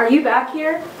 Are you back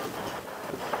here?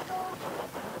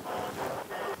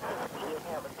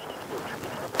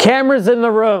 Cameras in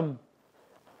the room.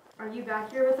 Are you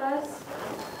back here with us?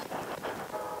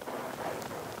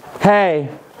 Hey,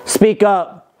 speak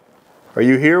up. Are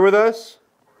you here with us?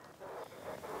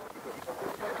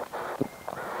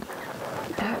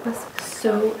 That was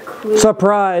so clear.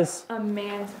 Surprise. A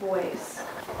man's voice.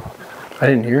 I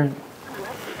didn't hear it.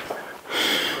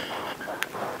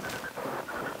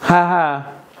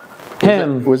 Haha.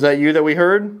 Him. Was that you that we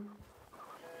heard?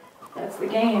 That's the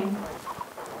game.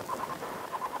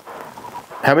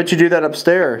 How about you do that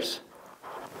upstairs?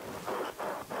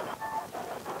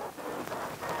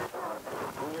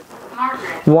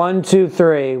 Margaret. 1, 2,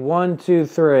 3. 1, 2,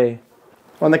 3.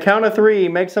 On the count of 3,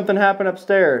 make something happen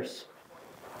upstairs.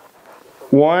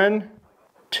 1,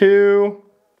 2,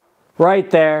 Right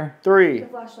there. 3. The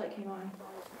flashlight came on.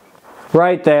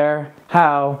 Right there.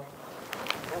 How?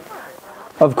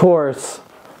 Of course.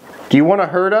 Do you want to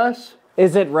hurt us?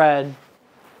 Is it red?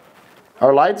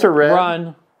 Our lights are red.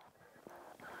 Run.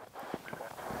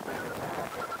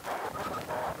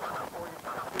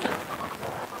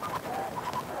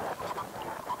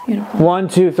 Beautiful. 1,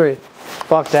 2, 3.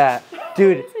 Fuck that.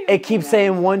 Dude, it keeps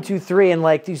saying 1, 2, 3 and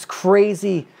like these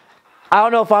crazy. I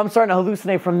don't know if I'm starting to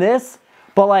hallucinate from this,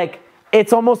 but like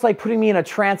it's almost like putting me in a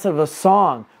trance of a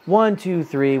song. 1, 2,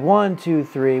 3, 1, 2,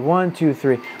 3, 1, 2,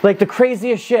 3. Like the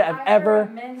craziest shit I've ever.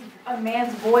 A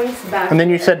man's voice back And then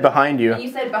you there. said behind you.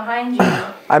 You said behind you.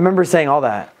 I remember saying all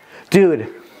that.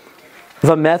 Dude,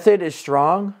 the method is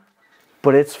strong,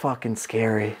 but it's fucking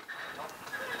scary.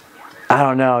 I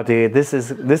don't know, dude. This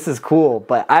is cool,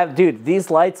 but dude, these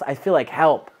lights I feel like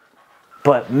help.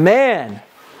 But man,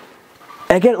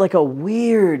 I get like a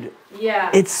weird. Yeah.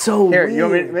 It's so Here, weird. you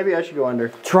want me, maybe I should go under.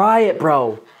 Try it,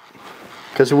 bro.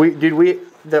 Because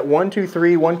that 1, 2,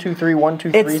 3, 1, 2, 3, 1,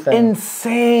 2, 3 It's thing.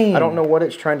 insane. I don't know what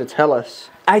it's trying to tell us.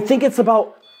 I think it's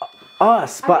about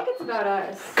us, I but think it's about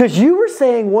us. because you were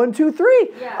saying 1, 2, 3.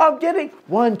 Yeah. I'm getting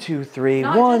 1, 2, 3,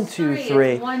 Not 1, just 2, three, 3.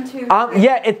 it's 1, 2, 3.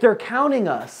 Yeah, if they're counting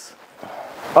us.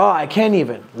 Oh, I can't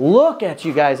even look at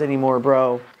you guys anymore,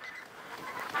 bro.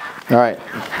 All right.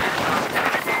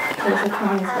 There's a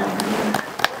coin going on.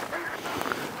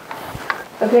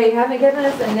 Okay, you haven't given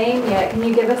us a name yet. Can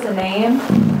you give us a name?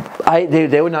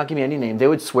 They would not give me any name. They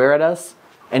would swear at us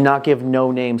and not give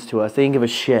no names to us. They didn't give a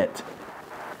shit.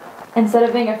 Instead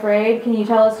of being afraid, can you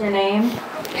tell us your name?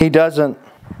 He doesn't.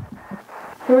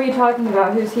 Who are you talking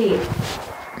about? Who's he?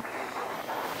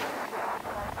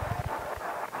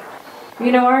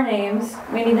 You know our names.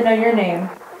 We need to know your name.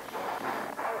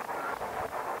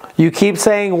 You keep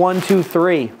saying 1, 2,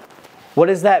 3. What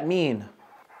does that mean?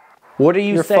 What are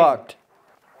you You're saying? fucked.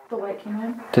 The light came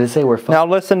on. Did it say we're fucked? Now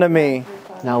listen to me.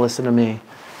 Now listen to me.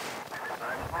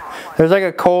 There's like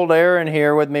a cold air in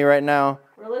here with me right now.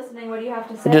 We're listening. What do you have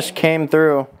to say? It just came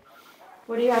through.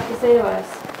 What do you have to say to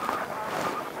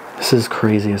us? This is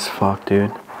crazy as fuck,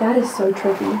 dude. That is so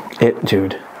trippy.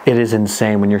 Dude, it is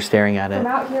insane when you're staring at I'm it.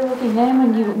 out here looking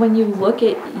in. When you look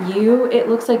at you, it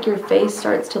looks like your face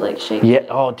starts to like shake. Yeah.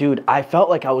 Oh, dude, I felt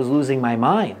like I was losing my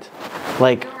mind.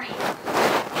 Like,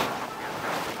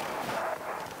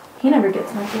 He never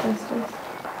gets much of this stuff.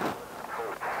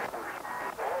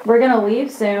 We're gonna leave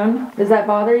soon. Does that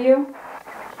bother you?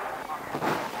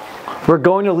 we're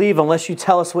going to leave unless you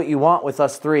tell us what you want with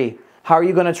us three. How are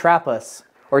you going to trap us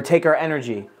or take our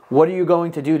energy? What are you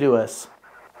going to do to us?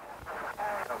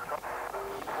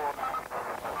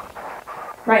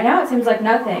 Right now, it seems like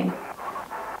nothing.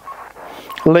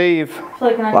 Leave.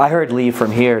 Like, Well, I heard leave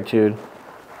from here, dude.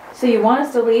 So you want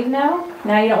us to leave now?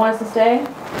 Now you don't want us to stay?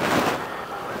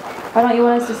 Why don't you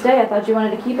want us to stay? I thought you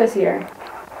wanted to keep us here.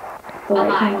 The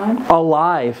light came on.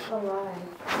 Alive. Alive.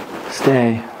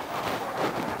 Stay.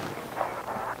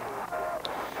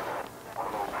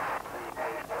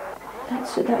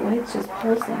 That light's just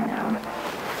pulsing now.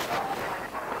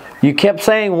 You kept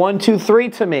saying 1, 2, 3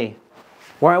 to me.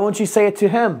 Why won't you say it to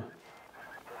him?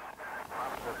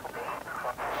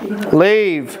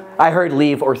 Leave. I heard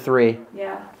leave or 3.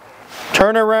 Yeah.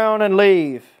 Turn around and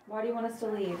leave. Why do you want us to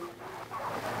leave?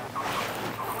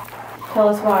 Tell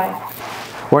us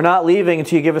why. We're not leaving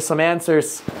until you give us some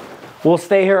answers. We'll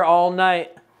stay here all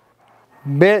night.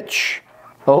 Bitch.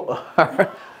 Oh,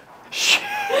 shit.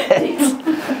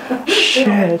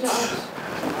 Shit.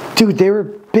 Dude, they were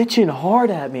bitching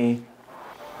hard at me.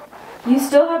 You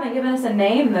still haven't given us a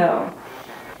name, though.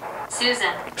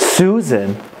 Susan.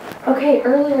 Susan? Okay,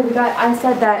 earlier I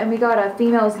said that, and we got a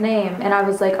female's name, and I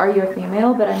was like, "Are you a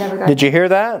female?" But I never got. Did you hear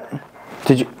that?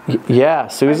 Did you? Yeah, Are you a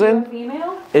Susan?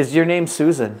 female? Is your name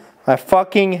Susan? I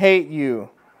fucking hate you.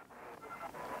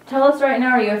 Tell us right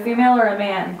now, are you a female or a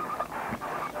man?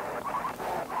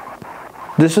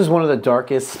 This is one of the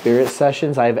darkest spirit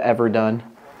sessions I've ever done.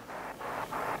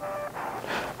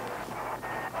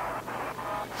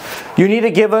 You need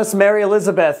to give us Mary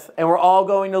Elizabeth, and we're all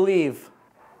going to leave.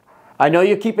 I know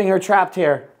you're keeping her trapped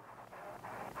here.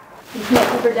 You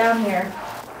can't keep her down here.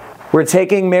 We're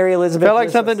taking Mary Elizabeth. Felt like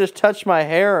with something us. just touched my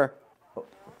hair.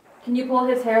 Can you pull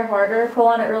his hair harder? Pull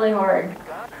on it really hard.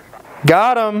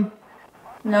 Got him.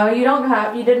 No, you don't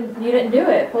have. You didn't do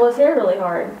it. Pull his hair really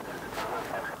hard.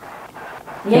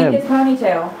 Yank his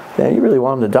ponytail. Yeah, you really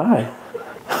want him to die.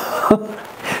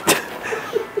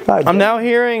 I'm now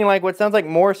hearing like what sounds like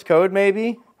Morse code,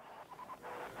 maybe.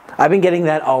 I've been getting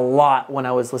that a lot when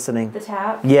I was listening. The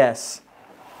tap. Yes,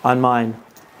 on mine.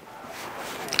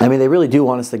 I mean, they really do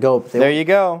want us to go. But There you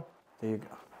go. There you go.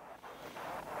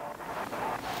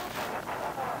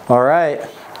 All right.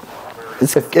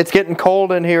 It's getting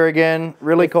cold in here again.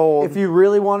 Really cold. If you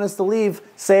really want us to leave,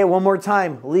 say it one more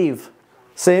time. Leave.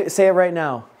 Say it right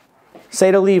now.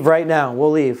 Say to leave right now.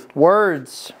 We'll leave.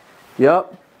 Words.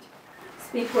 Yep.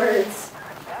 Speak words.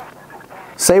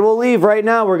 Say we'll leave right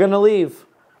now. We're going to leave.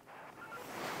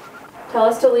 Tell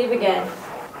us to leave again.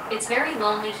 It's very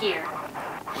lonely here.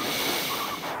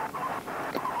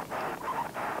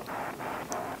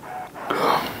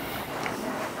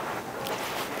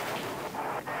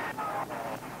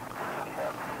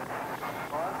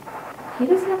 He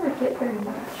doesn't ever get very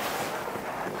much.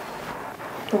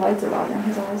 The lights are bothering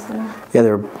his eyes though. Yeah,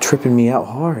 they're tripping me out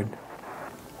hard.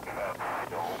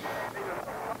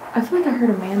 I feel like I heard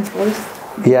a man's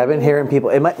voice. Yeah, I've been hearing people.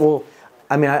 It might. Well,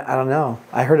 I mean, I don't know.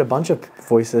 I heard a bunch of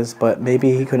voices, but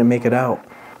maybe he couldn't make it out.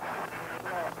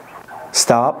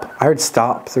 Stop. I heard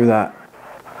stop through that.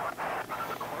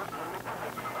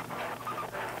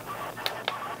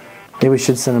 Maybe we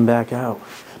should send him back out.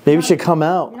 Maybe we should come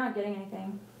out. You're not getting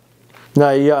anything.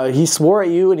 No, yeah, he swore at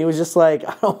you and he was just like,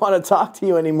 I don't want to talk to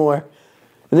you anymore.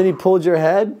 And then he pulled your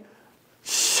head. I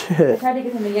Shit. tried to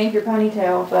get him to yank your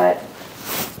ponytail, but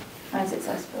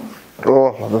unsuccessful.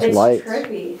 Oh, those It's lights.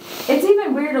 trippy. It's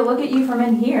even weird to look at you from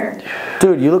in here.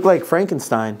 Dude, you look like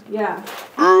Frankenstein. Yeah.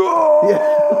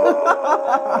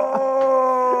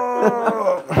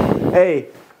 Hey,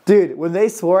 dude, when they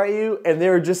swore at you and they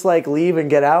were just like, leave and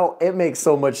get out, it makes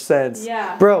so much sense.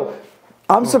 Yeah. Bro,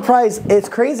 I'm surprised. It's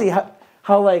crazy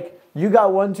how like, you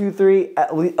got 1, 2, 3,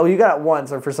 at least, oh, you got it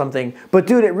once or for something. But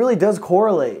dude, it really does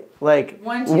correlate. Like,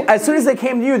 1, 2, as soon as they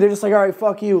came to you, they're just like, all right,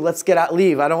 fuck you, let's get out,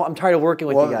 leave. I'm tired of working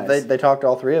with you guys. They talked to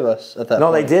all three of us at that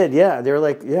No, point. they did, yeah. They were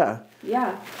like, yeah.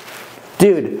 Yeah.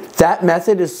 Dude, that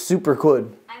method is super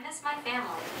good. I miss my family.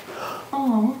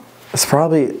 Oh. It's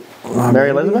probably...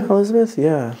 Mary maybe Elizabeth? Elizabeth,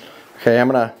 yeah. Okay, I'm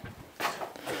gonna...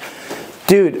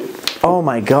 Dude, oh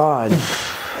my God.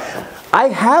 I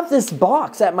have this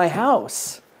box at my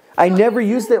house. I never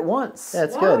used it once. Yeah,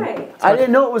 it's Why? good. I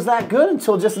didn't know it was that good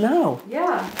until just now.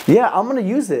 Yeah. Yeah, I'm gonna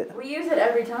use it. We use it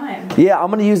every time. Yeah, I'm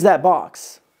gonna use that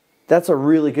box. That's a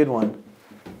really good one.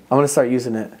 I'm gonna start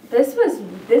using it. This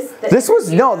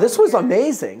was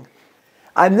amazing.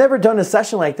 I've never done a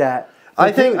session like that.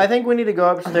 I think we need to go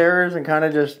upstairs and kind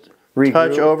of just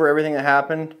touch over everything that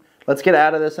happened. Let's get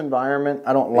out of this environment.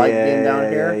 I don't like being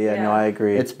down here. Yeah, no, I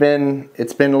agree. It's been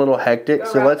a little hectic,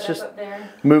 so let's just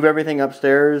move everything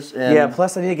upstairs. And yeah,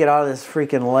 plus I need to get out of this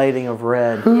freaking lighting of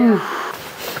red. Yeah.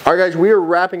 All right, guys, we are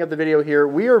wrapping up the video here.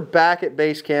 We are back at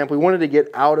base camp. We wanted to get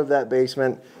out of that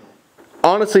basement.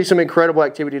 Honestly, some incredible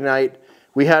activity tonight.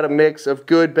 We had a mix of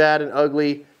good, bad, and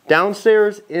ugly.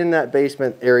 Downstairs in that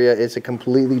basement area is a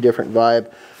completely different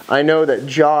vibe. I know that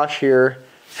Josh here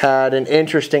had an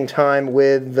interesting time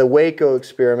with the Waco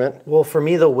experiment. Well, for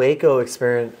me, the Waco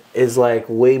experiment is like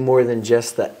way more than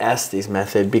just the Estes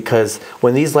method, because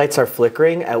when these lights are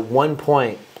flickering, at one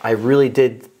point, I really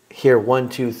did hear 1,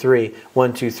 2, 3,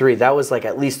 1, 2, 3. That was like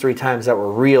at least 3 times that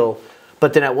were real.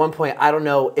 But then at one point, I don't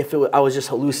know if I was just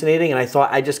hallucinating, and I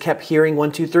thought I just kept hearing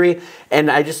 1, 2, 3, and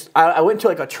I went into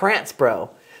like a trance, bro.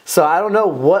 So I don't know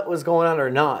what was going on or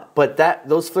not, but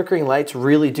those flickering lights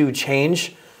really do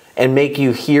change and make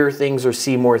you hear things or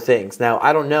see more things. Now,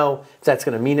 I don't know if that's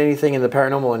going to mean anything in the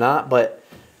paranormal or not, but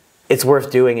it's worth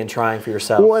doing and trying for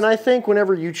yourself. Well, and I think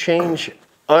whenever you change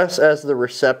us as the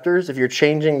receptors, if you're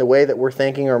changing the way that we're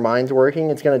thinking, our mind's working,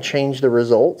 it's going to change the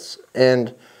results.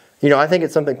 And, you know, I think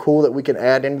it's something cool that we can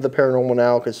add into the paranormal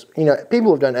now, because, you know,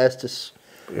 people have done Estes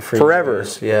forever.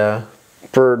 Years, yeah.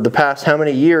 For the past how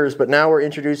many years, but now we're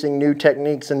introducing new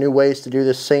techniques and new ways to do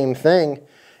the same thing.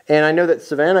 And I know that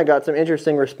Savannah got some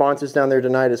interesting responses down there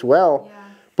tonight as well. Yeah.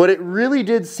 But it really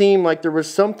did seem like there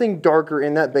was something darker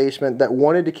in that basement that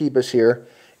wanted to keep us here.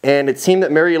 And it seemed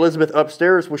that Mary Elizabeth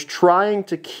upstairs was trying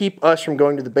to keep us from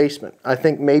going to the basement. I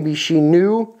think maybe she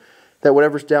knew that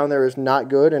whatever's down there is not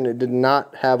good, and it did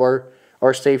not have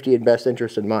our safety and best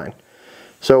interest in mind.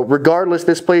 So regardless,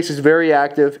 this place is very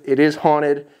active. It is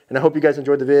haunted, and I hope you guys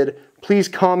enjoyed the vid. Please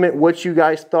comment what you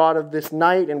guys thought of this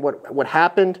night and what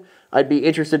happened. I'd be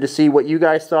interested to see what you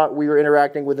guys thought we were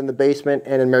interacting with in the basement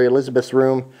and in Mary Elizabeth's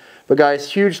room. But guys,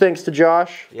 huge thanks to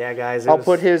Josh. Yeah, guys. I'll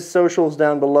put his socials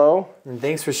down below. And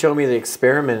thanks for showing me the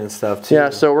experiment and stuff too. Yeah,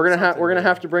 so we're gonna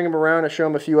have to bring him around and show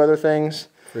him a few other things.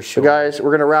 For sure. But guys,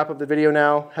 we're gonna wrap up the video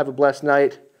now. Have a blessed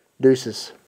night. Deuces.